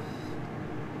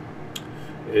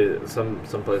some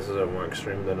places are more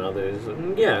extreme than others.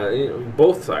 And yeah,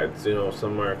 both sides.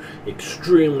 Some are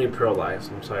extremely pro-life.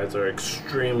 Some sides are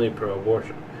extremely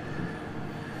pro-abortion.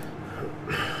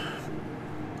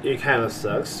 It kind of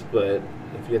sucks, but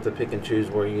if you have to pick and choose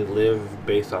where you live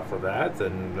based off of that,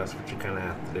 then that's what you kind of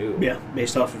have to do. yeah,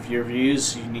 based off of your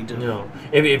views, you need to.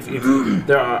 If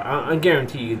there are, I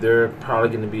guarantee you, there are probably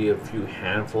going to be a few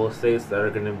handful of states that are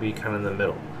going to be kind of in the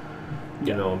middle.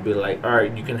 Be like, all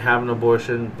right, you can have an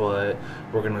abortion, but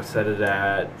we're going to set it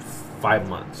at 5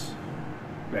 months.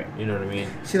 Right. You know what I mean?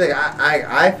 See, like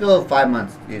I feel 5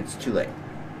 months it's too late.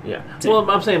 Yeah. Well,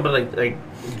 I'm saying, but like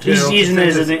He's using it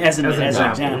as an example.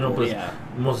 example. You know, 'cause Yeah.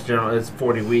 most general, it's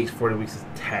 40 weeks. 40 weeks is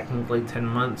technically 10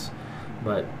 months,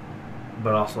 but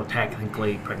also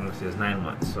technically pregnancy is 9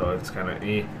 months. So it's kind of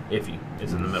iffy.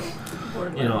 It's in the middle.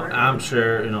 You know, I'm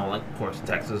sure, you know, like of course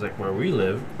Texas, like where we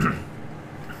live,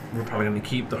 we're probably going to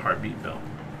keep the heartbeat bill.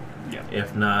 Yeah.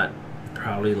 If not,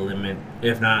 probably limit.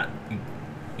 If not,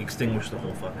 extinguish the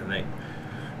whole fucking thing.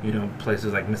 You know,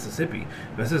 places like Mississippi.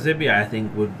 Mississippi, I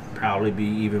think, would probably be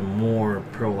even more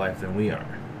pro-life than we are,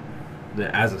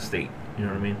 as a state. You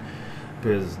know what I mean?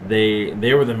 Because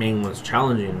they were the main ones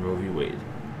challenging Roe v. Wade.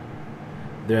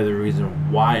 They're the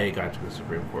reason why it got to the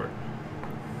Supreme Court.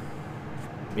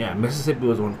 Yeah, Mississippi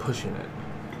was the one pushing it.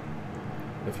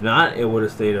 If not, it would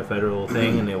have stayed a federal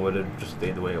thing, and it would have just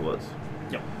stayed the way it was.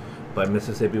 Yep. But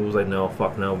Mississippi was like, no,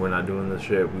 fuck no, we're not doing this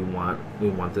shit. We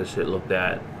want this shit looked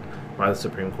at by the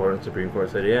Supreme Court. And the Supreme Court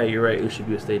said, yeah, you're right, it should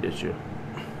be a state issue,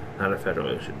 not a federal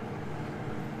issue.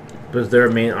 Because their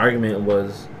main argument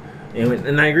was,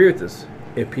 and I agree with this,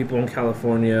 if people in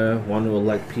California want to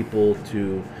elect people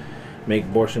to make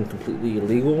abortion completely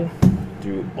illegal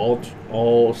through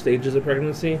all stages of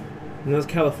pregnancy, then that's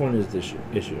California's issue.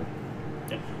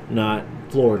 Yeah. Not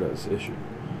Florida's issue.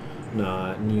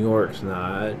 Not New York's,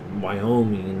 not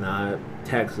Wyoming, not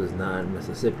Texas, not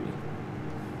Mississippi.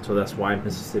 So that's why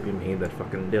Mississippi made that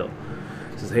fucking deal.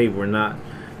 It says, hey,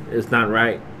 it's not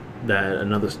right that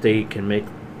another state can make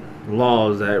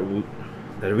laws that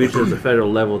reaches the federal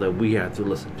level that we have to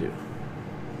listen to.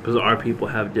 Because our people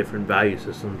have different value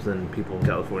systems than people in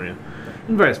California.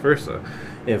 And vice versa.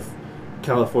 If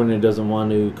California doesn't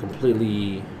want to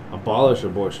completely abolish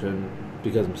abortion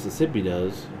because Mississippi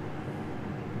does,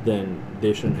 then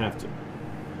they shouldn't have to.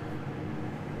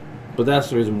 But that's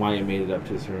the reason why it made it up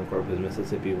to the Supreme Court, because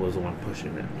Mississippi was the one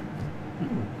pushing it.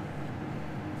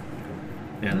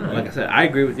 And like I said, I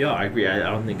agree with y'all. I agree. I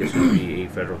don't think it should be a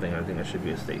federal thing. I think it should be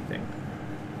a state thing.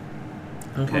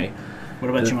 Okay. What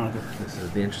about you, Monica? This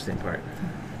is the interesting part.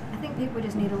 I think people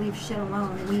just need to leave shit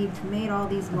alone. We've made all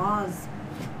these laws,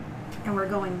 and we're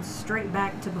going straight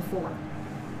back to before.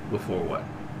 Before what?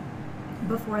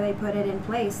 Before they put it in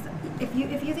place. If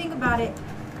you think about it,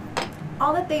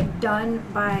 all that they've done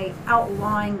by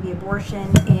outlawing the abortion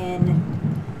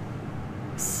in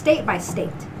state by state,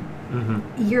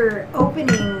 you're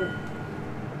opening.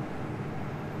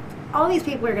 All these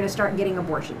people are going to start getting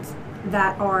abortions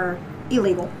that are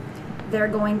illegal. They're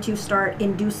going to start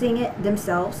inducing it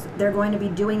themselves. They're going to be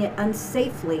doing it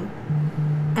unsafely.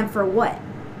 And for what?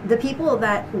 The people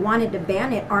that wanted to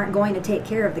ban it aren't going to take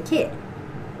care of the kid.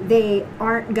 They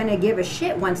aren't going to give a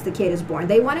shit once the kid is born.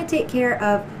 They want to take care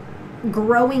of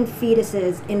growing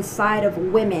fetuses inside of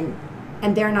women,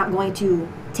 and they're not going to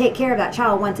take care of that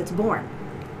child once it's born.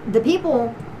 The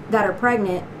people that are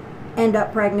pregnant end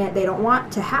up pregnant. They don't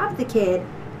want to have the kid.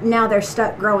 Now they're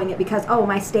stuck growing it because, oh,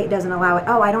 my state doesn't allow it.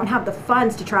 Oh, I don't have the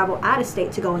funds to travel out of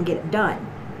state to go and get it done.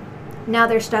 Now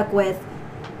they're stuck with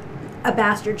a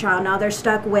bastard child. Now they're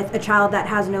stuck with a child that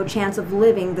has no chance of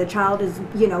living. The child is,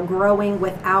 growing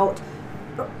without,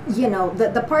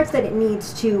 the parts that it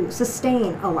needs to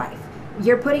sustain a life.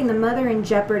 You're putting the mother in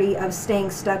jeopardy of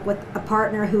staying stuck with a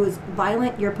partner who is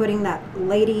violent. You're putting that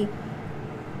lady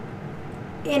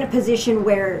in a position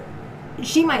where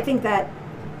she might think that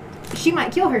she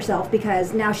might kill herself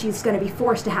because now she's going to be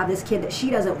forced to have this kid that she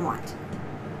doesn't want.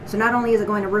 So not only is it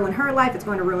going to ruin her life, it's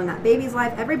going to ruin that baby's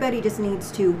life. Everybody just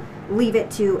needs to leave it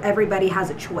to everybody has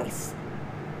a choice,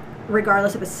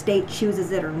 regardless if a state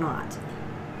chooses it or not.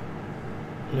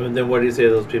 And then what do you say to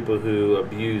those people who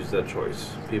abuse that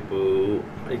choice? People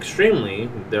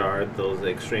who, there are those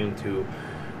extreme who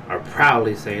are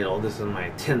proudly saying, oh, this is my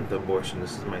 10th abortion,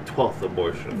 this is my 12th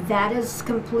abortion. That is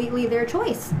completely their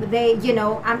choice. They,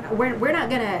 we're not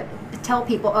going to tell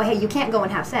people, oh, hey, you can't go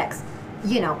and have sex.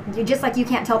 Just like you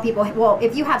can't tell people, well,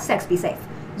 if you have sex, be safe.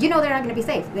 They're not going to be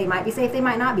safe. They might be safe, they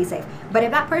might not be safe. But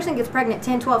if that person gets pregnant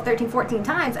 10, 12, 13, 14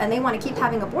 times and they want to keep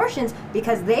having abortions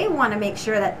because they want to make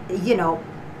sure that,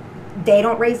 they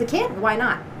don't raise a kid, why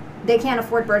not? They can't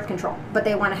afford birth control, but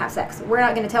they want to have sex. We're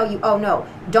not going to tell you, oh, no,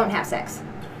 don't have sex.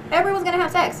 Everyone's going to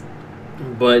have sex.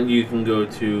 But you can go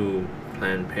to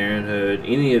Planned Parenthood,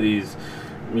 any of these,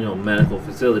 medical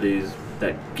facilities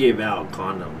that give out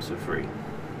condoms for free.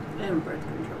 And birth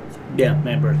control. Yeah,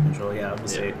 and birth control. Yeah, I would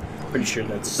say. Pretty sure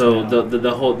that's. So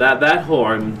the whole that whole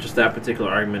argument, just that particular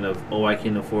argument of, oh, I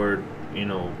can afford,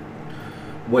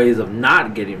 ways of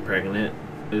not getting pregnant,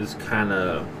 is kind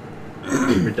of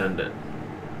redundant.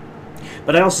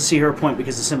 But I also see her point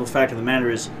because the simple fact of the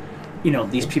matter is,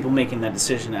 these people making that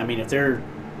decision. I mean, if they're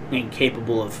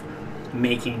incapable of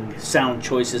making sound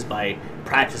choices by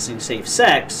practicing safe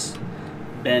sex,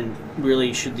 then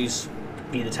really should these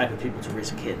be the type of people to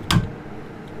raise a kid?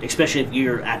 Especially if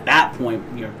you're at that point,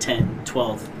 10,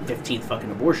 12, 15th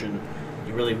fucking abortion.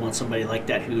 You really want somebody like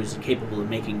that who is capable of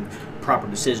making proper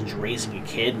decisions, raising a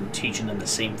kid and teaching them the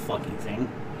same fucking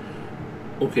thing?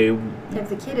 Okay. If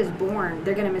the kid is born,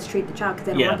 they're going to mistreat the child because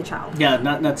they don't want the child.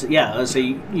 Yeah, so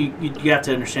you have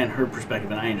to understand her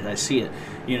perspective, and I see it.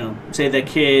 Say they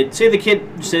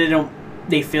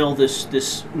feel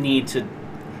this need to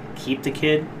keep the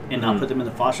kid and not put them in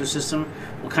the foster system.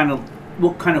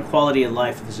 What kind of quality of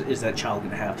life is that child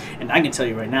going to have? And I can tell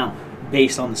you right now,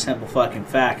 based on the simple fucking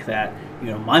fact that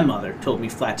my mother told me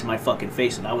flat to my fucking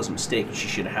face that I was a mistake and she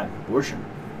should have had an abortion.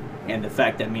 And the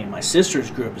fact that me and my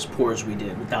sisters grew up as poor as we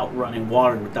did, without running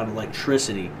water, without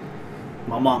electricity.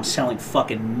 My mom's selling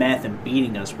fucking meth and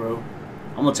beating us, bro.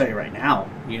 I'm gonna tell you right now,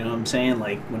 you know what I'm saying?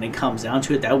 Like, when it comes down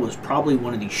to it, that was probably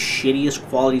one of the shittiest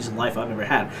qualities of life I've ever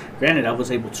had. Granted, I was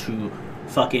able to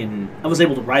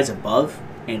rise above,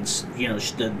 and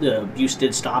the abuse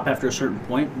did stop after a certain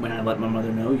point when I let my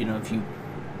mother know, if you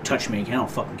touch me again, I'll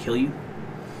fucking kill you.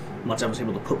 Once I was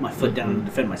able to put my foot down and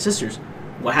defend my sisters.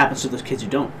 What happens to those kids who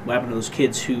don't? What happens to those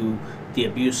kids who the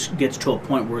abuse gets to a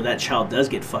point where that child does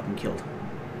get fucking killed?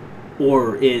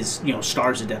 Or is,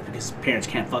 starves to death because parents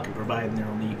can't fucking provide and they're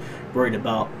only worried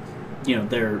about,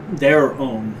 their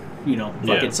own,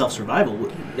 fucking self-survival.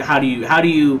 How do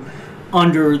you,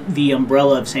 under the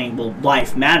umbrella of saying, well,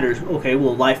 life matters, okay,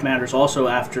 well, life matters also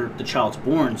after the child's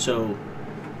born, so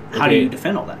how do you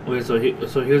defend all that? Okay,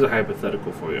 so here's a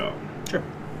hypothetical for y'all. Sure.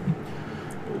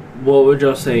 What would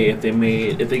y'all say if they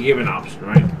gave an option,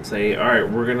 right? Say, all right,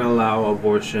 we're gonna allow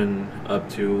abortion up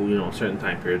to a certain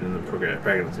time period in the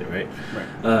pregnancy, right?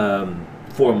 Right.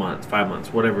 4 months, 5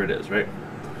 months, whatever it is, right?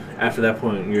 After that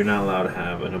point, you're not allowed to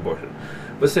have an abortion.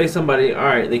 But say somebody, all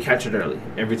right, they catch it early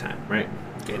every time, right?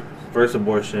 Okay. First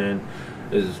abortion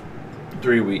is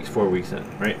 3 weeks, 4 weeks in,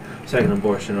 right? Second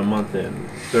abortion, a month in.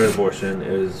 Third abortion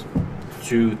is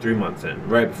 2-3 months in,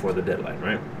 right before the deadline,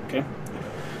 right? Okay.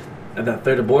 At that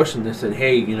third abortion, they said,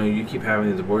 hey, you keep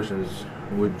having these abortions,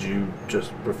 would you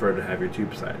just prefer to have your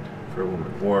tube side for a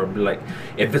woman? Or, like,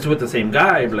 if it's with the same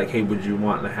guy, like, hey, would you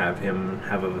want to have him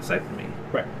have a vasectomy?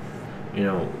 Right.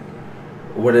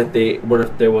 What if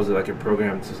there was, like, a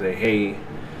program to say, hey,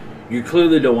 you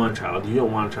clearly don't want a child. You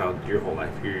don't want a child your whole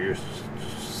life. You're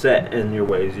set in your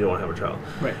ways. You don't want to have a child.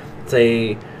 Right.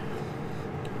 Say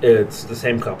it's the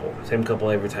same couple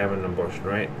every time in an abortion,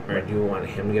 right? Or do you want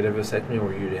him to get a vasectomy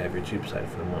or you to have your tube side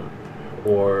for the woman?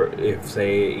 Or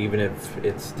even if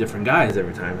it's different guys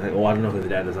every time, like, oh, I don't know who the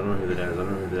dad is, I don't know who the dad is, I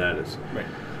don't know who the dad is. Right.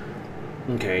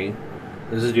 Okay,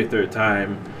 this is your third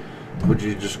time. Would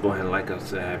you just go ahead and like us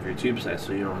to have your tube side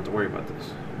so you don't have to worry about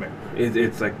this? Right.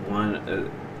 It's like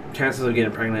chances of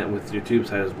getting pregnant with your tube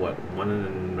side is what, 1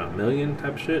 in a million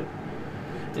type of shit?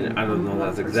 And I don't know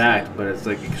that's exact, but it's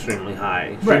like extremely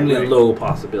high, extremely low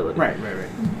possibility. Right.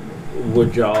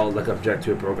 Would y'all object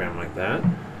to a program like that?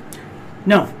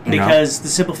 No, because the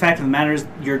simple fact of the matter is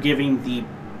you're giving the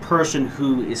person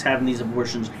who is having these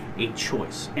abortions a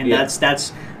choice, and that's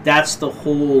the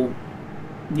whole,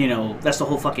 that's the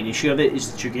whole fucking issue of it,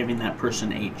 is that you're giving that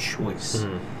person a choice.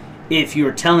 Mm-hmm. If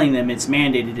you're telling them it's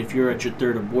mandated, if you're at your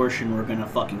third abortion, we're going to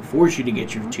fucking force you to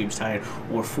get your tubes tied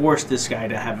or force this guy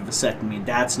to have a vasectomy,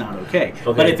 that's not okay.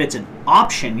 But if it's an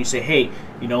option, you say, hey,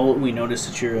 we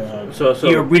noticed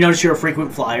that we noticed you're a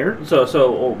frequent flyer. So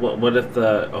what if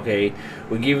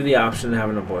we give you the option to have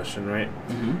an abortion, right?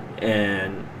 Mm-hmm.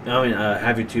 And,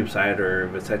 have your tubes tied or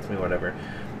vasectomy or whatever,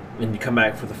 and you come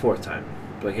back for the fourth time.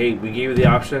 Like, hey, we gave you the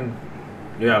option,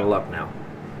 you're out of luck now.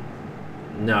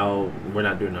 No, we're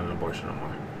not doing an abortion no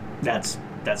more. That's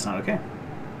not okay.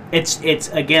 It's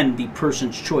again the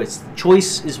person's choice. The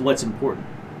choice is what's important,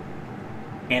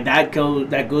 and that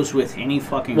goes with any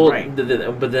fucking right.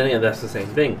 But then again, that's the same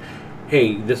thing.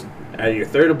 Hey, at your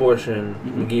third abortion,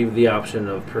 we gave you the option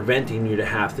of preventing you to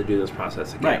have to do this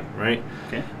process again, right?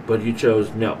 Okay. But you chose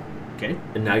no. Okay.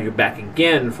 And now you're back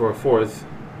again for a fourth,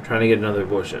 trying to get another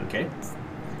abortion. Okay.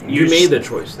 You made the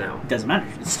choice now. It doesn't matter.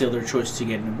 It's still their choice to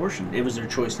get an abortion. It was their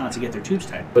choice not to get their tubes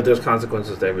tied. But there's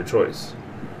consequences to every choice.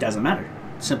 Doesn't matter.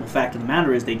 Simple fact of the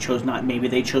matter is they chose not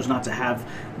to have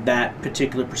that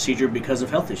particular procedure because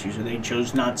of health issues, or they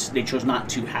chose not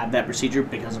to have that procedure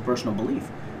because of personal belief.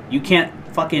 You can't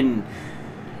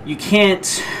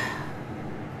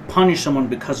punish someone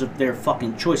because of their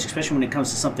fucking choice, especially when it comes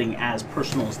to something as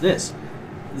personal as this.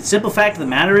 The simple fact of the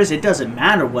matter is, it doesn't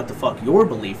matter what the fuck your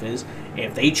belief is.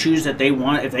 If they choose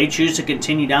to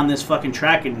continue down this fucking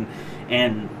track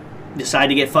and decide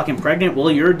to get fucking pregnant, well,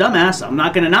 you're a dumbass. I'm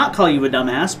not going to not call you a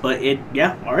dumbass, but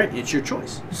all right, it's your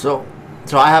choice. So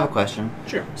I have a question.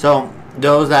 Sure. So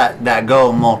those that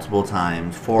go multiple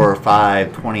times, 4 or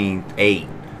 5, 28,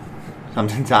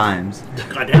 sometimes.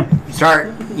 Goddamn.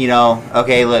 Start,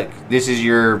 okay, look, this is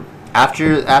your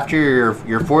after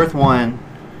your fourth one,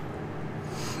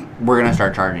 we're gonna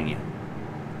start charging you.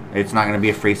 It's not gonna be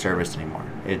a free service anymore.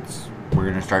 We're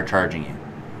gonna start charging you.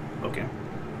 Okay.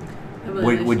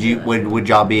 Would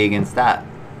y'all be against that?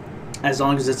 As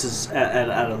long as it's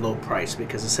at a low price,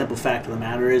 because the simple fact of the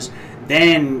matter is,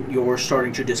 then you're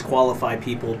starting to disqualify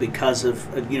people because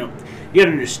of, you gotta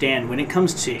understand,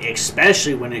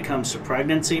 especially when it comes to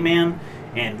pregnancy, man,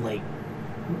 and like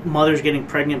mothers getting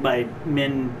pregnant by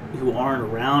men who aren't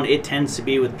around, it tends to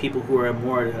be with people who are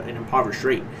more at an impoverished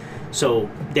rate. So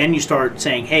then you start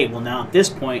saying, hey, well, now at this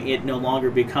point, it no longer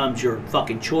becomes your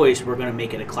fucking choice. We're going to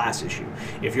make it a class issue.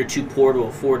 If you're too poor to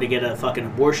afford to get a fucking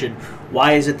abortion,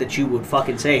 why is it that you would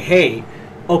fucking say, hey,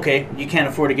 okay, you can't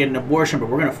afford to get an abortion, but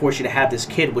we're going to force you to have this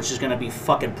kid, which is going to be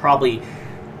fucking probably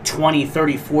 20,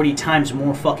 30, 40 times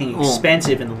more fucking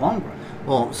expensive in the long run.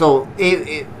 Well, so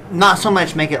it not so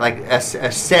much make it like a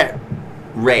set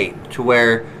rate to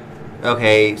where,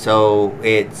 okay, so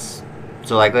it's...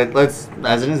 So like let's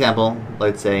as an example,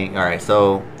 let's say, all right,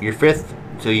 so your fifth,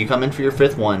 so you come in for your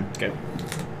fifth one, okay,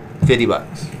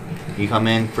 $50. You come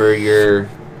in for your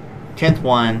 10th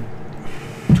one,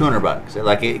 $200.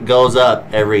 Like it goes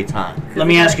up every time. Let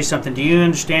me ask you something. Do you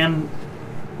understand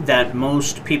that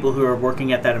most people who are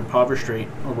working at that impoverished rate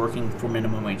are working for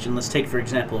minimum wage? And let's take, for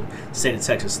example, the state of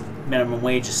Texas. Minimum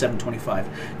wage is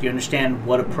 $7.25. Do you understand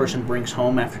what a person brings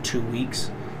home after 2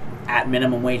 weeks? At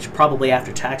minimum wage, probably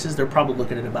after taxes, they're probably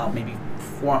looking at about maybe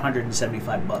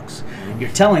 $475.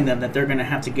 You're telling them that they're going to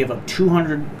have to give up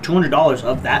 $200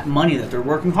 of that money that they're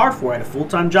working hard for at a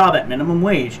full-time job at minimum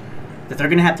wage, that they're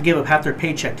going to have to give up half their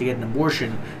paycheck to get an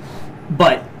abortion.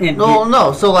 But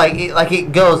no. So like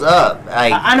it goes up.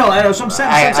 I know. So I'm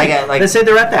saying, let's say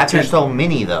they're at that. After so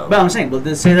many though. But I'm saying,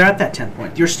 let's say they're at that 10th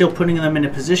point. You're still putting them in a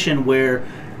position where,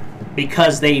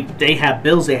 because they have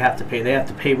bills they have to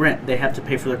pay rent, they have to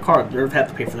pay for their car, they have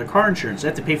to pay for their car insurance, they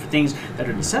have to pay for things that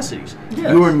are necessities.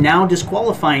 Yes. You are now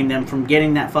disqualifying them from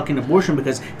getting that fucking abortion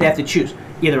because they have to choose.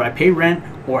 Either I pay rent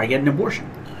or I get an abortion.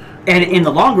 And in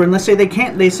the long run, let's say they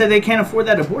can't afford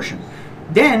that abortion.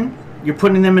 Then you're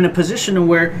putting them in a position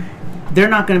where they're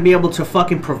not going to be able to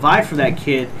fucking provide for that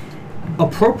kid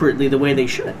appropriately the way they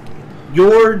should.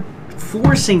 You're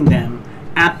forcing them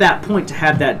at that point to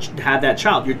have that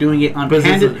child. You're doing it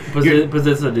unhanded. But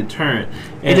it's a deterrent.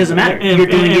 It doesn't matter. You're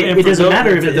doing it. It doesn't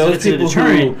matter if it's a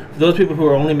deterrent. Those people who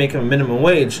are only making minimum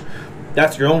wage,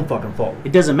 that's your own fucking fault.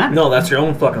 It doesn't matter. No, that's your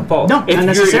own fucking fault. No, not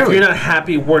necessarily. If you're not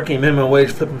happy working minimum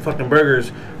wage, flipping fucking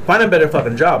burgers, find a better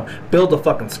fucking job. Build a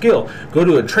fucking skill. Go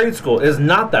to a trade school. It's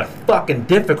not that fucking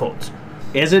difficult.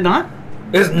 Is it not?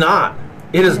 It's not.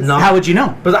 It is not. How would you know?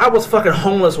 Because I was fucking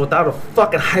homeless without a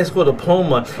fucking high school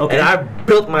diploma, okay, and I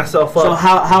built myself up. So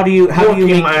how do you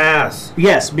make my ass?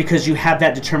 Yes, because you have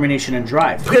that determination and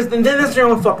drive. Because then that's your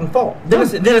own fucking fault. Then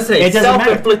it's a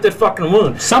self-inflicted fucking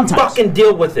wound. Sometimes. Fucking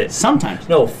deal with it. Sometimes.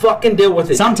 No, fucking deal with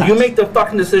it. Sometimes. You make the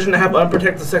fucking decision to have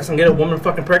unprotected sex and get a woman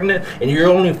fucking pregnant, and you're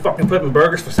only fucking flipping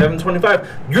burgers for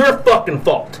 $7.25. Your fucking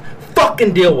fault.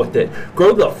 Fucking deal with it.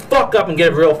 Grow the fuck up and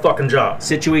get a real fucking job.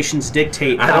 Situations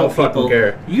dictate I how don't people... fucking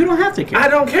care. You don't have to care. I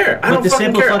don't care. I don't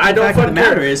fucking care. I don't fucking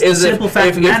care.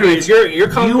 If you're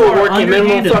comfortable working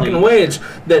minimum fucking wage,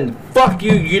 then fuck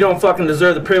you. You don't fucking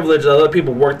deserve the privilege that other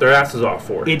people work their asses off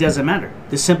for. It doesn't matter.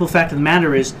 The simple fact of the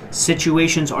matter is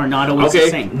situations are not always the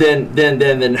same.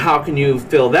 Then how can you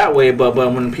feel that way? But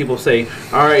when people say,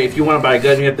 all right, if you want to buy a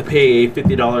gun, you have to pay a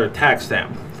 $50 tax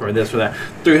stamp for this or that,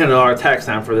 $300 tax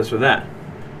stamp for this or that.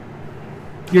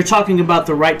 You're talking about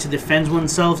the right to defend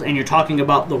oneself, and you're talking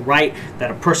about the right that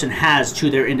a person has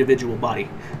to their individual body.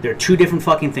 They're two different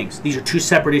fucking things. These are two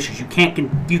separate issues. You can't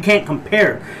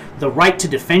compare the right to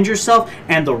defend yourself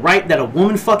and the right that a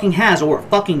woman fucking has or a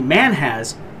fucking man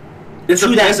has. It's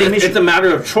a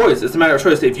matter of choice. It's a matter of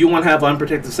choice. If you want to have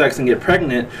unprotected sex and get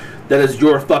pregnant, that is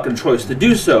your fucking choice to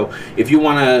do so. If you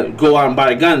want to go out and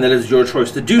buy a gun, that is your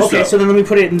choice to do so. Okay, so then let me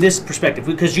put it in this perspective,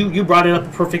 because you brought it up, a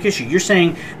perfect issue. You're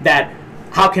saying that,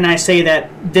 how can I say that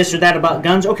this or that about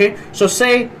guns? Okay, so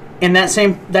say in that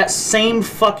same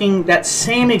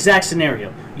exact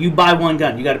scenario, you buy one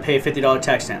gun, you got to pay a $50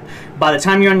 tax stamp. By the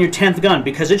time you're on your 10th gun,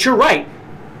 because it's your right,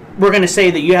 we're going to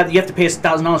say that you have to pay us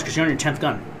 $1,000 because you're on your 10th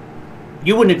gun.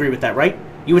 You wouldn't agree with that, right?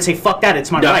 You would say, fuck that, it's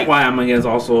my right. That's why I'm against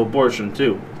also abortion,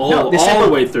 too. All the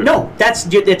way through. No,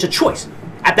 it's a choice.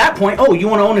 at that point, oh, you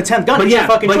want to own a 10th gun? But It's your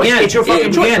fucking choice. It's your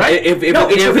fucking choice, right? If No,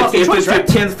 it's your fucking choice, it's your right?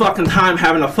 10th fucking time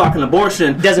having a fucking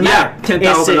abortion, Doesn't matter.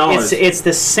 $10,000. It's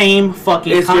the same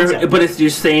fucking concept. But it's your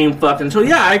same fucking. So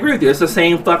yeah, I agree with you. It's the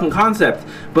same fucking concept.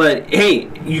 But hey,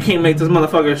 you can't make this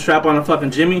motherfucker strap on a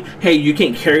fucking Jimmy. Hey, you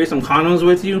can't carry some condoms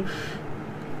with you.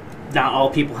 Not all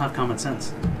people have common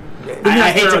sense.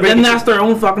 Then that's their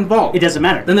own fucking fault. It doesn't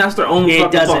matter. Then that's their own fucking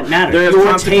fault. It doesn't matter. There's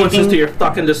consequences to your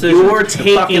fucking decisions. You're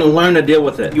taking, fucking learn to deal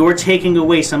with it. You're taking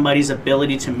away somebody's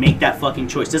ability to make that fucking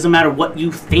choice. Doesn't matter what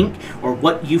you think or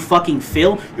what you fucking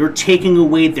feel. You're taking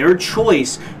away their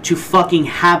choice to fucking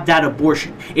have that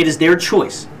abortion. It is their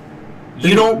choice.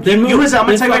 You don't. I'm gonna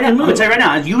tell you right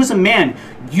now. You as a man,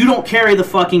 you don't carry the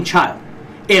fucking child.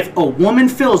 If a woman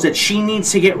feels that she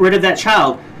needs to get rid of that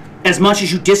child, as much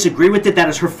as you disagree with it, that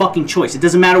is her fucking choice. It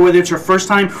doesn't matter whether it's her first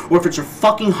time or if it's her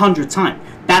fucking 100th time.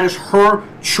 That is her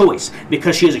choice.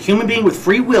 Because she is a human being with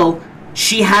free will,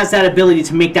 she has that ability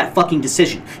to make that fucking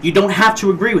decision. You don't have to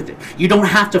agree with it. You don't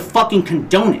have to fucking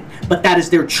condone it. But that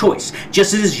is their choice.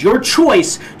 Just as it is your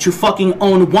choice to fucking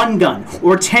own 1 gun,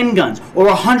 or 10 guns, or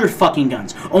 100 fucking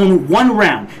guns. Own 1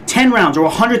 round, 10 rounds, or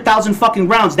 100,000 fucking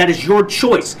rounds. That is your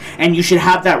choice. And you should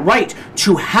have that right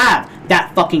to have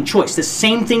that fucking choice. The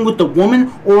same thing with the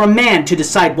woman or a man to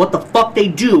decide what the fuck they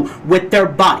do with their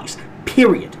bodies.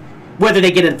 Period. Whether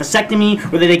they get a vasectomy,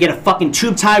 whether they get a fucking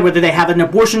tube tie, whether they have an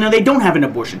abortion or they don't have an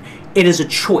abortion. It is a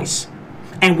choice.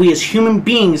 And we as human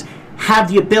beings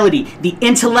have the ability, the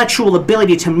intellectual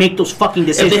ability to make those fucking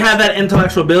decisions. If they have that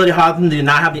intellectual ability, how can they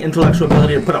not have the intellectual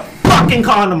ability to put a fucking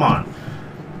condom on?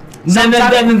 Then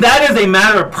that is a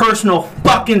matter of personal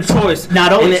fucking choice.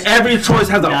 Not always. And every choice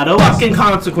has a fucking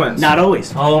consequence. Not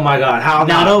always. Oh my god, how not?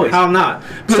 Not always. How not?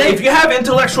 Because if you have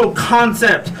intellectual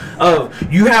concept of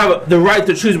you have the right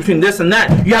to choose between this and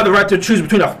that, you have the right to choose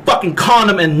between a fucking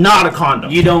condom and not a condom.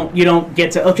 You don't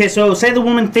get to. Okay, so say the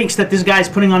woman thinks that this guy's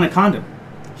putting on a condom.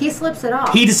 He slips it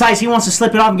off. He decides he wants to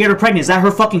slip it off and get her pregnant. Is that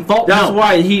her fucking fault? That's No.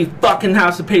 why he fucking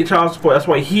has to pay child support. That's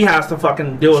why he has to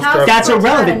fucking deal with stuff. That's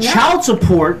irrelevant. Child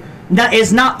support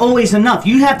is not always enough.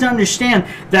 You have to understand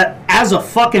that as a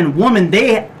fucking woman,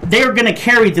 they're gonna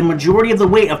carry the majority of the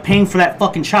weight of paying for that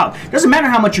fucking child. Doesn't matter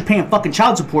how much you're paying fucking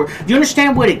child support. Do you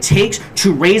understand what it takes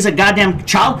to raise a goddamn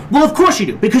child? Well, of course you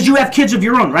do, because you have kids of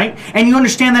your own, right? And you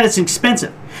understand that it's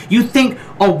expensive. You think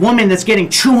a woman that's getting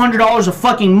 $200 a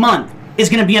fucking month is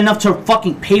going to be enough to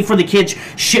fucking pay for the kids'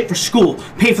 shit for school,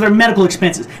 pay for their medical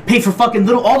expenses, pay for fucking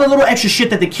all the little extra shit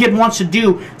that the kid wants to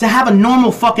do to have a normal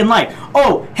fucking life.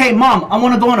 Oh, hey mom, I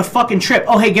want to go on a fucking trip.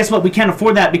 Oh, hey, guess what? We can't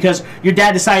afford that because your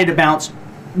dad decided to bounce.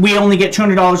 We only get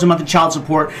 $200 a month in child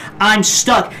support. I'm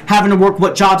stuck having to work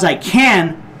what jobs I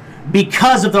can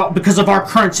because of our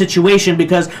current situation,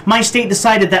 because my state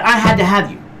decided that I had to have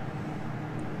you.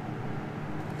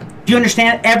 Do you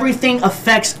understand? Everything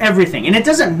affects everything. And it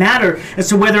doesn't matter as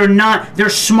to whether or not they're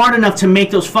smart enough to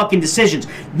make those fucking decisions.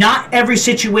 Not every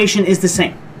situation is the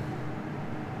same.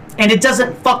 And it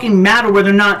doesn't fucking matter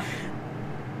whether or not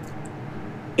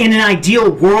in an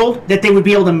ideal world that they would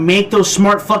be able to make those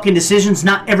smart fucking decisions.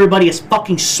 Not everybody is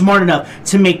fucking smart enough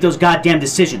to make those goddamn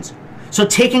decisions. So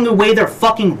taking away their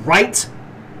fucking rights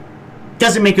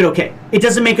doesn't make it okay. It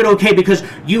doesn't make it okay because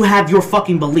you have your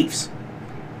fucking beliefs.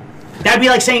 That'd be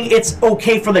like saying it's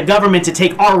okay for the government to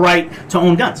take our right to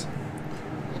own guns.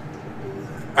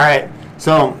 All right.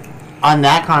 So, on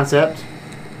that concept,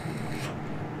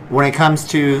 when it comes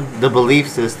to the belief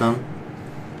system,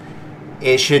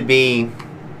 it should be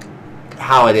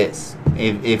how it is.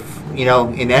 If you know,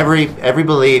 in every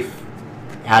belief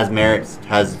has merits,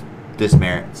 has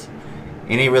dismerits.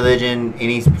 Any religion,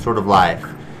 any sort of life.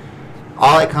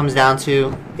 All it comes down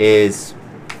to is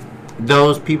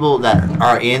those people that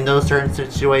are in those certain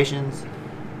situations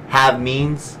have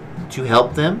means to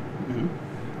help them,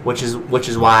 which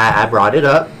is why I brought it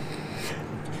up.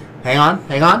 Hang on,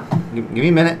 give me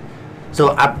a minute.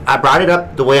 So I brought it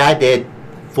up the way I did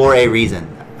for a reason.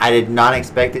 I did not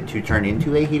expect it to turn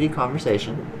into a heated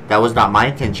conversation. That was not my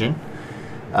intention.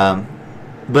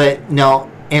 But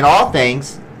no, in all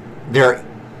things, there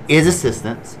is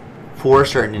assistance for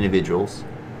certain individuals.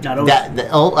 Not always.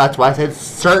 That's why I said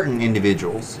certain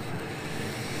individuals.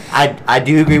 I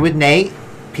do agree with Nate.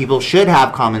 People should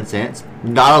have common sense.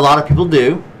 Not a lot of people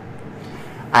do.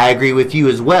 I agree with you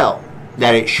as well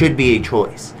that it should be a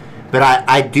choice. But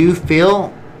I do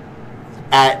feel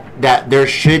that there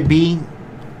should be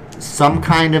some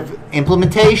kind of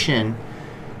implementation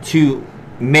to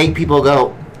make people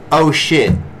go, oh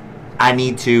shit, I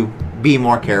need to be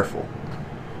more careful.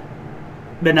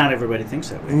 But not everybody thinks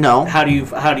that way. No. How do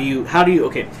you,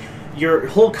 okay, your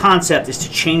whole concept is to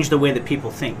change the way that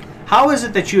people think. how is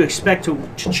it that you expect to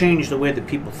change the way that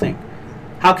people think?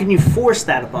 How can you force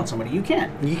that upon somebody? You can't.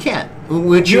 You can't.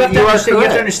 Which You have, to are understand, you have to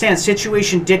correct. understand,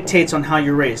 situation dictates on how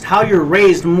you're raised. How you're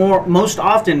raised most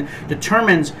often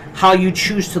determines how you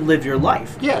choose to live your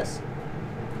life. Yes.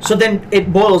 So then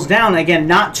it boils down, again,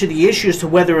 not to the issue as to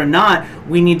whether or not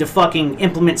we need to fucking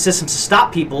implement systems to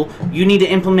stop people. You need to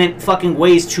implement fucking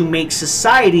ways to make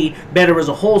society better as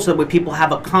a whole so that way people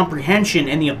have a comprehension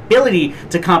and the ability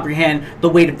to comprehend the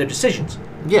weight of their decisions.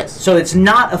 Yes. So it's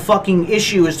not a fucking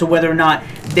issue as to whether or not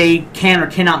they can or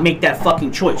cannot make that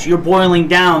fucking choice. You're boiling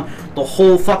down the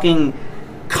whole fucking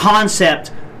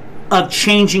concept of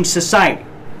changing society.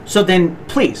 So then,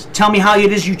 please, tell me how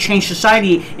it is you change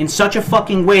society in such a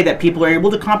fucking way that people are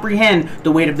able to comprehend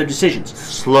the weight of their decisions.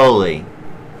 Slowly.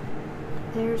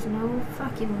 There's no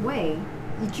fucking way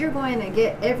that you're going to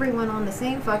get everyone on the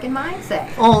same fucking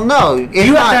mindset. Oh no! It's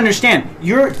You have not- to understand.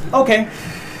 You're okay.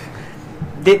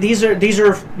 These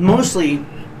are mostly,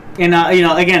 and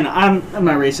again, I'm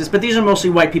not racist, but these are mostly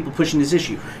white people pushing this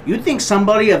issue. You'd think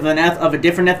somebody of a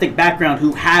different ethnic background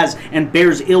who has and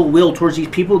bears ill will towards these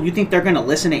people, you think they're going to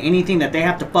listen to anything that they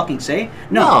have to fucking say?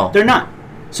 No. They're not.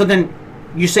 So then,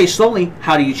 you say slowly.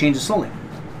 How do you change it slowly?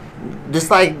 Just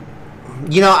like,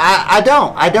 I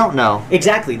don't know.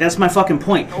 Exactly. That's my fucking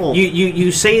point. Oh.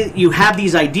 You say you have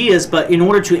these ideas, but in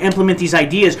order to implement these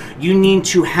ideas, you need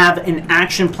to have an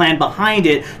action plan behind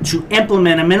it to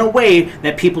implement them in a way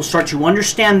that people start to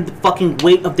understand the fucking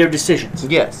weight of their decisions.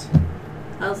 Yes.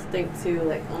 I also think too,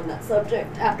 like on that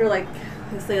subject, after like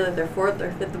say like their 4th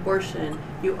or 5th abortion,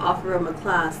 you offer them a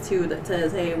class too that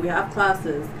says, hey, we have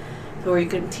classes so where you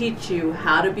can teach you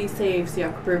how to be safe so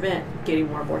you can prevent getting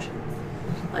more abortions.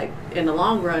 Like in the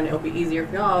long run, it'll be easier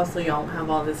for y'all, so y'all don't have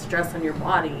all this stress on your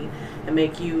body and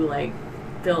make you like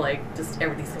feel like just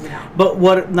everything's coming out. But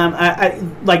what I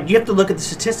like, you have to look at the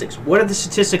statistics. What are the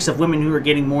statistics of women who are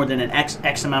getting more than an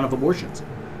X amount of abortions?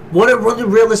 What are the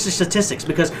realistic statistics?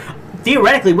 Because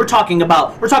theoretically, we're talking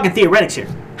theoretics here.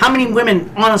 How many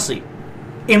women, honestly,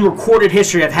 in recorded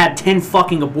history have had 10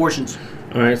 fucking abortions?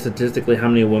 All right, statistically, how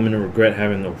many women regret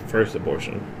having the first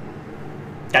abortion?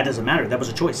 That doesn't matter. That was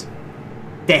a choice.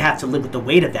 They have to live with the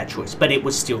weight of that choice, but it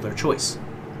was still their choice.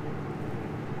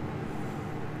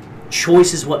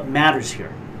 Choice is what matters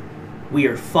here. We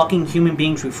are fucking human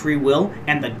beings with free will,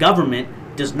 and the government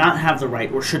does not have the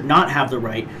right, or should not have the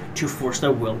right, to force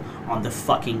their will on the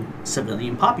fucking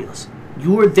civilian populace.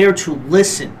 You are there to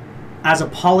listen as a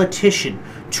politician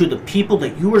to the people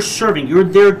that you are serving. You're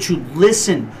there to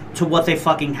listen to what they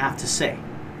fucking have to say.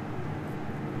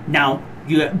 Now,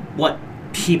 what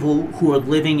people who are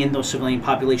living in those civilian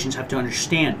populations have to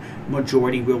understand,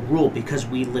 majority will rule, because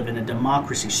we live in a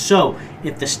democracy. So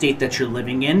if the state that you're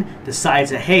living in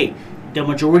decides that, hey, the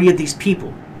majority of these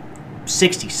people,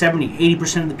 60, 70,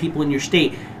 80% of the people in your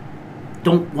state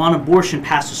don't want abortion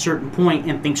past a certain point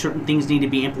and think certain things need to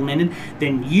be implemented,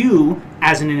 then you,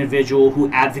 as an individual who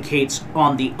advocates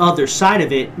on the other side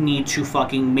of it, need to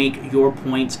fucking make your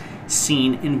points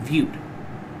seen and viewed.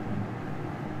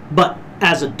 But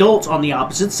as adults on the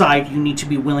opposite side, you need to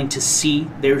be willing to see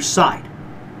their side.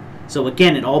 So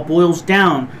again, it all boils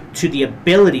down to the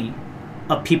ability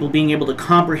of people being able to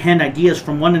comprehend ideas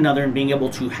from one another and being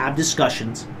able to have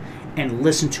discussions and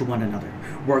listen to one another,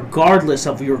 regardless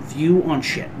of your view on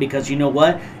shit. Because you know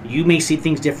what? You may see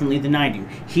things differently than I do.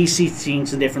 He sees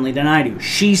things differently than I do.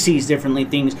 She sees differently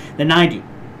things than I do.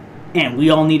 And we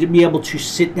all need to be able to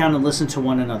sit down and listen to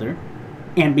one another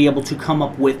and be able to come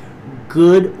up with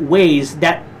good ways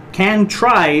that can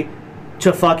try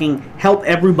to fucking help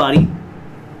everybody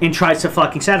and tries to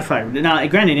fucking satisfy them. Now,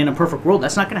 granted, in a perfect world,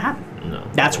 that's not going to happen. No.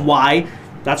 That's why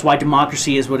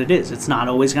democracy is what it is. It's not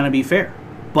always going to be fair.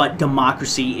 But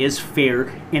democracy is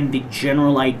fair in the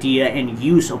general idea and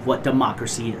use of what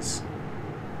democracy is.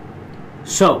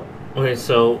 So, Okay,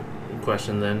 so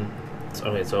question then.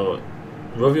 Okay, so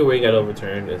Roe v. Wade got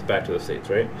overturned. It's back to the states,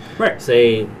 right? right.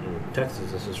 Say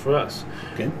Texas, this is for us.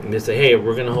 Okay. And they say, hey,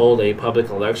 we're going to hold a public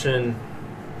election,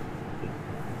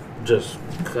 just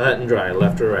cut and dry,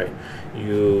 left or right.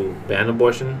 You ban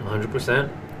abortion 100%,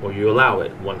 or you allow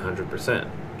it 100%.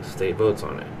 The state votes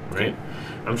on it, right?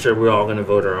 I'm sure we're all going to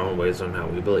vote our own ways on how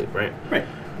we believe, right? Right.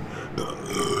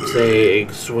 Say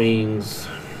it swings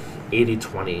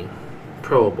 80-20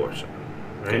 pro-abortion,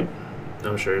 right? Okay.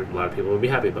 I'm sure a lot of people would be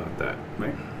happy about that.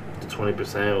 Right. The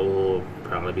 20% will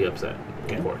probably be upset,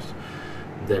 Okay. of course.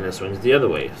 Then it swings the other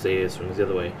way. Say it swings the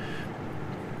other way.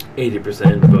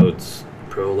 80% votes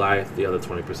pro-life, the other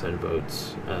 20%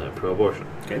 votes pro-abortion.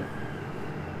 Okay.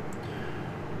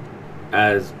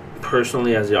 As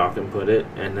personally as y'all can put it,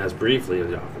 and as briefly as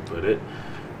y'all can put it,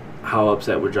 how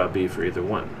upset would y'all be for either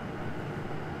one?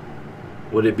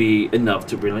 Would it be enough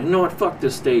to be like, you know what, fuck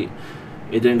this state.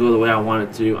 It didn't go the way I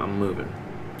wanted to. I'm moving.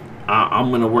 I'm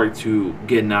going to work to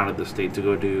getting out of the state to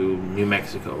go to New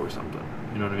Mexico or something.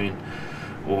 You know what I mean?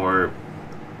 Or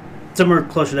somewhere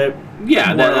closer to yeah,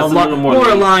 more, that's a little more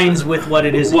aligns with what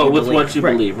it is. With what you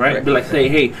believe, right? But like, say,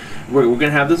 hey, we're going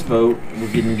to have this vote.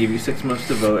 We're going to give you 6 months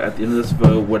to vote. At the end of this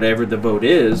vote, whatever the vote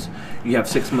is, you have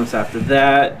 6 months after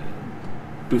that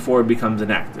before it becomes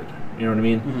enacted. You know what I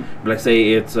mean? Mm-hmm. But like, say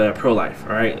it's pro-life,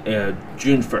 all right?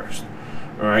 June 1st,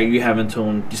 all right? You have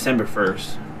until December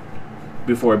 1st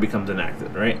before it becomes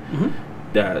enacted, right?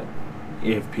 Mm-hmm. That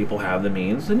if people have the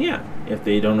means, then yeah. If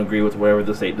they don't agree with whatever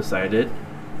the state decided,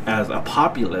 as a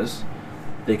populace,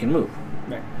 they can move.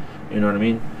 Right. You know what I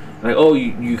mean? Like, oh,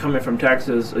 you coming from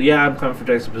Texas? Yeah, I'm coming from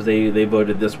Texas because they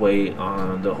voted this way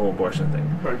on the whole abortion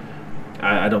thing. Right.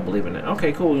 I don't believe in it.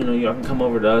 Okay, cool. You know, y'all can come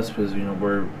over to us because, you know,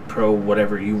 we're pro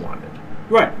whatever you wanted.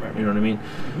 Right. You know what I mean?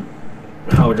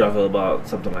 Mm-hmm. How would y'all feel about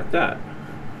something like that?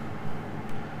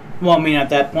 Well, I mean, at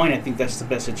that point, I think that's the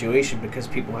best situation because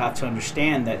people have to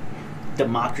understand that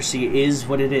democracy is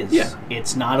what it is. Yeah.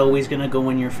 It's not always going to go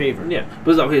in your favor. Yeah.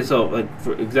 But okay, so like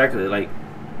exactly like,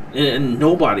 and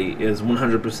nobody is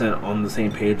 100% on the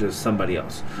same page as somebody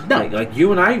else. No. Like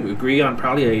you and I agree on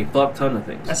probably a fuck ton of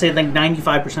things. I say like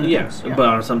 95% of things. Yeah. But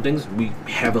on some things we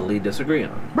heavily disagree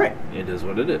on. Right. It is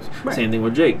what it is. Right. Same thing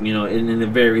with Jake. You know, and it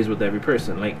varies with every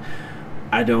person. Like,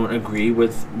 I don't agree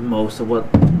with most of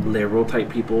what liberal type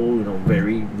people, you know,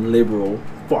 very liberal,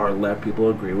 far left people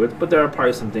agree with. But there are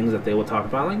probably some things that they will talk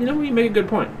about. Like, you know, you make a good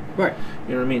point. Right.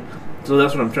 You know what I mean? So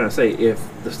that's what I'm trying to say. If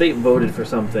the state voted for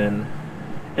something,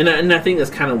 and I think that's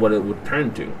kind of what it would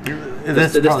turn to. The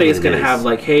state's going to have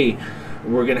like, hey,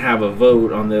 we're going to have a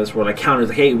vote on this where like counties,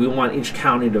 like, hey, we want each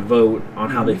county to vote on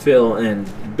how they feel, and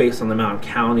based on the amount of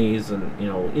counties and, you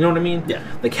know what I mean? Yeah.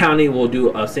 The county will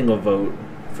do a single vote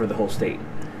for the whole state.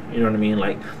 You know what I mean?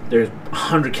 Like, there's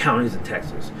 100 counties in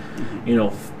Texas. Mm-hmm. You know,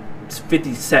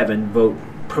 57 vote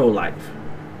pro-life.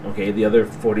 Okay, the other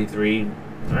 43,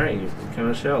 all right, you kind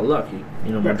of shout lucky.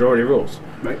 You know, majority rules.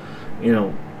 Right. You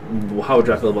know, how would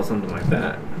you feel about something like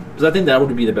that? Because I think that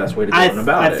would be the best way to go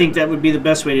about it. I think that would be the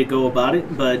best way to go about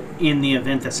it, but in the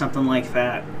event that something like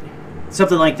that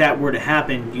were to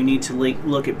happen, you need to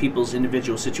look at people's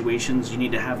individual situations. You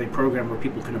need to have a program where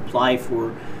people can apply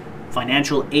for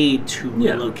financial aid to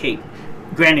relocate.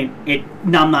 Granted,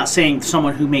 now I'm not saying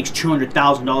someone who makes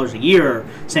 $200,000 a year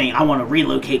saying I want to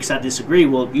relocate because I disagree.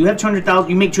 Well, you have $200,000,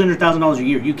 you make $200,000 a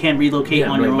year, you can relocate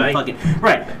on your own fucking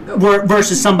right.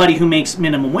 Versus somebody who makes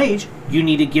minimum wage, you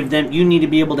need to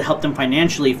be able to help them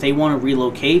financially if they want to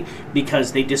relocate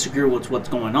because they disagree with what's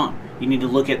going on. You need to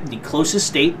look at the closest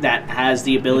state that has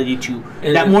the ability to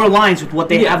that more aligns with what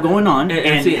they have going on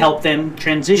and help them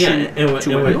transition to what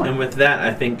they're doing. And with that,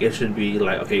 I think it should be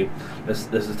like, okay, let's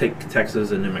just take Texas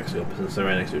and New Mexico since they're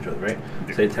right next to each other, right?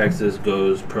 Say Texas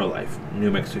goes pro-life, New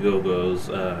Mexico goes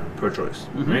pro-choice,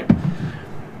 right?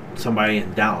 Somebody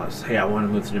in Dallas, hey, I want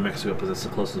to move to New Mexico because it's the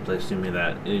closest place to me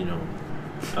that, you know,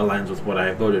 aligns with what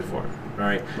I voted for,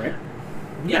 right? Right.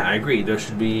 Yeah, I agree. There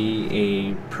should be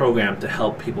a program to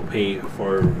help people pay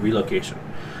for relocation.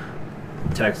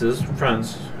 Texas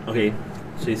fronts, okay,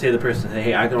 so you say the person,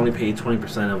 hey, I can only pay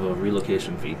 20% of a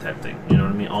relocation fee type thing. You know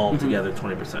what I mean? All together,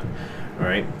 20%. All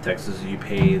right? Texas, you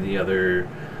pay the other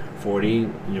 40.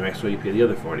 New Mexico, you pay the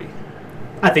other 40.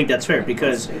 I think that's fair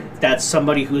because that's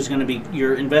somebody who's going to be,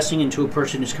 you're investing into a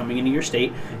person who's coming into your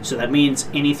state. So that means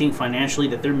anything financially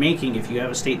that they're making, if you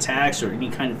have a state tax or any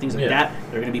kind of things like that,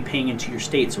 they're going to be paying into your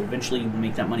state. So eventually you will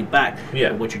make that money back. Yeah.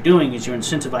 But what you're doing is you're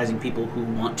incentivizing people who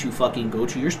want to fucking go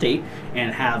to your state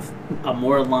and have a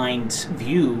more aligned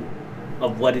view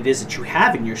of what it is that you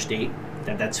have in your state.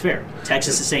 That's fair.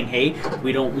 Texas is saying, hey,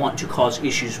 we don't want to cause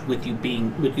issues with you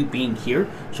being here,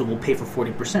 so we'll pay for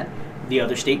 40%. The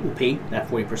other state will pay that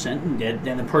 40%, and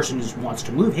then the person who wants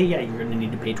to move, hey, yeah, you're going to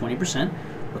need to pay 20%,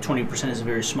 but 20% is a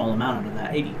very small amount out of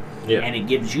that 80. Yeah. And it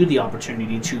gives you the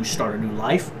opportunity to start a new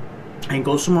life and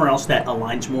go somewhere else that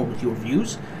aligns more with your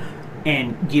views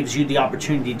and gives you the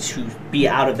opportunity to be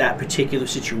out of that particular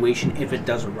situation if it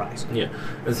does arise. Yeah.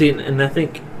 And see, and I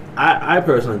think, I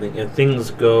personally think if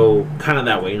things go kind of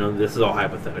that way, you know, this is all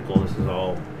hypothetical, this is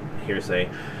all hearsay.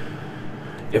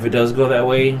 If it does go that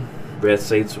way, red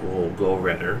states will go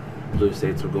redder, blue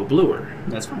states will go bluer.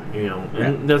 That's fine. You know,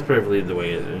 and that's perfectly the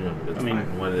way it, you know, it's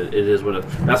fine. When it is what it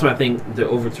is. That's why I think the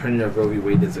overturning of Roe v.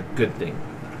 Wade is a good thing.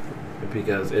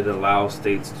 Because it allows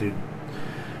states to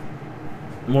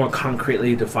more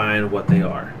concretely define what they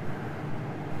are.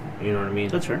 You know what I mean?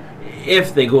 That's fair.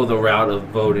 If they go the route of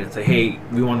voting and say, hey,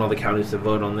 we want all the counties to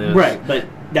vote on this. Right, but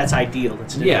that's ideal.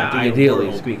 That's an ideally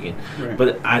world. speaking. Right.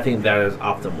 But I think that is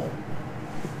optimal.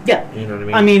 Yeah. You know what I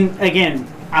mean? I mean, again,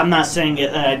 I'm not saying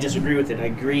I disagree with it. I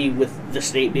agree with the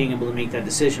state being able to make that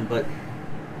decision, but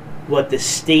what the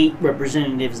state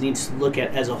representatives needs to look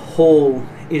at as a whole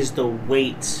is the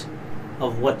weight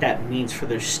of what that means for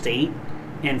their state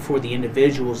and for the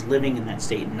individuals living in that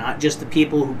state, not just the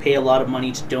people who pay a lot of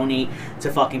money to donate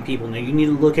to fucking people. Now you need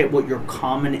to look at what your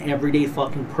common everyday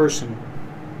fucking person,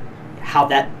 how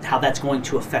that's going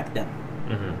to affect them.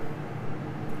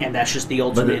 Mm-hmm. And that's just the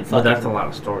ultimate but that's a lot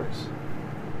of stories.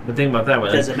 But think about that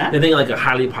way. Does it matter? The thing, like a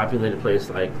highly populated place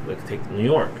like take New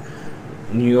York.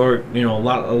 New York, you know, a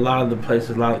lot of the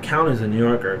places, a lot of the counties in New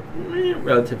York are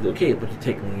relatively okay. But you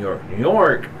take New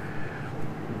York,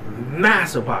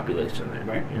 massive population there.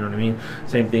 Right. You know what I mean?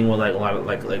 Same thing with like a lot of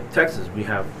like Texas. We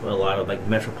have a lot of like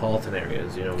metropolitan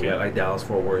areas. You know, we got like Dallas,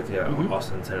 Fort Worth, you got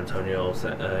Austin, San Antonio,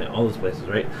 all those places,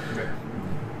 right?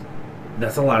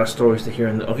 That's a lot of stories to hear.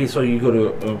 Okay, so you go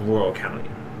to a rural county,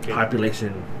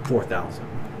 population 4,000.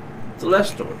 It's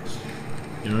less stories.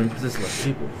 You know, because it's less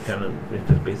people. Kind of it's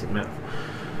just basic math.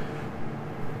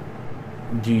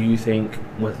 Do you think,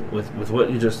 with what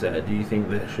you just said, do you think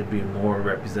there should be more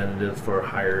representatives for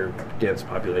higher dense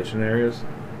population areas?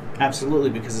 Absolutely,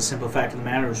 because the simple fact of the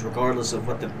matter is, regardless of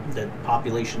what the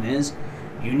population is,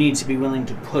 you need to be willing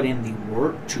to put in the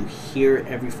work to hear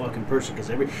every fucking person. Because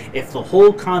if the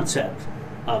whole concept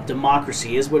of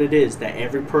democracy is what it is, that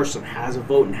every person has a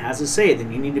vote and has a say,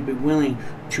 then you need to be willing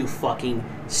to fucking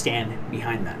stand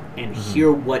behind that and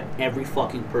hear what every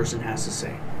fucking person has to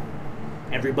say.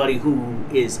 Everybody who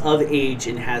is of age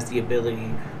and has the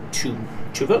ability to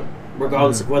vote,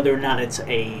 regardless of whether or not it's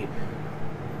a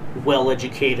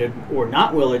well-educated or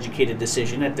not well-educated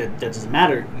decision, that doesn't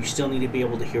matter. You still need to be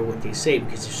able to hear what they say,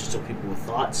 because there's still people with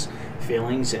thoughts,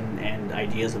 feelings, and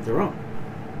ideas of their own.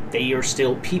 They are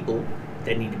still people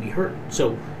that need to be heard.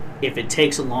 So if it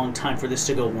takes a long time for this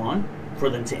to go on, for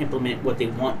them to implement what they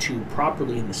want to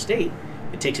properly in the state,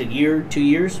 it takes a year, 2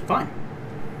 years, fine.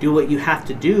 Do what you have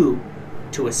to do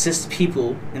to assist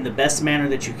people in the best manner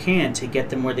that you can to get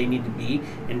them where they need to be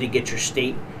and to get your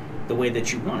state the way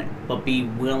that you want it. But be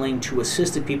willing to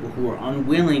assist the people who are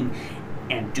unwilling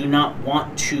and do not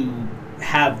want to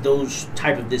have those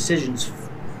type of decisions,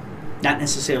 not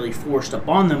necessarily forced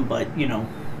upon them, but, you know,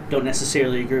 don't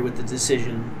necessarily agree with the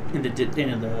decision in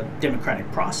the democratic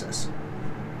process.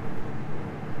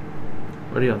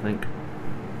 What do y'all think?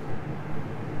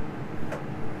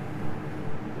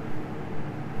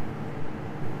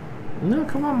 No,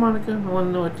 come on, Monica. I want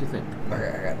to know what you think. Okay,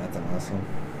 I got nothing else.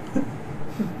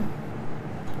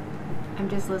 I'm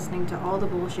just listening to all the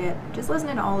bullshit. Just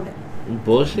listening to all of it.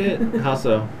 Bullshit? How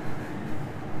so?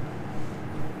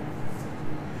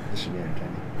 This should be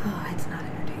entertaining. Oh, it's not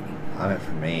entertaining. I meant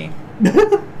for me.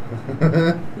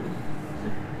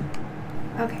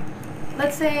 Okay.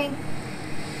 Let's say,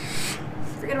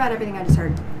 forget about everything I just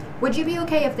heard. Would you be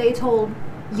okay if they told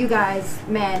you guys,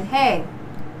 men, hey,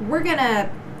 we're gonna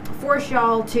force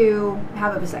y'all to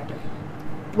have a vasectomy?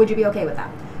 Would you be okay with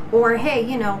that? Or, hey,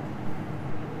 you know,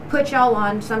 put y'all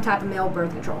on some type of male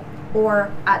birth control?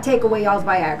 Or take away y'all's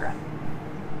Viagra?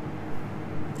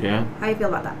 Yeah, How you feel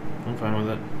about that? I'm fine with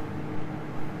it.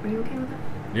 Are you okay with that?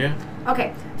 Yeah.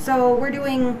 Okay, so we're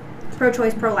doing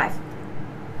pro-choice, pro-life.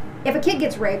 If a kid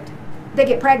gets raped, they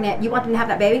get pregnant, you want them to have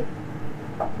that baby?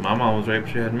 My mom was raped.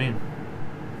 She had me.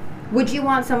 Would you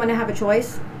want someone to have a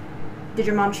choice? Did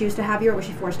your mom choose to have you, or was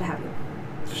she forced to have you?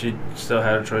 She still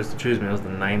had a choice to choose me. It was the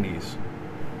 90s.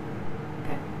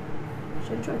 Okay. She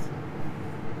had a choice.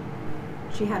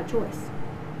 She had a choice.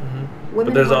 Mm-hmm. Women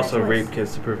But there's have a also choice. rape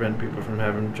kits to prevent people from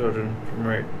having children from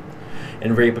rape.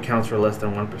 And rape accounts for less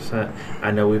than 1%.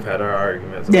 I know we've had our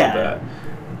arguments about that.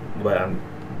 But I'm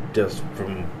just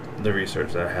from the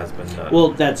research that has been done. Well,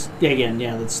 that's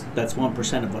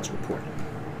 1% of what's reported.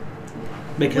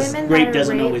 Because Women that rape are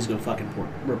doesn't raped- always go fucking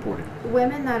report it.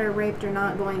 Women that are raped are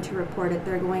not going to report it.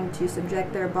 They're going to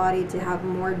subject their body to have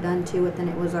more done to it than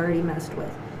it was already messed with.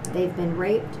 They've been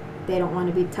raped. They don't want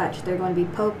to be touched. They're going to be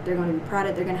poked. They're going to be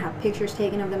prodded. They're going to have pictures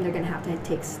taken of them. They're going to have to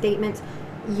take statements.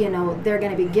 You know, they're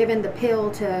going to be given the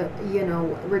pill to, you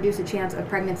know, reduce a chance of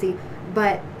pregnancy.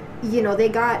 But, you know, they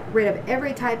got rid of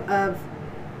every type of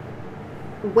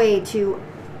way to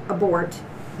abort.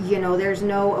 You know, there's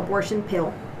no abortion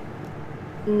pill.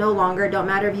 No longer. Don't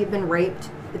matter if you've been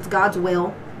raped. It's God's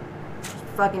will. It's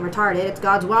fucking retarded. It's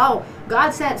God's will.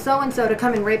 God sent so-and-so to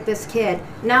come and rape this kid.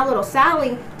 Now little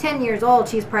Sally, 10 years old,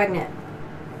 she's pregnant.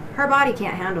 Her body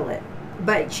can't handle it.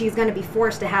 But she's going to be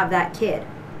forced to have that kid.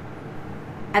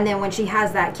 And then when she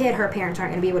has that kid, her parents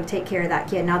aren't going to be able to take care of that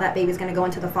kid. Now that baby's going to go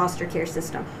into the foster care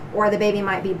system. Or the baby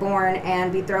might be born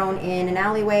and be thrown in an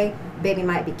alleyway. Baby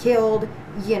might be killed.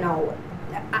 You know,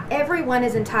 everyone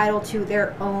is entitled to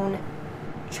their own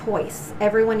choice.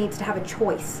 Everyone needs to have a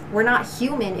choice. We're not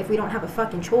human if we don't have a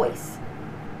fucking choice.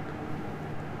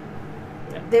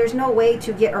 There's no way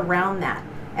to get around that.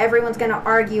 Everyone's going to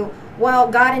argue, well,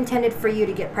 God intended for you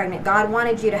to get pregnant. God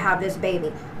wanted you to have this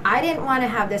baby. I didn't want to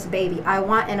have this baby. I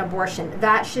want an abortion.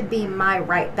 That should be my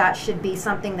right. That should be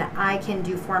something that I can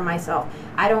do for myself.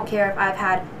 I don't care if I've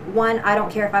had one. I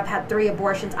don't care if I've had 3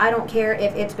 abortions. I don't care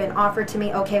if it's been offered to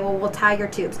me. Okay, well, we'll tie your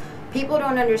tubes. People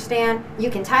don't understand. You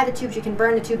can tie the tubes. You can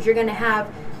burn the tubes. You're going to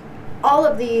have all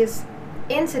of these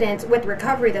incidents with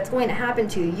recovery that's going to happen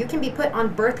to you. You can be put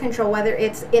on birth control, whether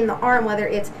it's in the arm, whether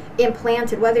it's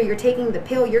implanted, whether you're taking the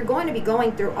pill. You're going to be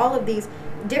going through all of these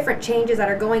different changes that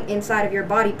are going inside of your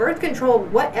body. Birth control,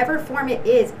 whatever form it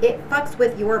is, it fucks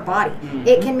with your body.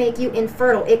 It can make you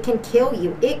infertile. It can kill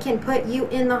you. It can put you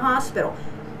in the hospital.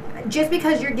 Just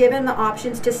because you're given the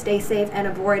options to stay safe and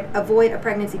avoid a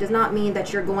pregnancy does not mean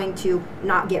that you're going to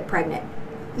not get pregnant.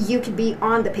 You could be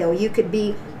on the pill. You could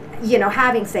be, you know,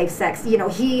 having safe sex. You know,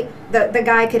 the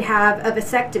guy could have a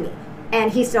vasectomy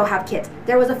and he still have kids.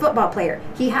 There was a football player.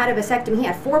 He had a vasectomy. He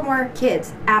had 4 more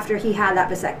kids after he had that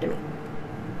vasectomy.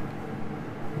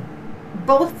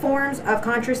 Both forms of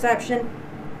contraception,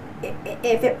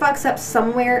 if it fucks up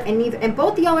somewhere, and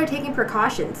both of y'all are taking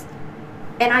precautions,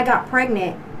 and I got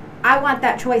pregnant, I want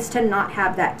that choice to not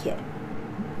have that kid.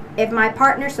 If my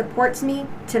partner supports me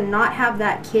to not have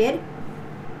that kid,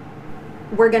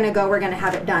 we're going to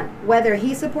have it done. Whether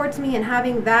he supports me in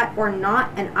having that or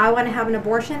not, and I want to have an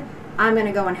abortion, I'm going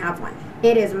to go and have one.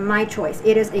 It is my choice.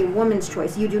 It is a woman's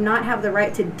choice. You do not have the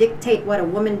right to dictate what a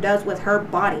woman does with her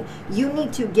body. You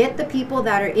need to get the people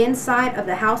that are inside of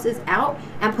the houses out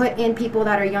and put in people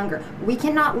that are younger. We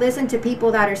cannot listen to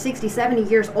people that are 60, 70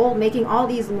 years old making all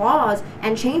these laws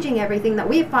and changing everything that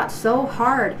we've fought so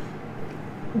hard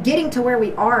getting to where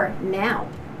we are now.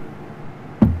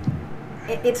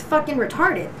 It's fucking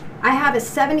retarded. I have a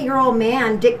 70-year-old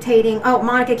man dictating, oh,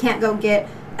 Monica can't go get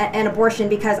an abortion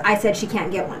because I said she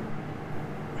can't get one.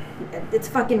 It's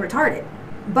fucking retarded.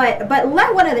 But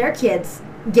let one of their kids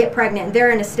get pregnant. They're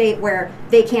in a state where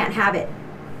they can't have it.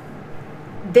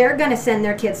 They're going to send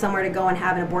their kids somewhere to go and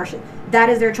have an abortion. That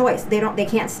is their choice. They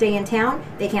can't stay in town.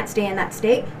 They can't stay in that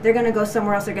state. They're going to go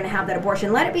somewhere else. They're going to have that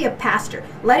abortion. Let it be a pastor.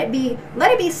 Let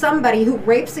it be somebody who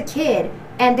rapes a kid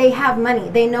and they have money.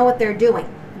 They know what they're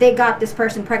doing. They got this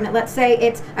person pregnant. Let's say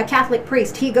it's a Catholic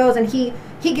priest. He goes and he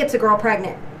gets a girl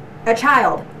pregnant, a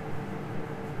child.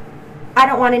 I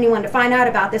don't want anyone to find out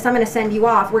about this. I'm going to send you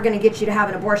off. We're going to get you to have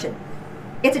an abortion.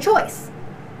 It's a choice.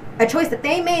 A choice that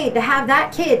they made to have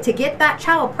that kid, to get that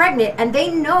child pregnant, and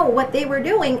they know what they were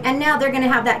doing, and now they're going to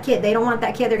have that kid. They don't want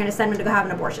that kid. They're going to send him to go have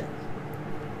an abortion.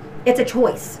 It's a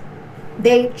choice.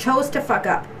 They chose to fuck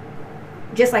up.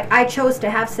 Just like I chose to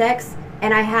have sex,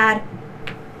 and I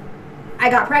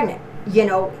got pregnant. You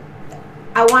know,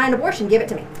 I want an abortion. Give it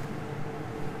to me.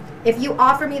 If you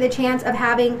offer me the chance of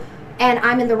having, and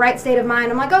I'm in the right state of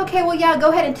mind, I'm like, okay, well, yeah,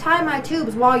 go ahead and tie my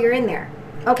tubes while you're in there.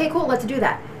 Okay, cool, let's do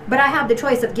that. But I have the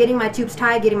choice of getting my tubes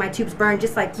tied, getting my tubes burned,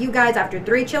 just like you guys after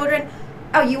 3 children.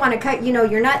 Oh, you want to cut,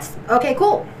 your nuts? Okay,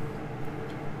 cool.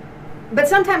 But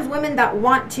sometimes women that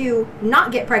want to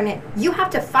not get pregnant, you have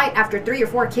to fight after 3 or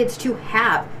 4 kids to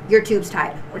have your tubes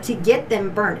tied or to get them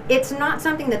burned. It's not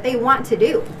something that they want to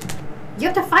do. You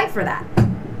have to fight for that.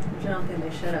 I don't think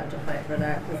they should have to fight for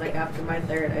that, because like after my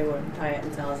 3rd, I wouldn't tie it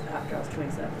until after I was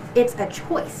 27. It's a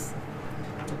choice.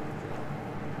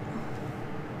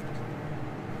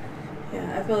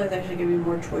 Yeah, I feel like they should give you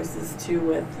more choices too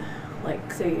with,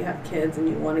 like, say you have kids and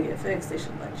you want to get fixed, they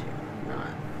should let you, not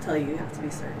tell you have to be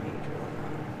a certain age or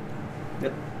whatnot.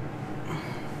 Yep.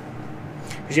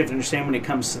 Because you have to understand when it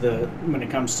comes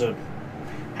to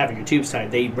having your tubes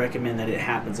tied, they recommend that it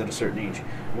happens at a certain age.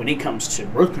 When it comes to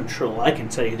birth control, I can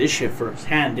tell you this shit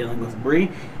firsthand. Dealing with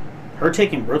Bree, her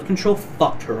taking birth control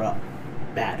fucked her up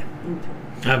bad.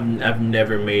 I've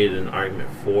never made an argument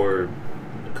for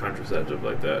contraceptive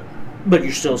like that. But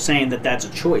you're still saying that that's a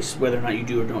choice, whether or not you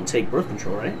do or don't take birth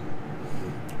control, right?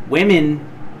 Women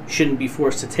shouldn't be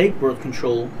forced to take birth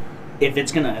control if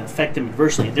it's going to affect them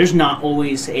adversely. There's not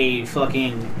always a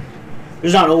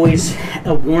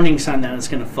warning sign that it's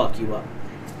going to fuck you up.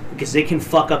 Because they can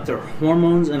fuck up their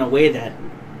hormones in a way that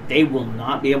they will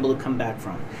not be able to come back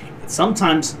from. And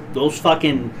sometimes those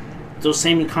same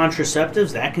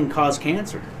contraceptives, that can cause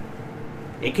cancer.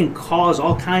 It can cause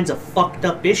all kinds of fucked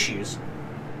up issues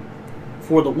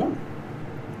for the woman.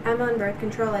 I'm on birth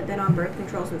control. I've been on birth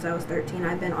control since I was 13.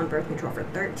 I've been on birth control for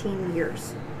 13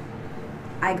 years.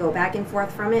 I go back and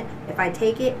forth from it. If I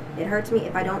take it, it hurts me.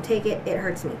 If I don't take it, it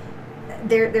hurts me.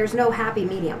 There's no happy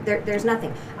medium. There's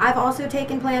nothing. I've also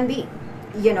taken Plan B.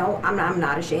 You know, I'm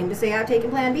not ashamed to say I've taken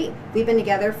Plan B. We've been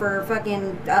together for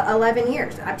fucking 11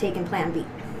 years. I've taken Plan B.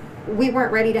 We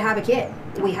weren't ready to have a kid.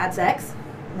 We had sex.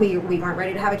 We weren't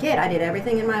ready to have a kid. I did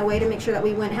everything in my way to make sure that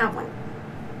we wouldn't have one.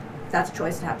 That's a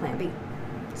choice to have Plan B.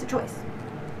 It's a choice.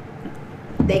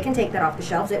 They can take that off the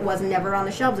shelves. It was never on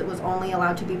the shelves. It was only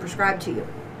allowed to be prescribed to you.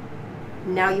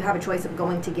 Now you have a choice of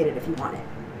going to get it if you want it.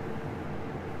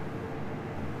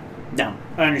 Now,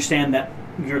 I understand that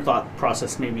your thought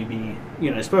process maybe be,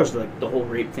 you know, especially like the whole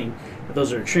rape thing, but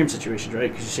those are extreme situations,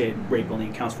 right? Because you say rape only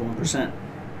accounts for 1%.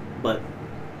 But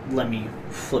let me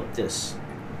flip this.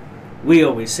 We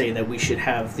always say that we should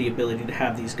have the ability to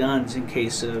have these guns in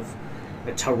case of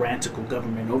a tyrannical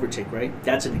government overtake, right?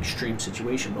 That's an extreme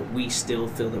situation, but we still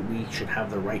feel that we should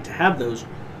have the right to have those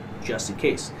just in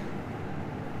case.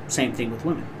 Same thing with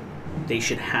women. They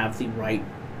should have the right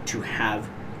to have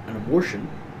an abortion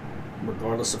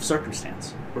regardless of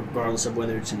circumstance, regardless of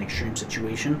whether it's an extreme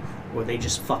situation or they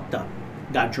just fucked up,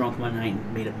 got drunk one night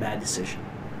and made a bad decision.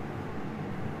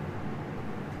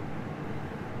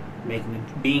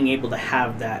 Being able to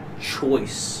have that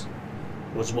choice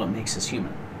was what makes us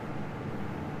human.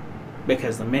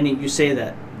 Because the minute you say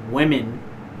that women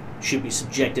should be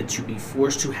subjected to be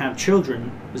forced to have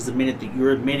children is the minute that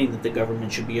you're admitting that the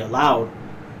government should be allowed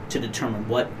to determine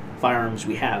what firearms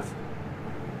we have.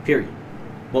 Period.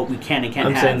 What we can and can't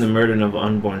have. I'm saying the murdering of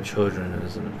unborn children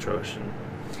is an atrocious.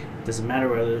 Doesn't matter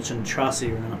whether it's an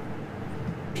atrocity or not.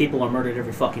 People are murdered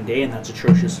every fucking day, and that's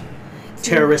atrocious.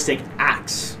 Terroristic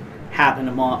acts happen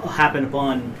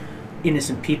upon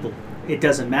innocent people. It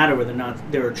doesn't matter whether or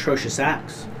not they're atrocious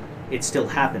acts. It still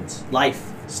happens.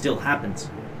 Life still happens.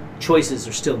 Choices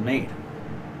are still made.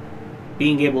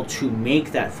 Being able to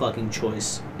make that fucking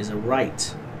choice is a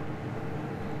right.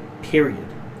 Period.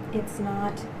 It's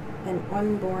not an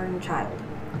unborn child.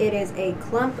 It is a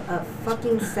clump of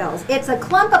fucking cells. It's a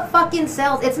clump of fucking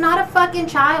cells. It's not a fucking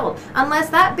child.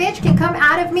 Unless that bitch can come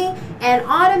out of me and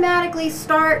automatically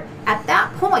start at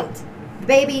that point,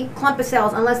 baby, clump of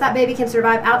cells, unless that baby can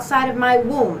survive outside of my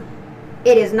womb,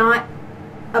 it is not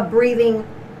a breathing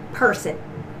person.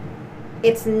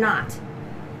 It's not.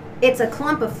 It's a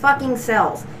clump of fucking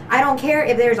cells. I don't care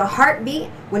if there's a heartbeat.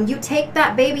 When you take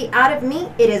that baby out of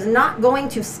me, it is not going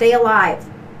to stay alive.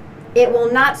 It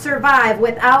will not survive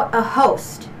without a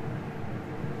host.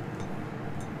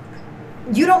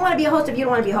 You don't want to be a host if you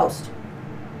don't want to be a host.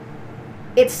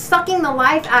 It's sucking the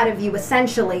life out of you,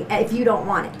 essentially, if you don't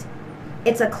want it.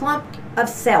 It's a clump of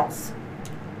cells.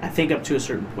 I think up to a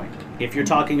certain point. If you're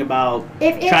talking about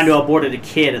trying to abort a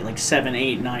kid at like 7,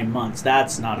 8, 9 months,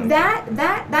 that's not okay.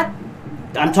 That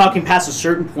I'm talking past a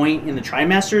certain point in the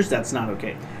trimesters, that's not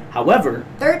okay. However,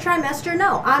 third trimester,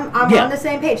 no. I'm on the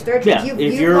same page. Third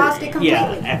trimester, you've lost it completely.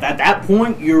 Yeah, at that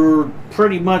point, you're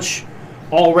pretty much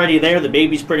already there. The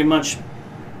baby's pretty much...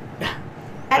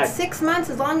 At 6 months,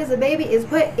 as long as the baby is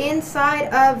put inside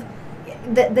of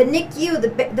the NICU, the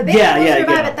baby will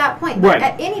survive at that point. But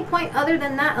at any point other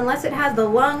than that, unless it has the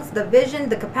lungs, the vision,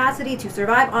 the capacity to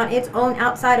survive on its own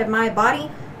outside of my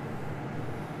body,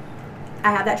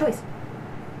 I have that choice.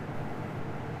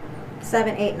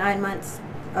 7, 8, 9 months.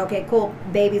 Okay, cool.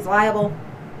 Baby's liable.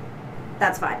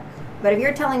 That's fine. But if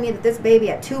you're telling me that this baby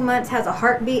at 2 months has a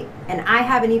heartbeat and I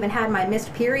haven't even had my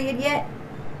missed period yet,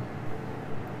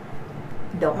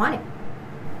 don't want it.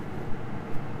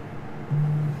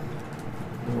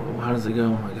 Well, how does it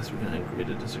go? I guess we're going to agree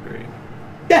to disagree.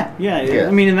 Yeah.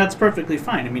 I mean, and that's perfectly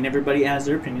fine. I mean, everybody has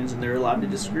their opinions and they're allowed to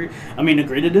disagree. I mean,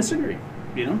 agree to disagree,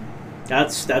 you know?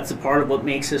 That's a part of what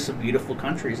makes us a beautiful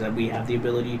country, is that we have the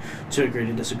ability to agree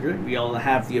to disagree. We all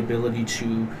have the ability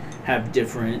to have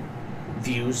different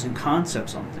views and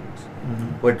concepts on things.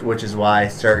 Mm-hmm. Which is why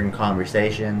certain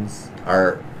conversations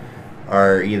are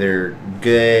either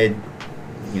good.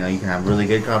 You know, you can have really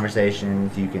good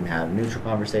conversations. You can have neutral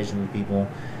conversations with people.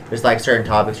 Just like certain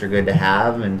topics are good to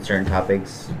have, and certain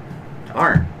topics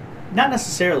aren't. Not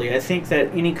necessarily. I think that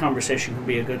any conversation can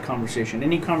be a good conversation.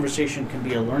 Any conversation can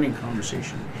be a learning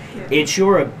conversation. Yeah. It's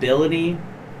your ability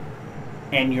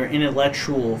and your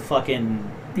intellectual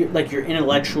the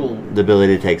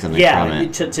ability to take something from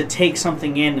it. To take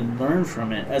something in and learn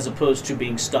from it, as opposed to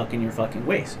being stuck in your fucking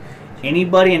ways.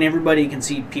 Anybody and everybody can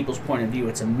see people's point of view.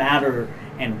 It's a matter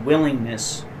and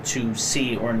willingness to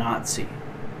see or not see.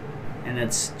 And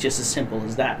it's just as simple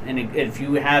as that. And if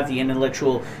you have the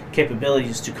intellectual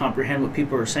capabilities to comprehend what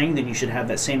people are saying, then you should have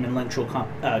that same intellectual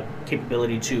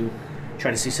capability to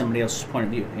try to see somebody else's point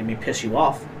of view. It may piss you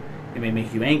off, it may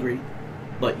make you angry,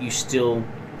 but you still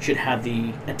should have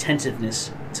the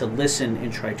attentiveness to listen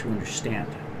and try to understand.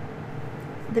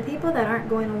 The people that aren't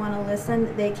going to want to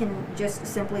listen, they can just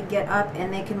simply get up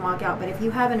and they can walk out. But if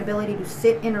you have an ability to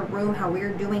sit in a room how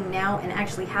we're doing now and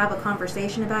actually have a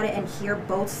conversation about it and hear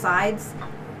both sides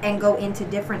and go into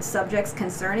different subjects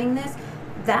concerning this,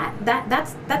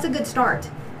 that's a good start.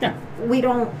 Yeah. We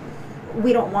don't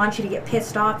want you to get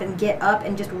pissed off and get up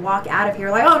and just walk out of here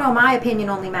like, oh no, my opinion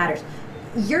only matters.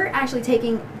 You're actually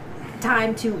taking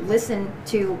time to listen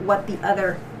to what the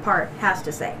other part has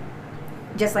to say.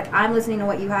 Just like I'm listening to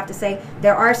what you have to say.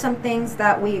 There are some things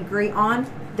that we agree on.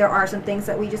 There are some things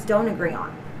that we just don't agree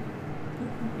on.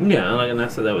 Yeah, like, and I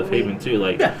said that with Fabian too.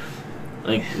 Like, Yeah.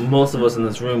 like most of us in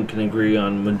this room can agree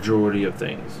on majority of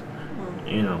things,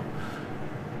 you know.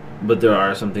 But there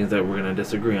are some things that we're gonna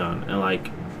disagree on, and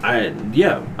like,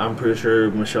 I'm pretty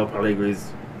sure Michelle probably agrees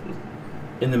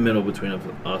in the middle between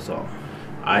us all.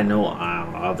 I know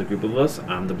out of the group of us,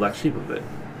 I'm the black sheep of it.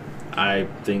 I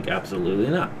think absolutely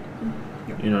not.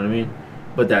 You know what I mean?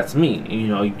 But that's me. You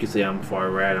know, you could say I'm far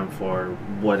right, I'm far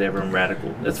whatever, I'm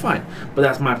radical. That's fine. But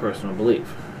that's my personal belief.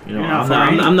 You know,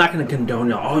 I'm not going to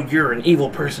condone, oh, you're an evil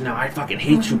person now, I fucking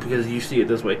hate you because you see it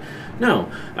this way.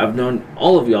 No, I've known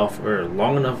all of y'all for a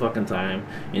long enough fucking time,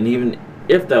 and even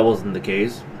if that wasn't the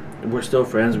case, we're still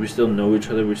friends, we still know each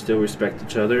other, we still respect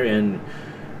each other, and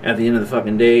at the end of the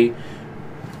fucking day,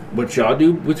 what y'all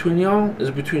do between y'all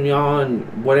is between y'all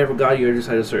and whatever God you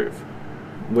decide to serve.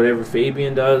 Whatever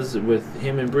Fabian does with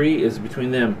him and Bree is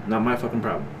between them, not my fucking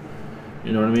problem.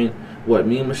 You know what I mean? What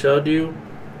me and Michelle do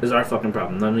is our fucking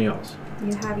problem, none of y'all's.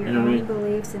 You have your You know what I own mean?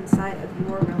 beliefs inside of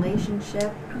your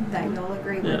relationship that you'll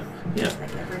agree with, Yeah. just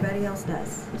like everybody else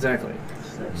does. Exactly.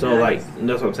 So like,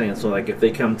 that's what I'm saying. So like, if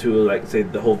they come to like, say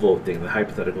the whole vote thing, the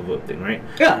hypothetical vote thing, right?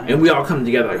 Yeah. And we all come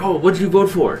together like, oh, what did you vote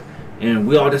for? And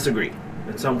we all disagree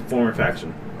in some form or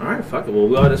faction. All right, fuck it. Well,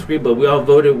 we all disagree, but we all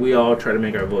voted. We all try to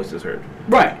make our voices heard.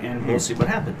 Right, and we'll see what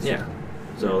happens. Yeah.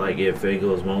 So like, if it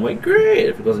goes one way, great.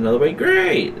 If it goes another way,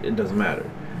 great. It doesn't matter.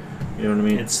 You know what I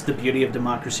mean? It's the beauty of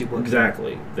democracy working.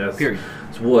 Exactly. That's Period.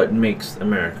 It's what makes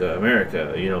America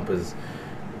America. You know, because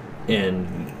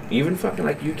and even fucking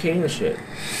like UK and shit,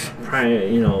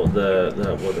 you know,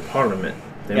 the Parliament,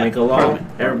 they make a law. Parliament.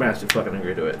 Everybody has to fucking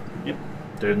agree to it. Yep.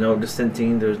 There's no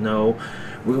dissenting. There's no.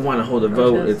 We want to hold a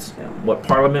vote. It's Protest, yeah. what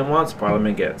Parliament wants.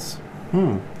 Parliament gets.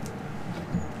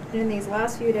 In these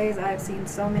last few days, I've seen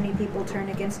so many people turn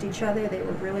against each other. They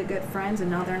were really good friends, and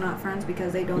now they're not friends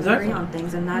because they don't Exactly. agree on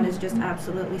things, and that is just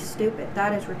absolutely stupid.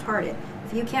 That is retarded.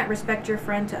 If you can't respect your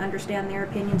friend to understand their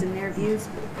opinions and their views,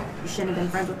 you shouldn't have been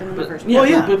friends with them in the first place. Well,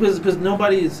 yeah. because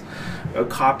nobody's a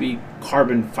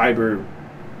carbon fiber.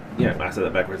 Yeah, I said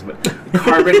that backwards, but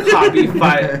carbon copy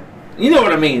fiber. You know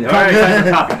what I mean? All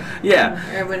right. Yeah.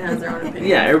 Everyone has their own opinion.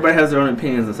 Yeah, everybody has their own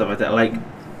opinions and stuff like that. Like,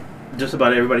 just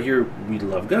about everybody here, we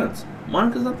love guns.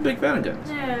 Monica's not a big fan of guns.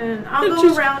 And I'll Yeah, go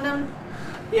just- around them.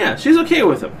 Yeah, she's okay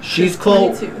with them. She's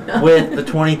cool 22. with the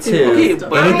 22. Okay,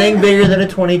 but- Anything bigger than a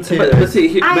 22. But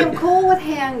see, I am cool with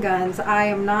handguns. I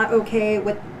am not okay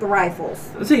with the rifles.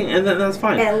 and that's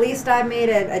fine. At least I made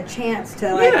a chance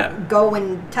to like Yeah. go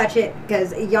and touch it,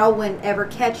 because y'all wouldn't ever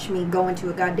catch me going to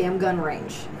a goddamn gun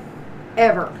range.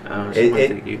 Ever.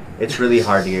 It's really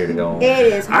hard to get her to go. It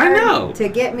is I hard know. to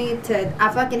get me to. I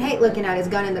fucking hate looking at his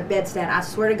gun in the bedstand. I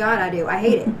swear to God, I do. I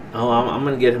hate it. Oh, I'm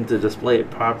gonna get him to display it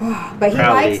properly But he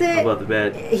likes it. above the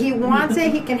bed. He wants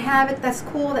it. He can have it. That's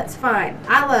cool. That's fine.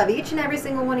 I love each and every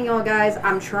single one of y'all guys.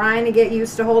 I'm trying to get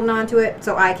used to holding on to it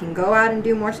so I can go out and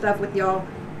do more stuff with y'all.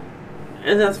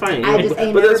 And that's fine. I just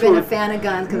ain't But never that's been a what- fan of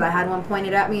guns because I had one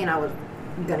pointed at me and I was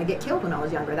gonna get killed when I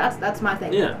was younger. That's my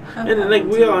thing. Yeah, and like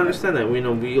we all understand that. We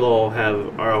know we all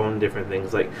have our own different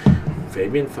things. Like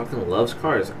Fabian fucking loves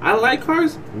cars. I like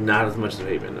cars, not as much as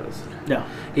Fabian does. No.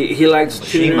 He likes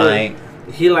She tuners. might.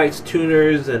 He likes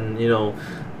tuners and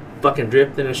fucking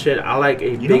drifting and shit. I like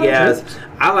a know big how to ass. drift?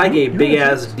 I like a big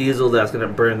ass diesel that's gonna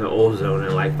burn the ozone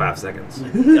in like 5 seconds.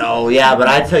 Oh yeah, but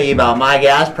I tell you about my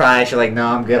gas price. You're like, no,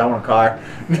 I'm good. I want a car.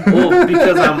 Well,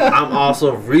 because I'm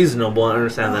also reasonable and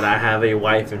understand that I have a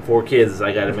wife and 4 kids.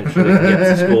 I gotta make sure they can get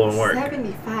to school and work.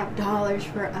 $75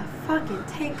 for a fucking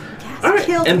tank of gas. All right,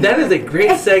 killed and me. that is a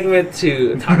great segment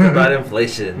to talk about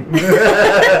inflation.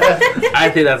 I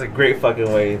think that's a great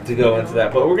fucking way to go into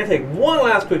that. But we're gonna take one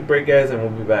last quick break, guys, and we'll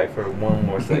be back for one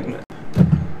more segment.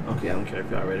 Okay, I don't care if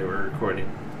y'all ready. We're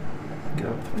recording. Get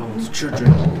off the phones,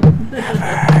 children.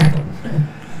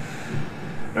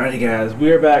 Alrighty, guys,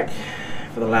 we are back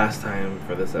for the last time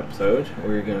for this episode,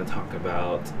 we're going to talk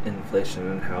about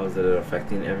inflation and how is it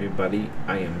affecting everybody.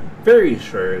 I am very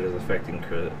sure it is affecting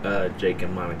Jake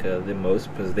and Monica the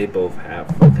most because they both have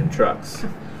fucking trucks.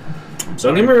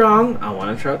 Don't get me wrong, I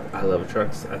want a truck. I love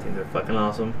trucks. I think they're fucking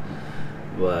awesome.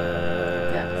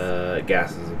 But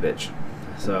gas is a bitch.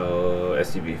 So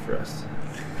SUV for us.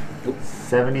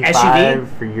 75 SUV?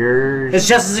 for yours. It's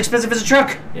just as expensive as a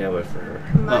truck. Yeah, but for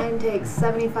her. Mine takes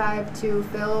 75 to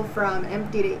fill from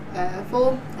empty to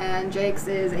full, and Jake's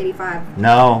is 85.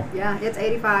 No. Yeah, it's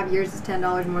 85. Yours is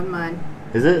 $10 more than mine.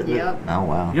 Is it? Yep. Oh,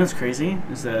 wow. You know what's crazy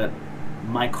is that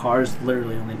my car is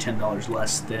literally only $10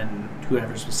 less than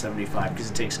whoever's was 75 because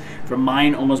it takes from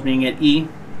mine almost being at E,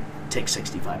 takes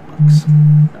 $65.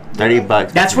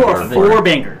 $30. That's for a four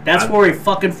banger. That's for a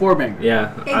fucking four banger.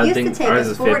 Yeah, It I used to think take ours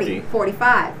us is 40, 50.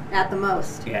 45 at the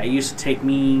most. Yeah, it used to take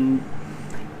me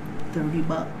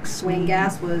 $30. Swing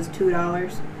gas was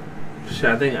 $2. Shit,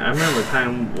 I think I remember a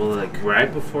time, well, like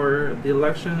right before the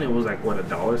election, it was like what,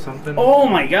 $1 something. Oh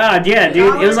my god, yeah,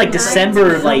 dude. It was like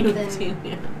December, like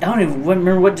Yeah. I don't even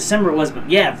remember what December it was, but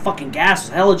yeah, fucking gas was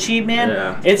hella cheap, man.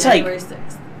 Yeah. It's January like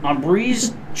 6th. on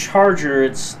Breeze Charger,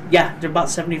 they're about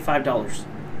 $75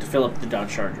 to fill up the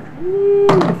Dodge Charger.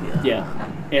 Yeah,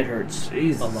 it hurts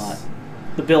Jesus. a lot.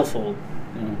 The billfold,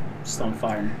 just on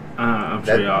fire. I'm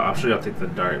sure y'all take the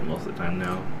Dart most of the time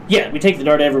now. Yeah, we take the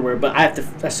Dart everywhere, but I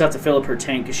still have to fill up her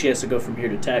tank because she has to go from here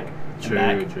to Tech and True,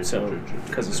 back. true, so true.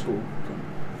 because of school,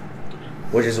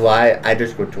 Which is why I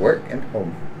just go to work and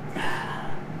home.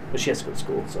 but she has to go to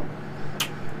school. So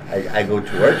I go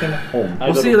to work and home. I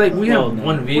Well, go see, to- like we well, have no.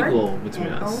 one vehicle Work between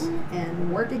and us. home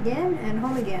and work again and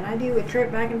home again. I do a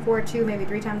trip back and forth 2, maybe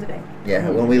 3 times a day. Yeah,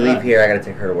 when we leave here, I gotta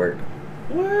take her to work.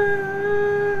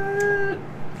 What?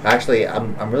 Actually,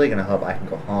 I'm really gonna hope I can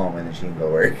go home and then she can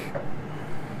go work.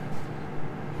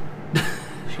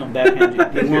 She's going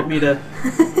backhand you. You want me to?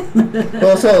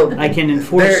 Well, so I can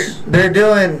enforce. they're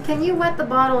doing Can you wet the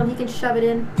bottle and he can shove it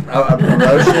in? a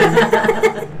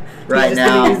promotion right He's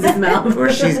just gonna use his now mouth.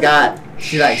 where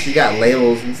she got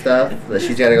labels and stuff that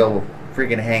she's gotta go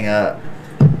freaking hang up.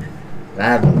 And I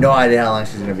have no idea how long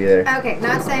she's gonna be there. Okay,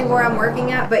 not saying where I'm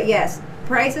working at, but yes,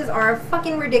 prices are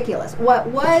fucking ridiculous. What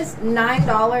was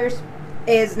 $9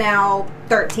 is now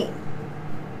 $13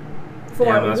 for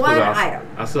Yeah, that's one what I was, item.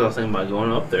 That's what I was thinking about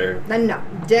going up there. Then no,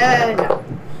 no.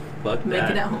 Fuck Make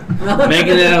that. it at home. Make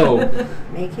it at home.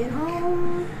 Make it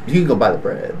home. You can go buy the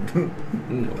bread.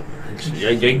 Yeah,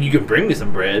 you can bring me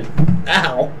some bread.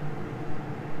 Ow.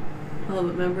 Oh, but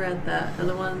remember at that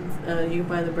other ones, you can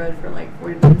buy the bread for like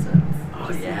 49 cents. Oh, Just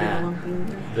a big yeah. lump in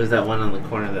there. There's that one on the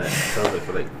corner that sells it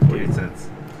for like 40 cents.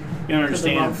 You don't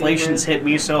understand. mom Inflation's favorite.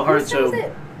 hit me so Who hard. sells So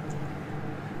it?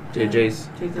 JJ's.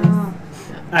 Jesus. Oh.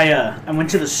 I went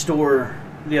to the store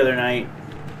the other night.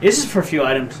 This is for a few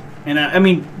items, and I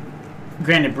mean,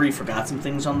 granted, Bree forgot some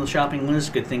things on the shopping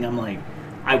list. Good thing I'm like,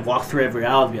 I walk through every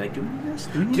aisle and be like, do we need this?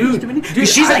 Do we need this? Do we need? Dude,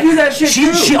 she's I like, do that shit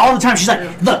too. she all the time. She's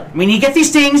like, look, we need to get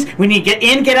these things. We need to get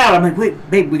in, get out. I'm like,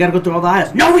 wait, babe, we gotta go through all the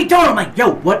aisles. No, we don't. I'm like,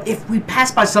 yo, what if we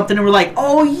pass by something and we're like,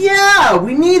 oh yeah,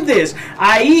 we need this.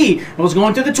 I.e., I was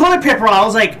going through the toilet paper aisle. I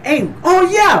was like, hey, oh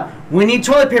yeah, we need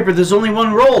toilet paper. There's only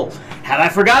one roll. Had I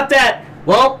forgot that?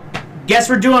 Well,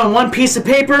 guess we're doing one piece of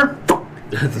paper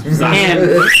and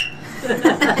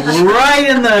right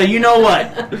in the you know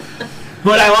what.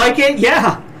 But I like it,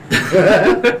 yeah.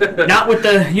 Not with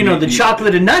the the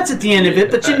chocolate and nuts at the end of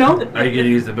it, but Are you gonna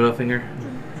use the middle finger?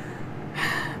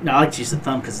 No, I like to use the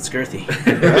thumb because it's girthy.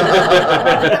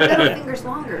 The middle finger's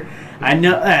longer. I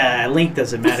know length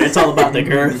doesn't matter. It's all about the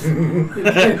girth.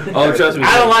 Oh, trust me.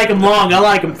 I don't like them long. I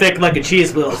like them thick like a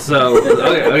cheese wheel. So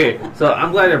okay. So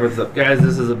I'm glad I brought this up, guys.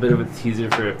 This is a bit of a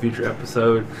teaser for a future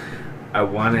episode. I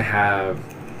want to have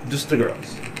just the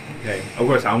girls. Okay. Of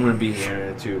course, I'm gonna be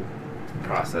here to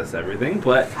process everything,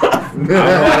 but I've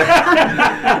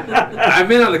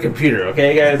been on the computer.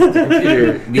 Okay, guys. The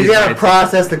computer. You gotta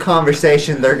process the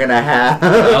conversation they're gonna have.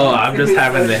 Oh, I'm just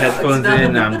having the headphones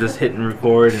in. I'm just hitting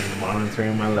record and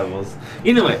monitoring my levels.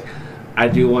 Anyway, I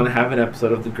do want to have an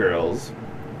episode of the girls,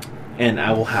 and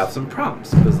I will have some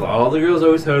prompts because all the girls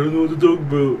always say, I don't know what to talk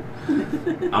about.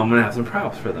 I'm gonna have some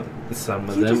prompts for them. Some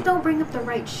of You them, just don't bring up the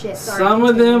right shit. Sorry, some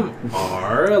of continue. them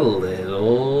are a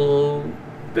little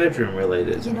bedroom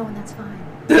related. You know, and that's fine.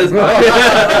 You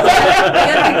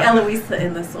gotta pick Eloisa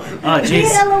in this one. Oh, jeez.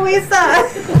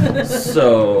 Eloisa.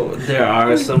 So there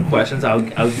are some questions. I'll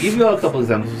give you a couple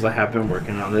examples. I have been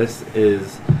working on this.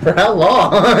 Is For how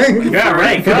long? Yeah,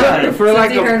 right. God. for Since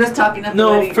like you heard a us talking at the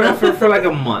no wedding. for like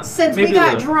a month. Since maybe we a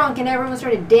got little. drunk and everyone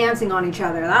started dancing on each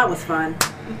other, that was fun.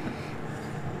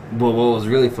 But what was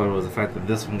really fun was the fact that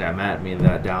this one got mad at me and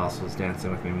that Dallas was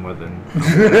dancing with me more than.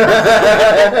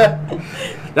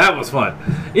 That was fun.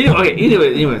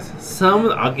 Anyways,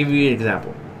 I'll give you an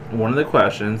example. One of the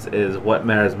questions is what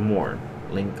matters more,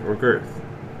 length or girth?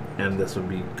 And this would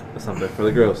be something for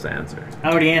the girls to answer.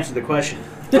 I already answered the question.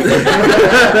 Girth.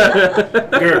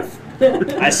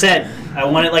 I said I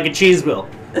want it like a cheese wheel,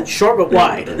 short but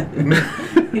wide.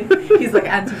 He's like,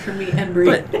 answer for me and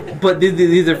Bree. But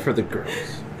these are for the girls.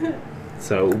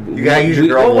 So You gotta use your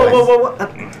girl voice. Whoa.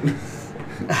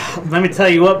 Let me tell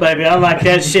you what, baby. I like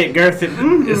that shit, girth.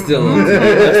 It's still a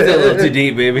little too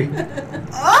deep, baby.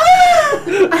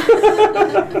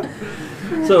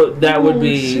 So that would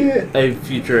be a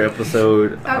future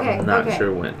episode. Okay, I'm not okay.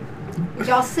 sure when.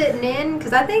 Y'all sitting in?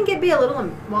 Because I think it'd be a little,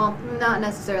 well, not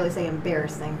necessarily say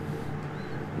embarrassing.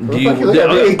 Do you? fuck you look at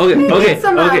me? Okay.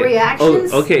 Some,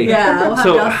 reactions? Okay. Yeah, we'll have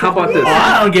So y'all how sit about in. this?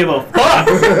 I don't give a fuck.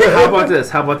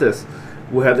 How about this?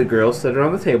 We'll have the girls sit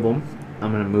around the table.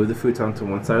 I'm gonna move the futon to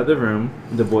one side of the room.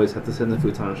 The boys have to sit in the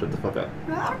futon and shut the fuck up.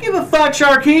 I don't give a fuck,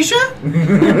 Sharkeisha.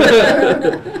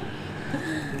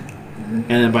 And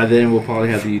then by then we'll probably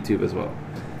have the YouTube as well.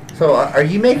 So, are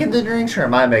you making the drinks or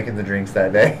am I making the drinks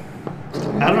that day?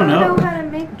 I don't know. how to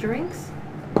make drinks.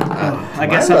 I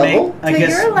guess my I level. make. I To guess.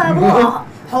 your level, a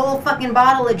whole fucking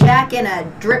bottle of Jack and a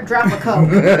drip drop of Coke.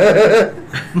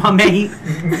 My mate.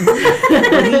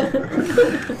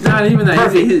 Not even that.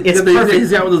 Perfect. It's perfect.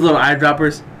 He's got with those little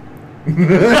eyedroppers.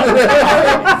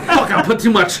 Fuck! I'll put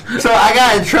too much. So I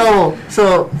got in trouble.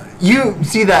 So you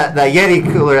see that Yeti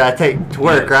cooler I take to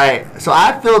work, right? So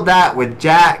I filled that with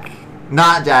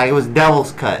not Jack. It was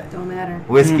Devil's Cut Don't matter.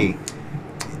 whiskey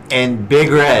and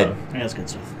Big Red. Yeah, that's good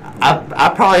stuff. I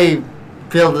probably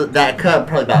filled that cup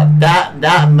probably about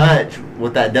that much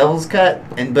with that Devil's Cut,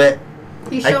 but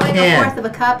He's I showing a can't. fourth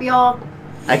of a cup, y'all.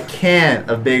 a can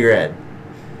of Big Red.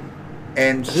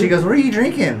 And she goes, "What are you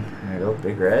drinking?" And I go,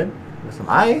 "Big Red with some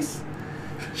ice."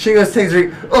 She goes, takes a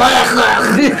drink.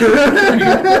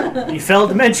 You failed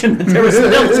to mention that there was some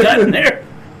Devil's Cut in there.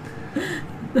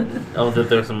 Oh, that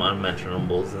there's some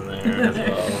unmentionables in there as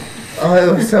well. Oh,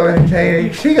 it was so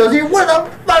entertaining. She goes, "What the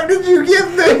fuck did you give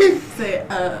me?" Say,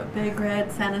 Big Red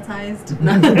sanitized.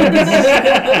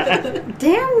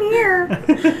 Damn near.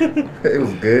 It was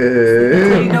So you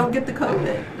good. don't get the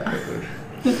COVID.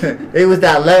 It was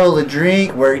that level of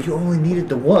drink where you only needed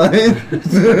the one.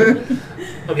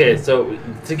 Okay, so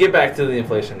to get back to the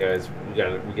inflation, guys, we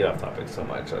get off topic so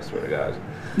much. I swear to God.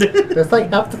 That's like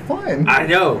half the fun. I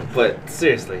know, but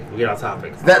seriously, we get off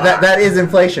topic. That is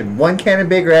inflation. 1 can of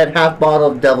Big Red, half bottle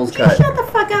of Devil's Just Cut. shut the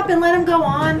fuck up and let him go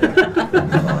on.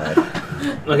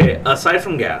 Okay, aside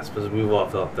from gas, because we've all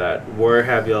felt that, where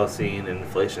have y'all seen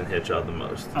inflation hit y'all the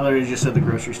most? I literally just said the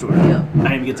grocery store. Yeah. I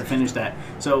didn't even get to finish that.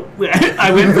 So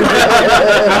I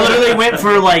literally went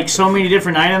for like so many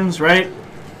different items, right?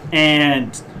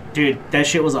 And dude, that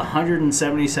shit was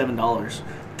 $177.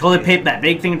 Toilet paper, that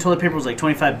big thing of toilet paper was like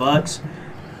 $25.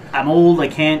 I'm old, I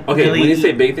can't Okay, really when you say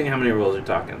eat- big thing, how many rolls are you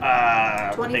talking?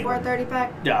 24, 30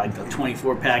 pack. Yeah, like the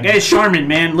 24 pack. Hey, Charmin,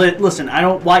 man, listen, I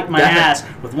don't wipe my ass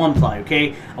with one ply,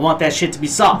 okay? I want that shit to be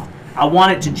soft. I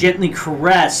want it to gently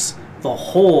caress the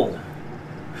hole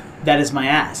that is my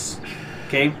ass,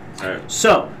 okay? Alright.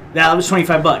 So, that was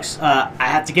 $25. I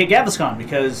have to get Gaviscon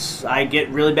because I get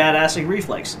really bad acid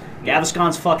reflux.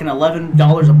 Gaviscon's fucking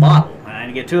 $11 a bottle, and I had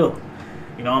to get 2 of them.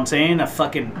 You know what I'm saying? A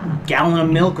fucking gallon of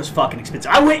milk was fucking expensive.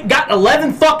 I went and got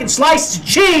 11 fucking slices of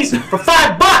cheese for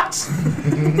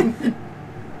 $5.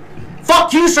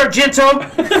 Fuck you, Sargento.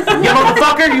 You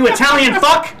motherfucker, you Italian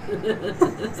fuck.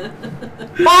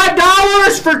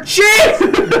 $5 for cheese.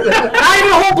 Not even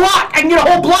a whole block. I can get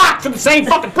a whole block for the same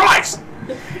fucking price.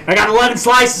 I got 11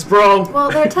 slices, bro. Well,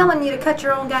 they're telling you to cut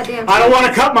your own goddamn I don't cheese.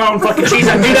 want to cut my own fucking cheese.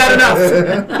 I do that enough.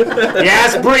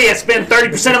 Yes, Brie, I spend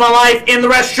 30% of my life in the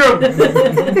restroom.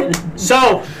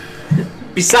 So,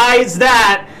 besides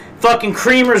that, fucking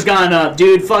creamer's gone up,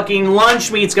 dude. Fucking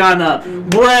lunch meat's gone up.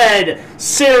 Bread,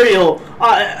 cereal,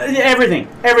 everything.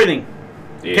 Okay,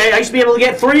 I used to be able to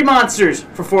get 3 monsters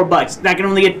for $4. Now I can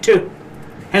only get 2.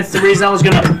 Hence the reason I was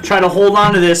gonna try to hold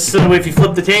on to this so that if you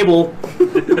flip the table,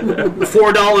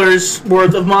 $4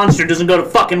 worth of monster doesn't go to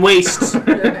fucking waste.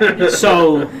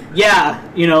 So yeah,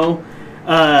 you know,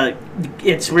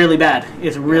 it's really bad.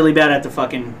 It's really bad at the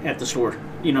store.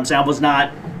 You know what I'm saying? I was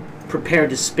not prepared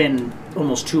to spend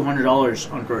almost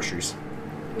 $200 on groceries.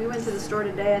 We went to the store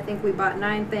today. I think we bought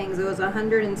 9 things. It was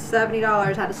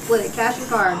 $170. Had to split it, cash and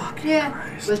card. Yeah,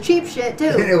 it was cheap shit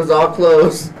too. It was all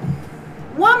close.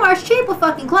 Walmart's cheap with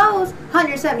fucking clothes.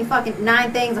 170 fucking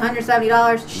 9 things,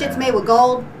 $170. Shit's made with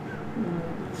gold.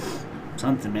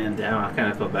 Something, man. Damn, I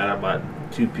kind of feel bad. I bought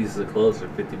 2 pieces of clothes for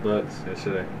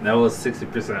 $50. That was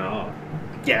 60% off.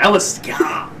 Yeah, that was.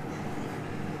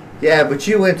 Yeah, but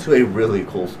you went to a really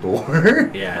cool store.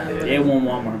 Yeah, I did. It won't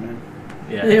Walmart, man.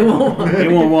 Yeah. It won't.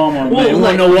 It won't Walmart, man. Well, It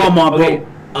like- won't no Walmart, bro. Okay,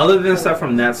 other than stuff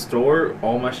from that store,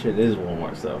 all my shit is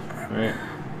Walmart stuff, right?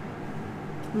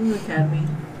 Academy.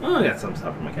 Well, I got some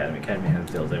stuff from Academy. Academy has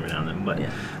deals every now and then, but Yeah.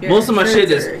 most of my shit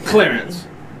Your is shirts are clearance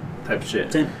type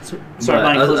shit. Start But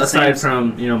buying clothes at aside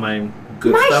Sam's. from my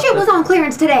good My stuff, shit was on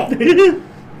clearance today.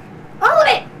 All of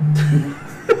it.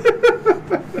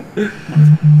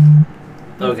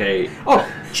 okay, Oh,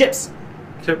 chips.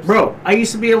 chips. Bro, I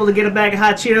used to be able to get a bag of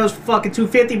hot Cheetos for fucking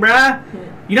 $2.50, bruh.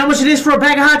 You know how much it is for a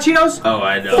bag of hot Cheetos? Oh,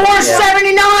 I know.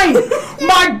 $4.79.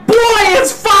 My boy,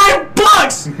 it's $5.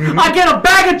 I get a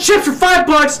bag of chips for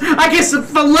 $5. I get some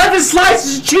 11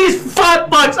 slices of cheese for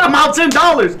 $5. I'm out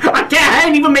 $10. I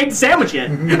ain't even made the sandwich yet.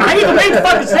 I ain't even made the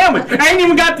fucking sandwich. I ain't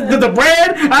even got the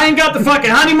bread. I ain't got the fucking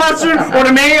honey mustard or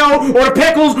the mayo or the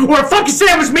pickles or a fucking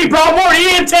sandwich meat, bro. I'm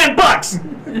already in $10.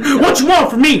 What you want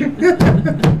from me? I'm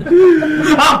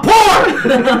poor.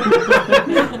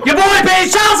 Your boy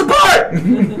pays child support.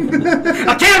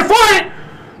 I can't afford it.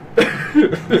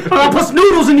 I'll put some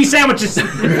noodles in these sandwiches.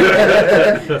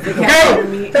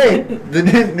 Academy. Hey,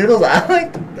 the noodles I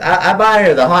like, I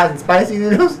buy the hot and spicy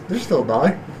noodles. They're still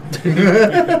 $1.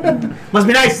 Must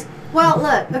be nice. Well,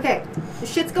 look, okay. The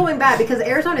shit's going bad because the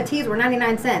Arizona teas were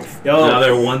 99 cents. Now Yo,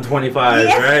 they're 125,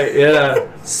 Yeah. right? Yeah.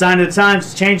 sign of the times.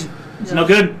 It's changing. It's no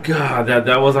good. God,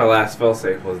 that was our last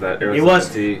fail-safe. Was that Arizona was.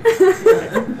 tea?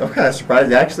 I'm kind of surprised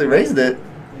they actually raised it.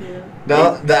 Yeah.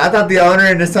 No, I thought the owner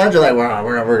and his sons are like, wow,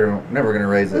 we're never gonna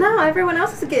raise it. No, everyone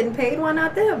else is getting paid. Why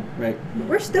not them? Right.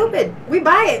 We're stupid. We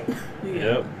buy it.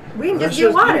 Yep. We can That's just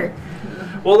get just water.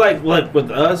 Well, like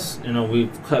with us,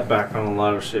 we've cut back on a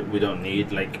lot of shit we don't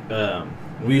need. Like,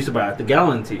 we used to buy the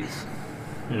gallon teas.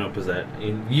 Because that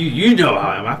you know how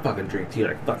I am. I fucking drink tea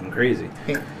like fucking crazy.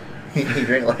 He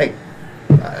drank like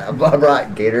I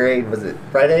brought Gatorade. Was it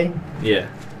Friday? Yeah.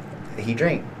 He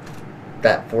drank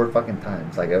that 4 fucking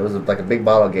times. Like it was like a big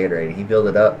bottle of Gatorade. He filled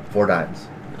it up 4 times.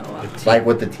 Oh, wow. Like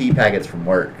with the tea packets from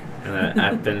work. And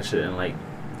I finished it in like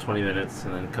 20 minutes,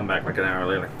 and then come back like an hour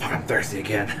later, like, fuck, I'm thirsty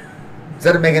again.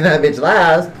 Instead of making that bitch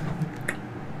last.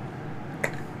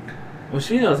 Well,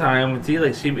 she knows how I am with tea.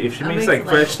 Like, if she I makes make like it,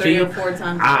 fresh 3 tea, or 4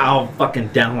 times. I'll fucking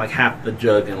down like half the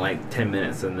jug in like 10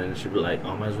 minutes, and then she'll be like,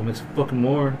 "Oh, might as well make some fucking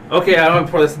more." Okay, I don't want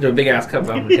to pour this into a big ass cup.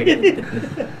 I'm gonna take it.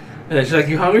 And then she's like,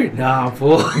 "You hungry?" Nah, I'm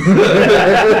full.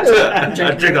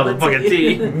 I drink all the fucking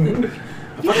tea.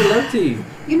 I fucking love tea.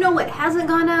 You know what hasn't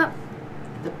gone up?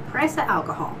 The price of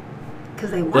alcohol.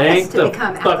 Because they want Thank us to the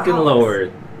become fucking alcoholics.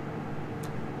 Lord.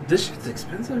 This shit's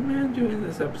expensive, man, doing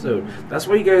this episode. That's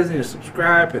why you guys need to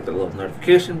subscribe, hit the little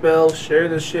notification bell, share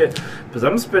this shit. Because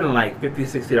I'm spending like $50,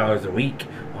 $60 a week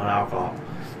on alcohol.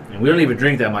 And we don't even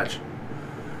drink that much.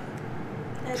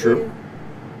 I True. do.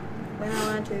 When I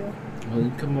want to. Well, you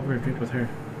can come over and drink with her.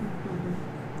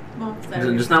 Well,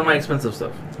 Just not my expensive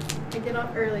stuff. I get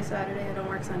off early Saturday. I don't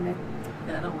work Sunday.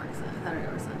 Yeah, I don't work Saturday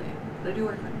or Sunday. But I do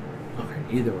work Monday.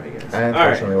 Okay, either way, guys. I Alright,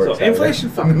 unfortunately work so Saturday. inflation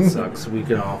fucking sucks. We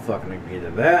can all fucking agree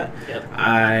to that. Yep.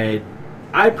 I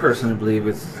personally believe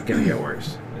it's gonna get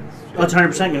worse. Oh, it's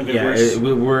 100% gonna get worse.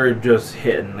 We're just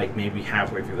hitting like maybe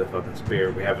halfway through the fucking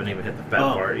spear. We haven't even hit the fat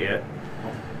Oh. part yet.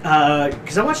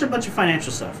 Because I watch a bunch of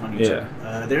financial stuff on YouTube.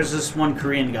 Yeah. There's this one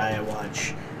Korean guy I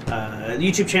watch. The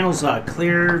YouTube channel's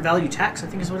Clear Value Tax, I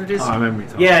think is what it is. Oh, I remember you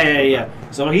talking Yeah, about yeah, yeah.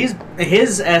 So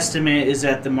his estimate is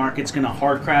that the market's going to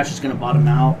hard crash. It's going to bottom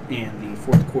out in the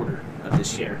 4th quarter of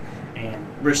this year, and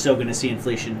we're still going to see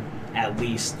inflation at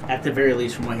the very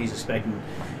least, from what he's expecting,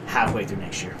 halfway through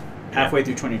next year. Halfway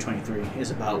through 2023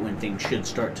 is about when things should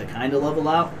start to kind of level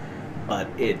out, but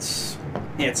it's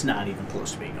not even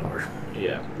close to being over.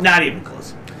 Yeah. Not even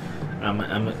close.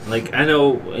 I'm like, I know,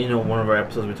 one of our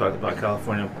episodes we talked about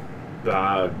California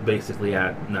basically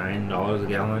at $9 a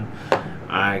gallon.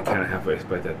 I kind of have to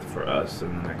expect that for us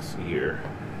in the next year.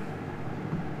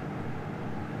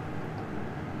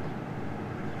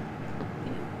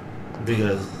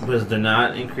 Because they're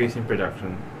not increasing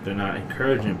production, they're not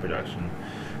encouraging production,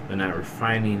 they're not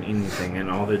refining anything, and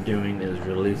all they're doing is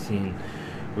releasing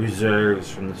reserves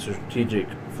from the strategic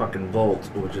fucking vault,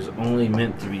 which is only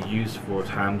meant to be used for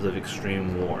times of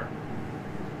extreme war.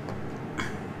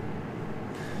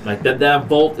 Like that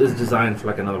vault is designed for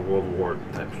like another world war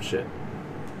type of shit.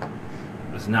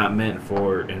 It's not meant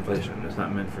for inflation. It's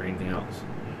not meant for anything else.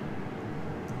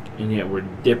 And yet we're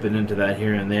dipping into that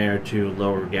here and there to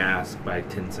lower gas by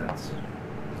 10 cents,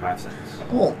 5 cents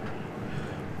Well,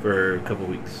 for a couple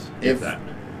weeks. If- that.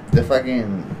 the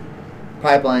fucking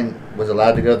pipeline was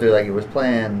allowed to go through like it was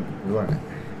planned, we weren't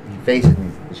facing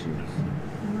these issues.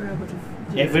 We were able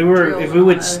to If drill we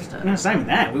would, other stuff. no, it's not even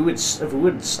that. If we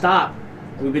would stop.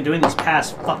 We've been doing this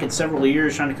past fucking several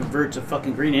years trying to convert to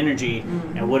fucking green energy,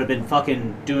 and would have been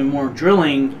fucking doing more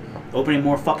drilling, opening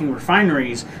more fucking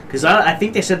refineries. Because I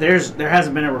think they said there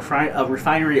hasn't been a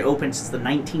refinery open since the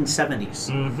 1970s.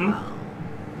 Mm-hmm.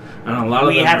 And a lot of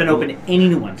We them haven't are, opened any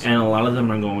new ones. and a lot of them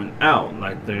are going out.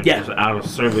 Like they're Yeah. just out of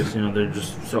service. You know, they're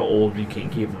just so old you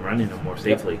can't keep them running no more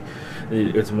safely.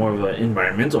 It's more of an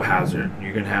environmental hazard.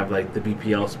 You're gonna have like the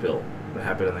BPL spill that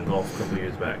happened in the Gulf a couple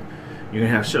years back. You're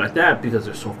gonna have shit like that because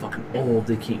they're so fucking old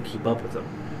they can't keep up with them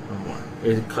no more.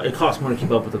 It costs more to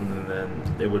keep up with them than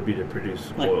it would be to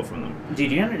produce Like, oil from them. Do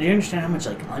you understand how much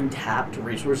like untapped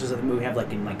resources that we have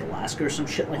like in like Alaska or some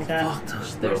shit like that? Fuck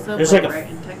those, There's bro. some There's like a right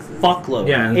in Texas. Fuckload.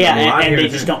 Yeah, and yeah, a lot and here they too.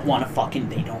 just don't want to fucking.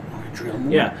 They don't want to drill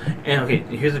more. Yeah, and okay,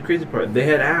 here's the crazy part. They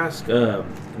had asked,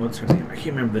 what's her name? I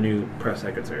can't remember the new press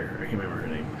secretary. I can't remember her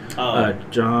name.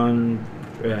 John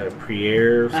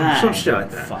Pierre, some shit like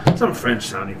that. fuck. Some French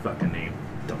sounding fucking name.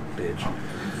 Dumb bitch.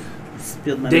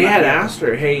 Spilled my They had mouth. asked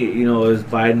her, hey, you know, is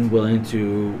Biden willing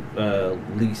to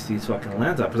lease these fucking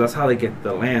lands out? Because that's how they get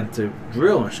the land to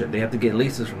drill and shit. They have to get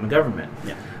leases from the government.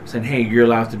 Yeah. Saying, hey, you're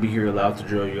allowed to be here, you're allowed to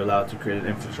drill, you're allowed to create an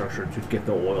infrastructure to get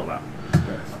the oil out.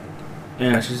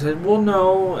 And she said, well,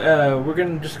 no, we're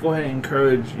going to just go ahead and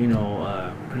encourage, you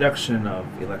know, production of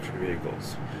electric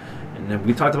vehicles. And then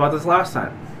we talked about this last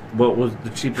time. What was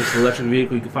the cheapest electric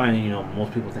vehicle you could find? And, you know,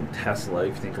 most people think Tesla.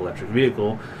 If you think electric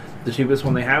vehicle, the cheapest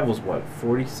one they have was what,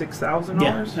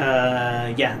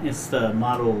 $46,000? Yeah, it's the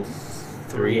Model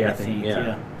 3, I think.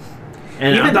 Yeah.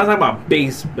 And Even- I'm not talking about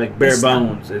base, like bare It's not-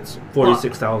 bones. It's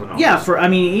 $46,000. Yeah,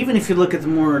 even if you look at the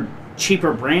more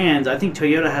cheaper brands, I think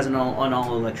Toyota has an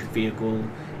all electric vehicle,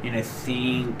 and I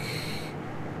think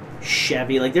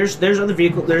Chevy. Like there's other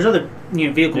vehicle vehicle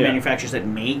Yeah. manufacturers that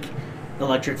make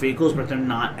electric vehicles, but they're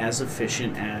not as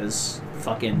efficient as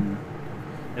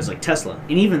like Tesla.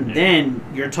 And even then,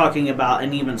 you're talking about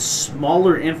an even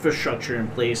smaller infrastructure in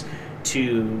place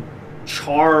to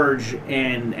charge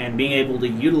and being able to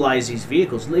utilize these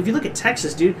vehicles. If you look at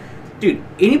Texas, dude,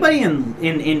 anybody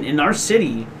in our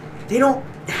city, they don't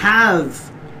have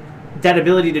that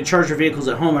ability to charge their vehicles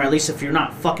at home, or at least if you're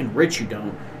not fucking rich, you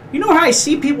don't. You know how I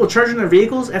see people charging their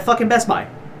vehicles at fucking Best Buy?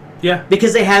 Yeah.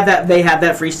 Because they have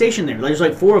that free station there. There's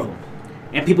like 4 of them,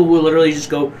 and people will literally just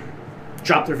go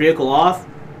drop their vehicle off,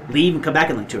 leave, and come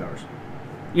back in like 2 hours.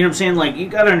 You know what I'm saying? Like, you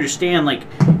gotta understand, like,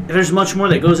 there's much more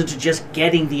that goes into just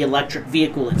getting the electric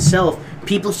vehicle itself.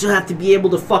 People still have to be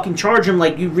able to fucking charge them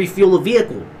like you refuel a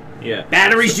vehicle. Yeah.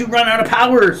 Batteries do run out of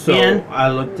power, So man. I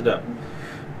looked it up.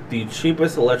 The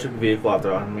cheapest electric vehicle out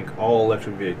there, on like all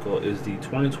electric vehicle, is the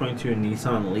 2022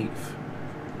 Nissan Leaf.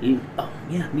 Oh,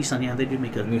 yeah, Nissan, yeah, they do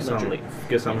make a Nissan electric. Leaf.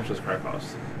 Guess how much this car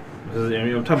costs? Because, I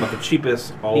mean, I'm talking about the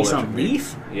cheapest all Nissan electric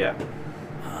Leaf? vehicle. Yeah.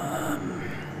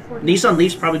 Nissan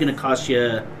Leaf's probably going to cost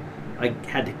you, I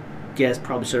had to guess,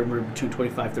 probably somewhere between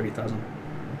 $25,000-$30,000.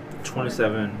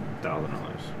 $27,000.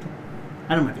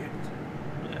 I know my vehicles.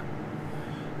 Yeah.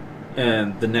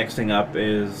 And the next thing up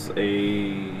is a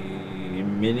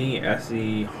Mini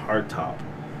SE hardtop.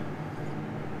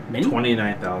 Mini?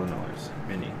 $29,000.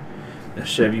 Mini. A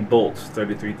Chevy Bolt,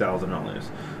 $33,000.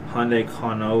 Hyundai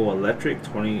Kona Electric,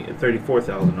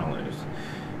 $34,000.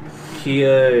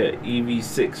 Kia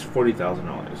EV6,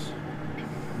 $40,000.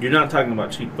 You're not talking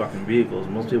about cheap fucking vehicles.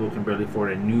 Most people can barely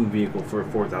afford a new vehicle for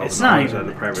It's not $4,000 even at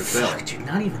a private sale. Fuck, dude,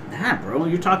 not even that, bro.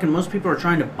 You're talking most people are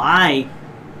trying to buy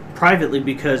privately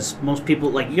because most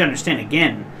people, like, you understand,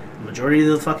 again, the majority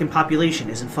of the fucking population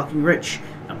isn't fucking rich.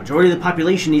 The majority of the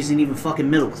population isn't even fucking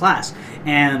middle class.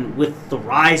 And with the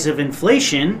rise of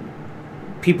inflation,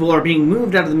 people are being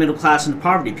moved out of the middle class into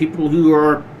poverty. People who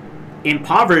are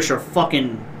impoverished are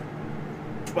fucking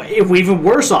even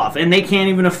worse off, and they can't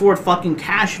even afford fucking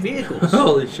cash vehicles.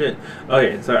 Holy shit.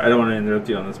 Okay, sorry, I don't want to interrupt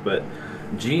you on this, but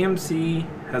GMC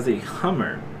has a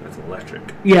Hummer that's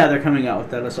electric. Yeah, they're coming out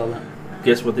with that. I saw that.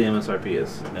 Guess what the MSRP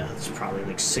is? Yeah, it's probably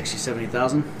like 60,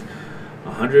 70,000.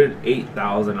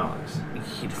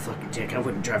 $108,000. You fucking dick. I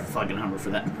wouldn't drive a fucking Hummer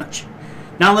for that much.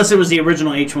 Not unless it was the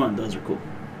original H1. Those are cool.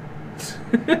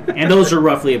 And those are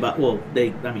roughly about, well,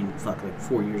 like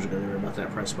 4 years ago, they were about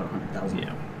that price, about 100,000.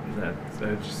 Yeah, that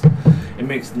just, it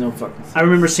makes no fucking sense. I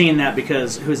remember seeing that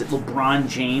because, who is it, LeBron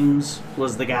James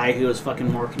was the guy who was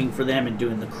fucking marketing for them and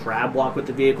doing the crab walk with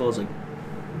the vehicle. I was like,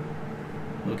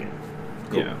 okay,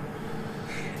 cool. Yeah.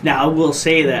 Now, I will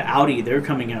say that Audi, they're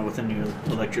coming out with a new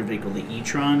electric vehicle, the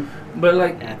e-tron. But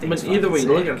like, I think but it's either way fucking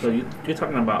you look at sick. it, though, you're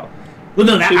talking about Well,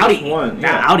 no, that cheapest Audi, one,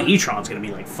 that yeah. Audi e-tron's gonna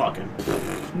be like fucking.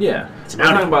 Yeah, It's I'm an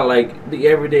Audi. talking about like the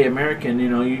everyday American. You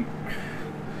know,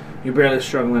 you're barely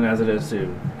struggling as it is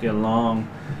to get along,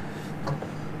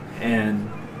 and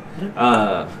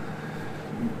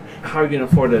how are you gonna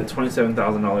afford a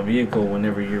 $27,000 vehicle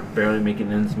whenever you're barely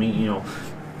making ends meet? You know,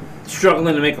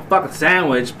 struggling to make a fucking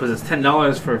sandwich because it's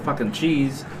 $10 for fucking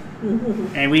cheese.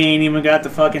 And we ain't even got the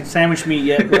fucking sandwich meat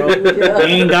yet, bro. We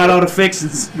ain't got all the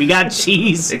fixings. We got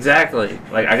cheese. Exactly.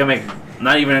 Like I can make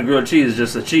not even a grilled cheese,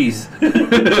 just a cheese.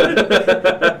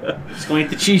 Just gonna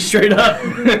eat the cheese straight up.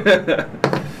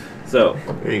 So.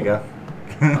 There you go.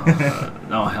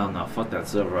 No, hell no. Fuck that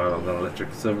Silverado, the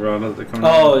electric Silverado that comes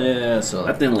Oh yeah, so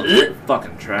that thing looks like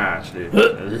fucking trash, dude.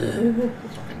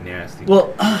 It's fucking nasty.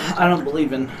 well, I don't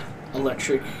believe in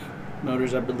electric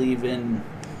motors. I believe in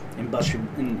combustion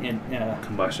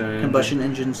combustion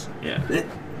engines. Yeah.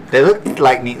 They look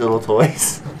like neat little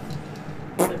toys.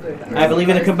 I believe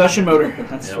in a combustion motor.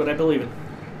 That's Yep. what I believe in.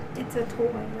 It's a toy.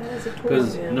 That is a toy.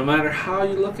 Because Yeah. no matter how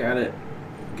you look at it,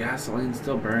 gasoline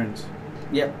still burns.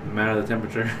 Yep. No matter the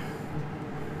temperature.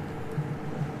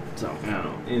 So, I don't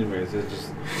know. Anyways, it's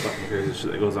just fucking crazy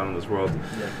shit that goes on in this world.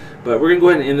 Yeah. But we're going to go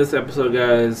ahead and end this episode,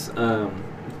 guys.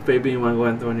 Fabian, you want to go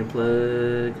ahead and throw in your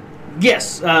plug?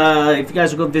 Yes, if you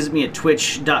guys will go visit me at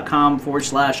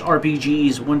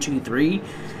twitch.com/RPGs123.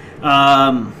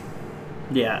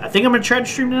 Yeah, I think I'm going to try to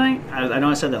stream tonight. I know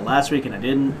I said that last week and I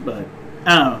didn't, but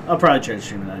I don't know. I'll probably try to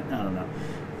stream tonight. I don't know.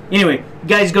 Anyway,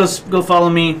 guys, go follow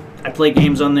me. I play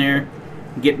games on there.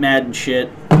 Get mad and shit.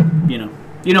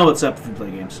 You know what's up if you play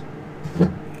games.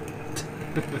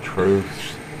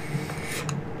 Truth.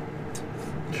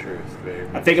 Truth, baby.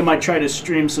 I think I might try to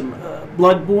stream some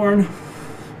Bloodborne.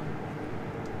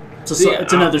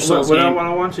 It's another Souls what game.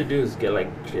 I want you to do is get like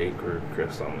Jake or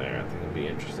Chris on there. I think it'd be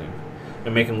interesting.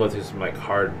 And make them go through some like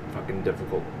hard, fucking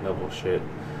difficult level shit.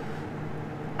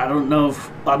 I don't know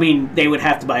if they would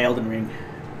have to buy Elden Ring,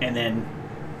 and then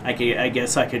I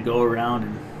guess I could go around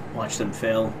and watch them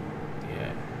fail.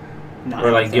 Yeah. Not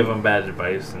Or like help give them. them bad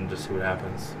advice and just see what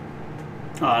happens.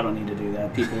 Oh, I don't need to do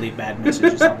that. People leave bad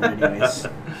messages on there anyways.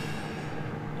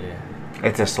 Yeah.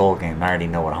 It's a soul game. I already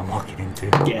know what I'm walking into.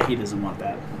 Yeah, he doesn't want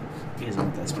that. He doesn't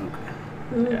want that smoke.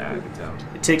 Yeah, I can tell.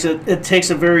 It takes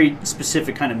a very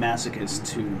specific kind of masochist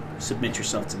to submit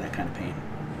yourself to that kind of pain.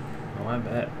 Oh, I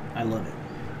bet. I love it.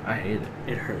 I hate it.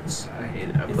 It hurts. I hate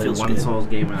it. I It played feels one good. Souls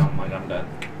game and I'm like, I'm done.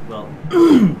 Well,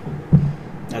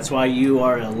 that's why you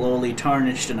are a lowly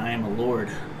tarnished and I am a lord.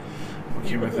 I'm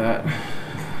okay with that.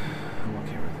 I'm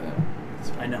okay with that. It's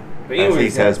fine. I know. But As he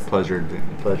anyways, says, pleasuring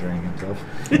himself.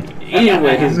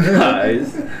 anyways,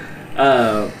 guys,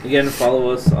 again, follow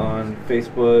us on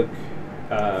Facebook.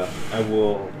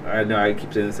 I know I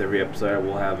keep saying this every episode. I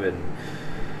will have it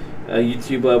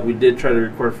YouTube up. We did try to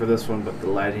record for this one, but the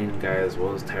lighting, guys,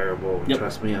 was terrible. Yep.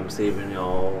 Trust me, I'm saving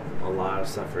y'all a lot of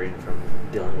suffering from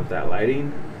dealing with that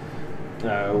lighting. We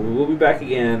will be back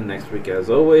again next week as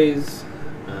always.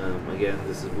 Again,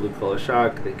 this is Blue Collar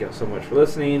Shock. Thank y'all so much for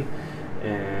listening,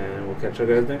 and we'll catch you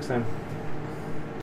guys next time.